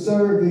years of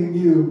serving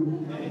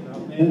you,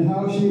 and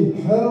how she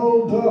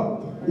held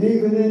up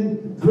even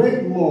in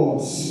great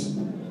loss.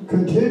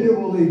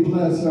 Continually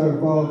bless her,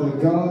 Father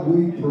God,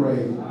 we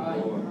pray.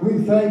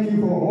 We thank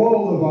you for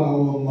all of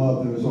our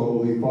mothers,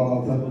 Holy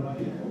Father.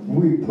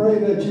 We pray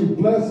that you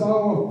bless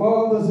our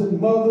fathers and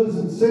mothers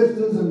and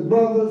sisters and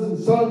brothers and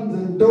sons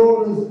and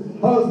daughters,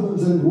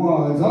 husbands and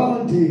wives,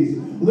 aunties,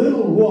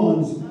 little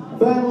ones,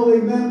 family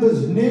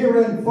members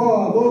near and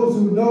far, those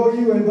who know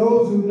you and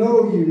those who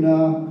know you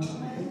not.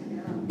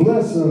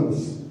 Bless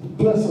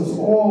us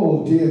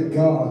all, dear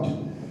God,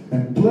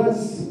 and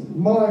bless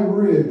my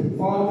rib,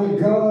 Father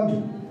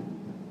God.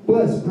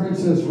 Bless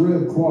Princess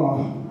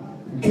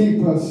Ribqua.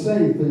 Keep her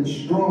safe and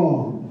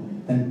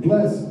strong, and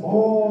bless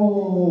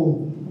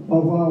all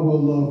of our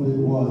loved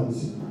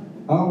ones,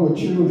 our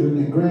children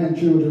and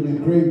grandchildren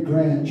and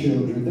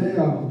great-grandchildren. They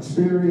are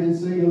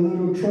experiencing a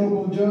little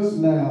trouble just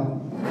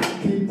now.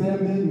 Keep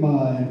them in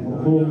mind.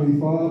 Holy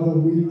Father,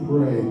 we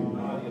pray.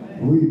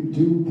 We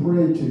do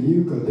pray to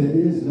you because there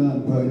is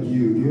none but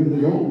you. You're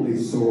the only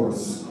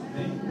source.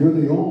 You're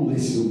the only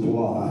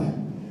supply.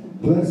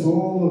 Bless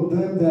all of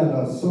them that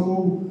are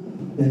so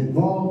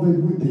involved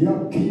with the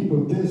upkeep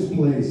of this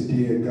place,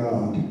 dear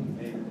God,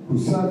 who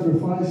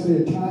sacrifice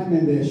their time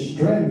and their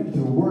strength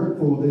to work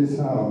for this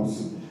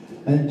house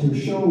and to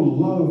show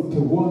love to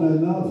one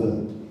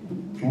another.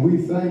 We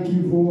thank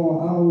you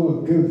for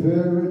our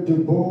Geveret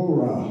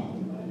Deborah,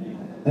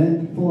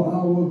 and for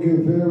our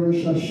Geveret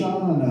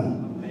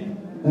Shoshana,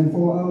 and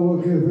for our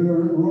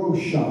Geveret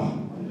Rosha.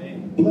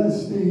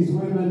 Bless these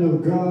women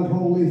of God,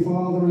 Holy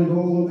Father, and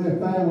all of their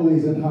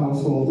families and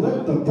households.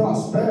 Let the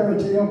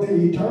prosperity of the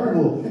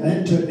eternal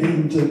enter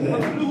into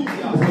them.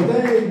 For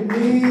they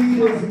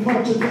need as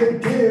much as they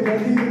give,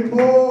 and even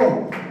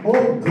more.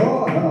 Oh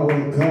God,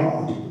 our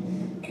God.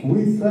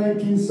 We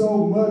thank you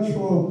so much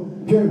for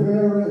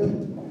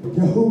Geveret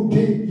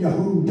Yehudi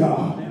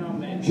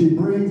Yehuda. She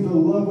brings the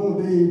love of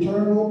the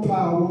eternal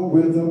power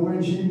with her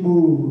when she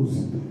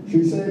moves.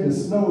 She said the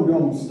snow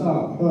don't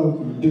stop her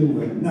from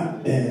doing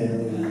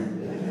nothing.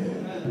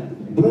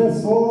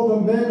 Bless all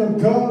the men of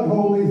God,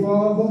 Holy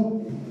Father.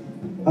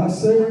 I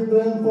saved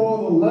them for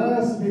the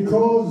last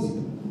because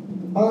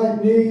I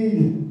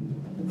need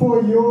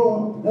for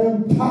your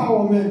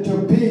empowerment to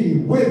be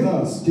with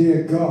us,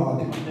 dear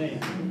God.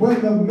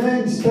 When the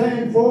men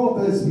stand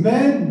forth as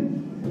men,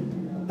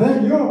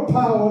 then your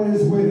power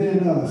is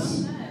within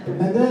us.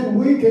 And then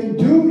we can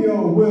do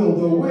your will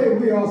the way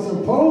we are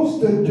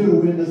supposed to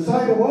do in the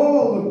sight of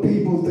all the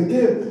people, to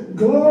give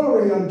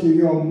glory unto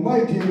your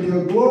mighty and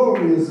your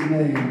glorious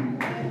name.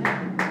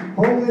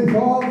 Holy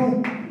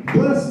Father,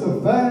 bless the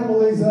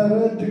families that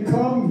had to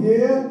come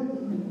here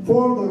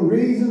for the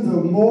reasons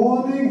of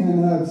mourning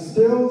and have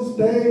still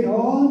stayed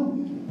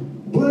on.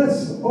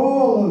 Bless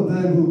all of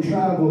them who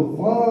traveled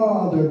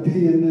far to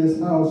be in this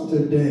house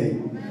today.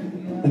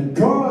 And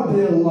guard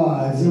their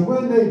lives. And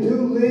when they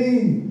do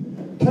leave,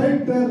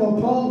 take them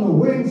upon the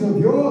wings of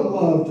your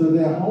love to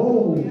their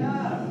home.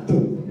 The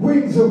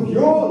wings of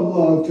your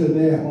love to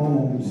their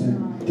homes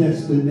and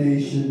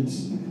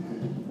destinations.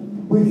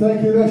 We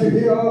thank you that you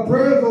hear our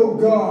prayers, oh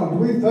God.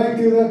 We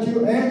thank you that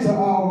you answer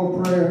our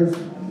prayers.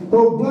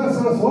 So bless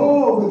us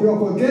all with your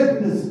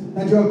forgiveness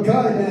and your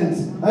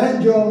guidance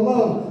and your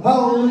love.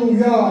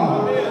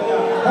 Hallelujah.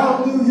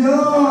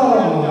 Hallelujah.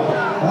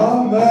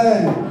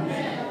 Amen.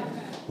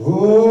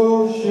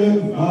 Oh,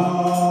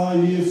 Shema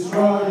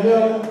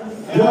Yisrael,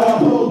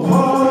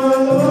 Yahovah,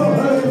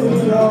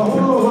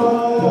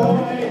 Yahovah,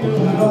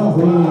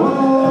 Yahovah.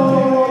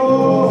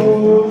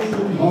 Oh,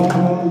 Shema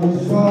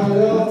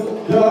Yisrael,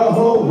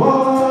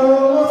 Yahovah.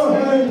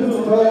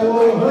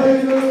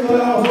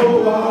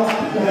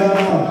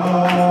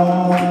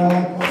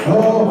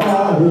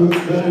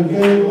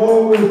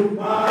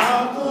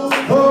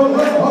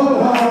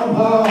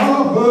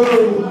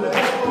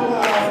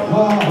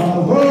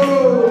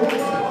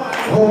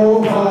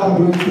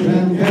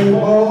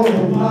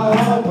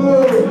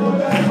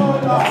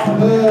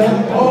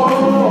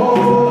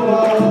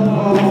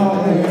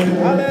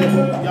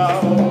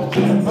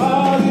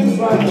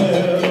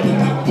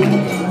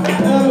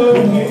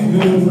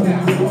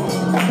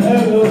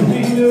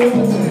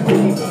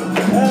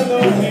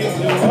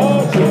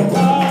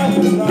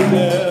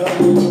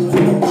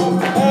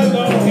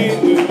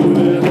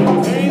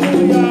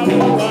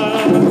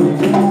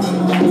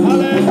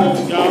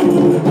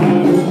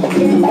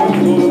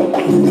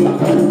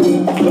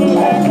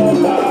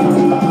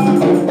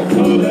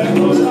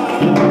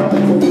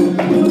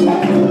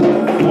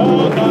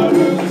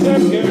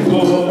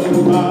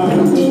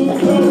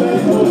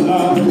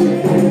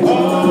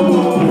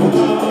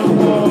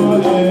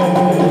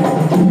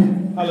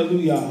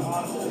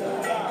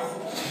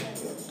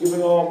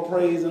 Giving all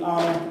praise and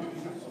honor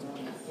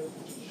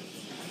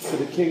to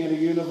the King of the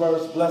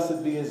universe,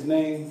 blessed be his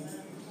name.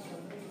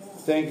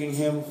 Thanking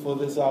him for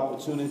this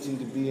opportunity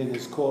to be in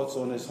his courts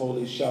on this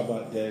holy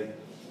Shabbat day.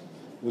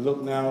 We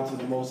look now to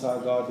the Most High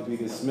God to be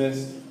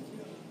dismissed.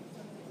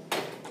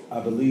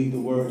 I believe the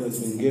word has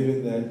been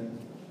given that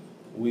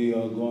we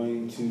are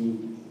going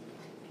to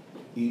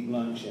eat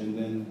lunch and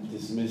then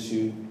dismiss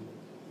you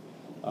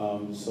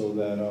so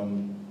that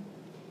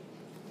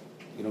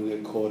you don't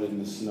get caught in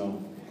the snow,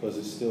 because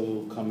it's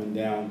still coming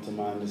down, to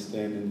my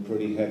understanding,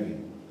 pretty heavy.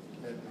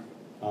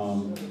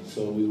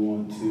 So we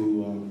want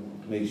to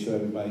make sure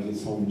everybody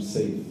gets home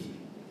safe.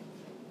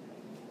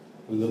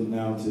 We look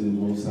now to the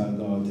Most High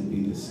God to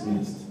be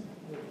dismissed.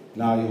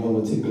 Now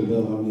Yehovah take the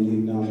bell,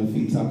 hamilim now the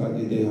feet taka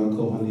ede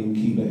hako halim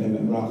kiba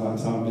emet raka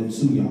tam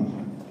etsuya.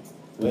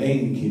 We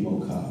ain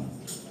kimoka.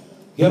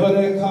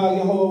 Yebareka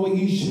Yehovah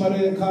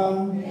yishmareka.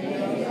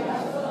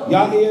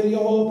 Yair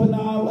Yehovah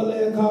pana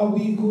waleka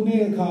we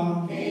kuneka.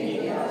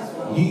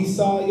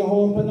 Yisa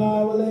Yehovah pana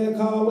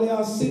waleka we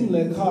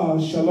asimleka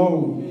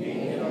shalom.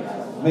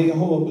 May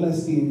Yehovah bless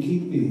thee and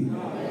keep thee.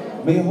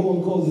 May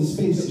Yehovah cause his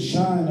face to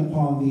shine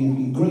upon thee and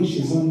be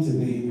gracious unto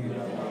thee.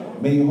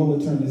 May Yehovah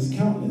turn his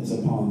countenance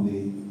upon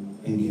thee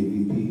and give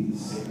thee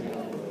peace.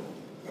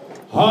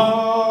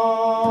 Hallelujah.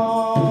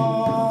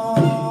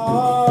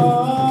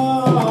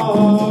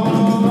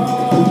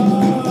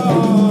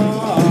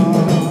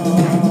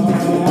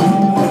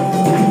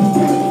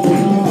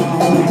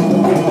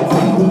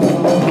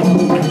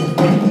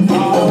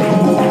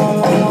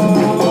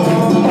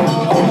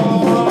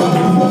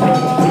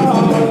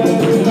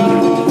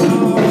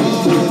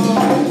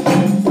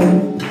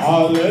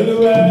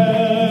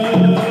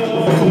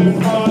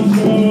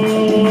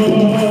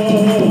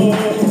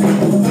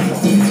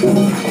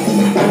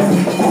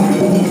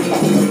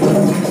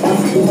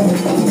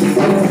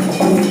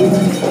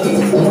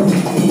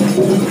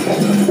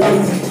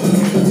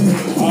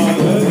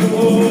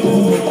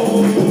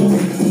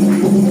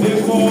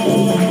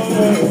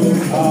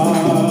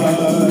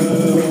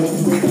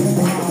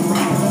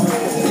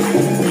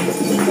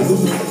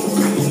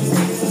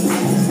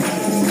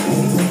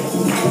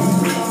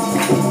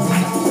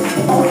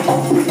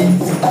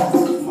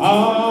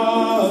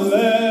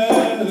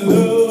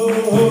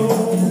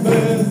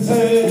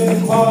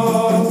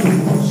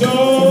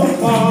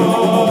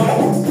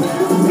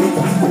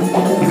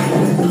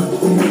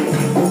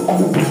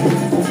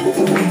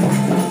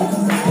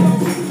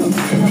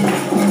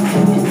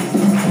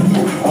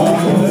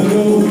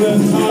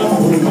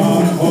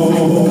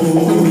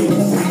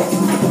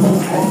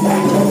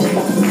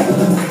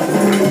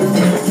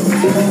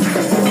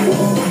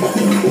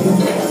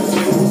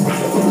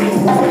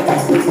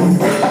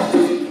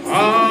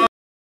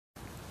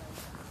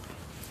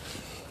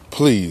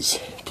 please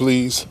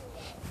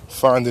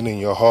find it in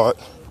your heart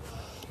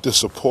to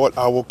support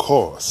our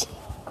cause.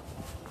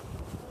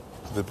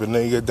 The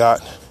Bnai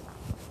Adath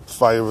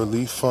Fire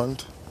Relief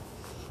Fund.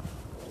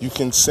 You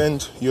can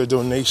send your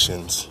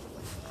donations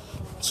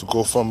to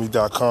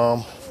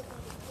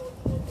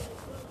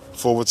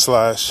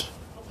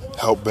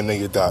GoFundMe.com/help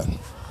Bnai Adath.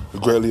 We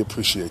greatly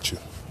appreciate you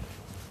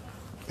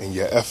and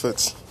your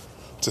efforts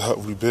to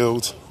help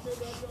rebuild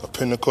a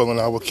pinnacle in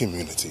our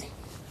community.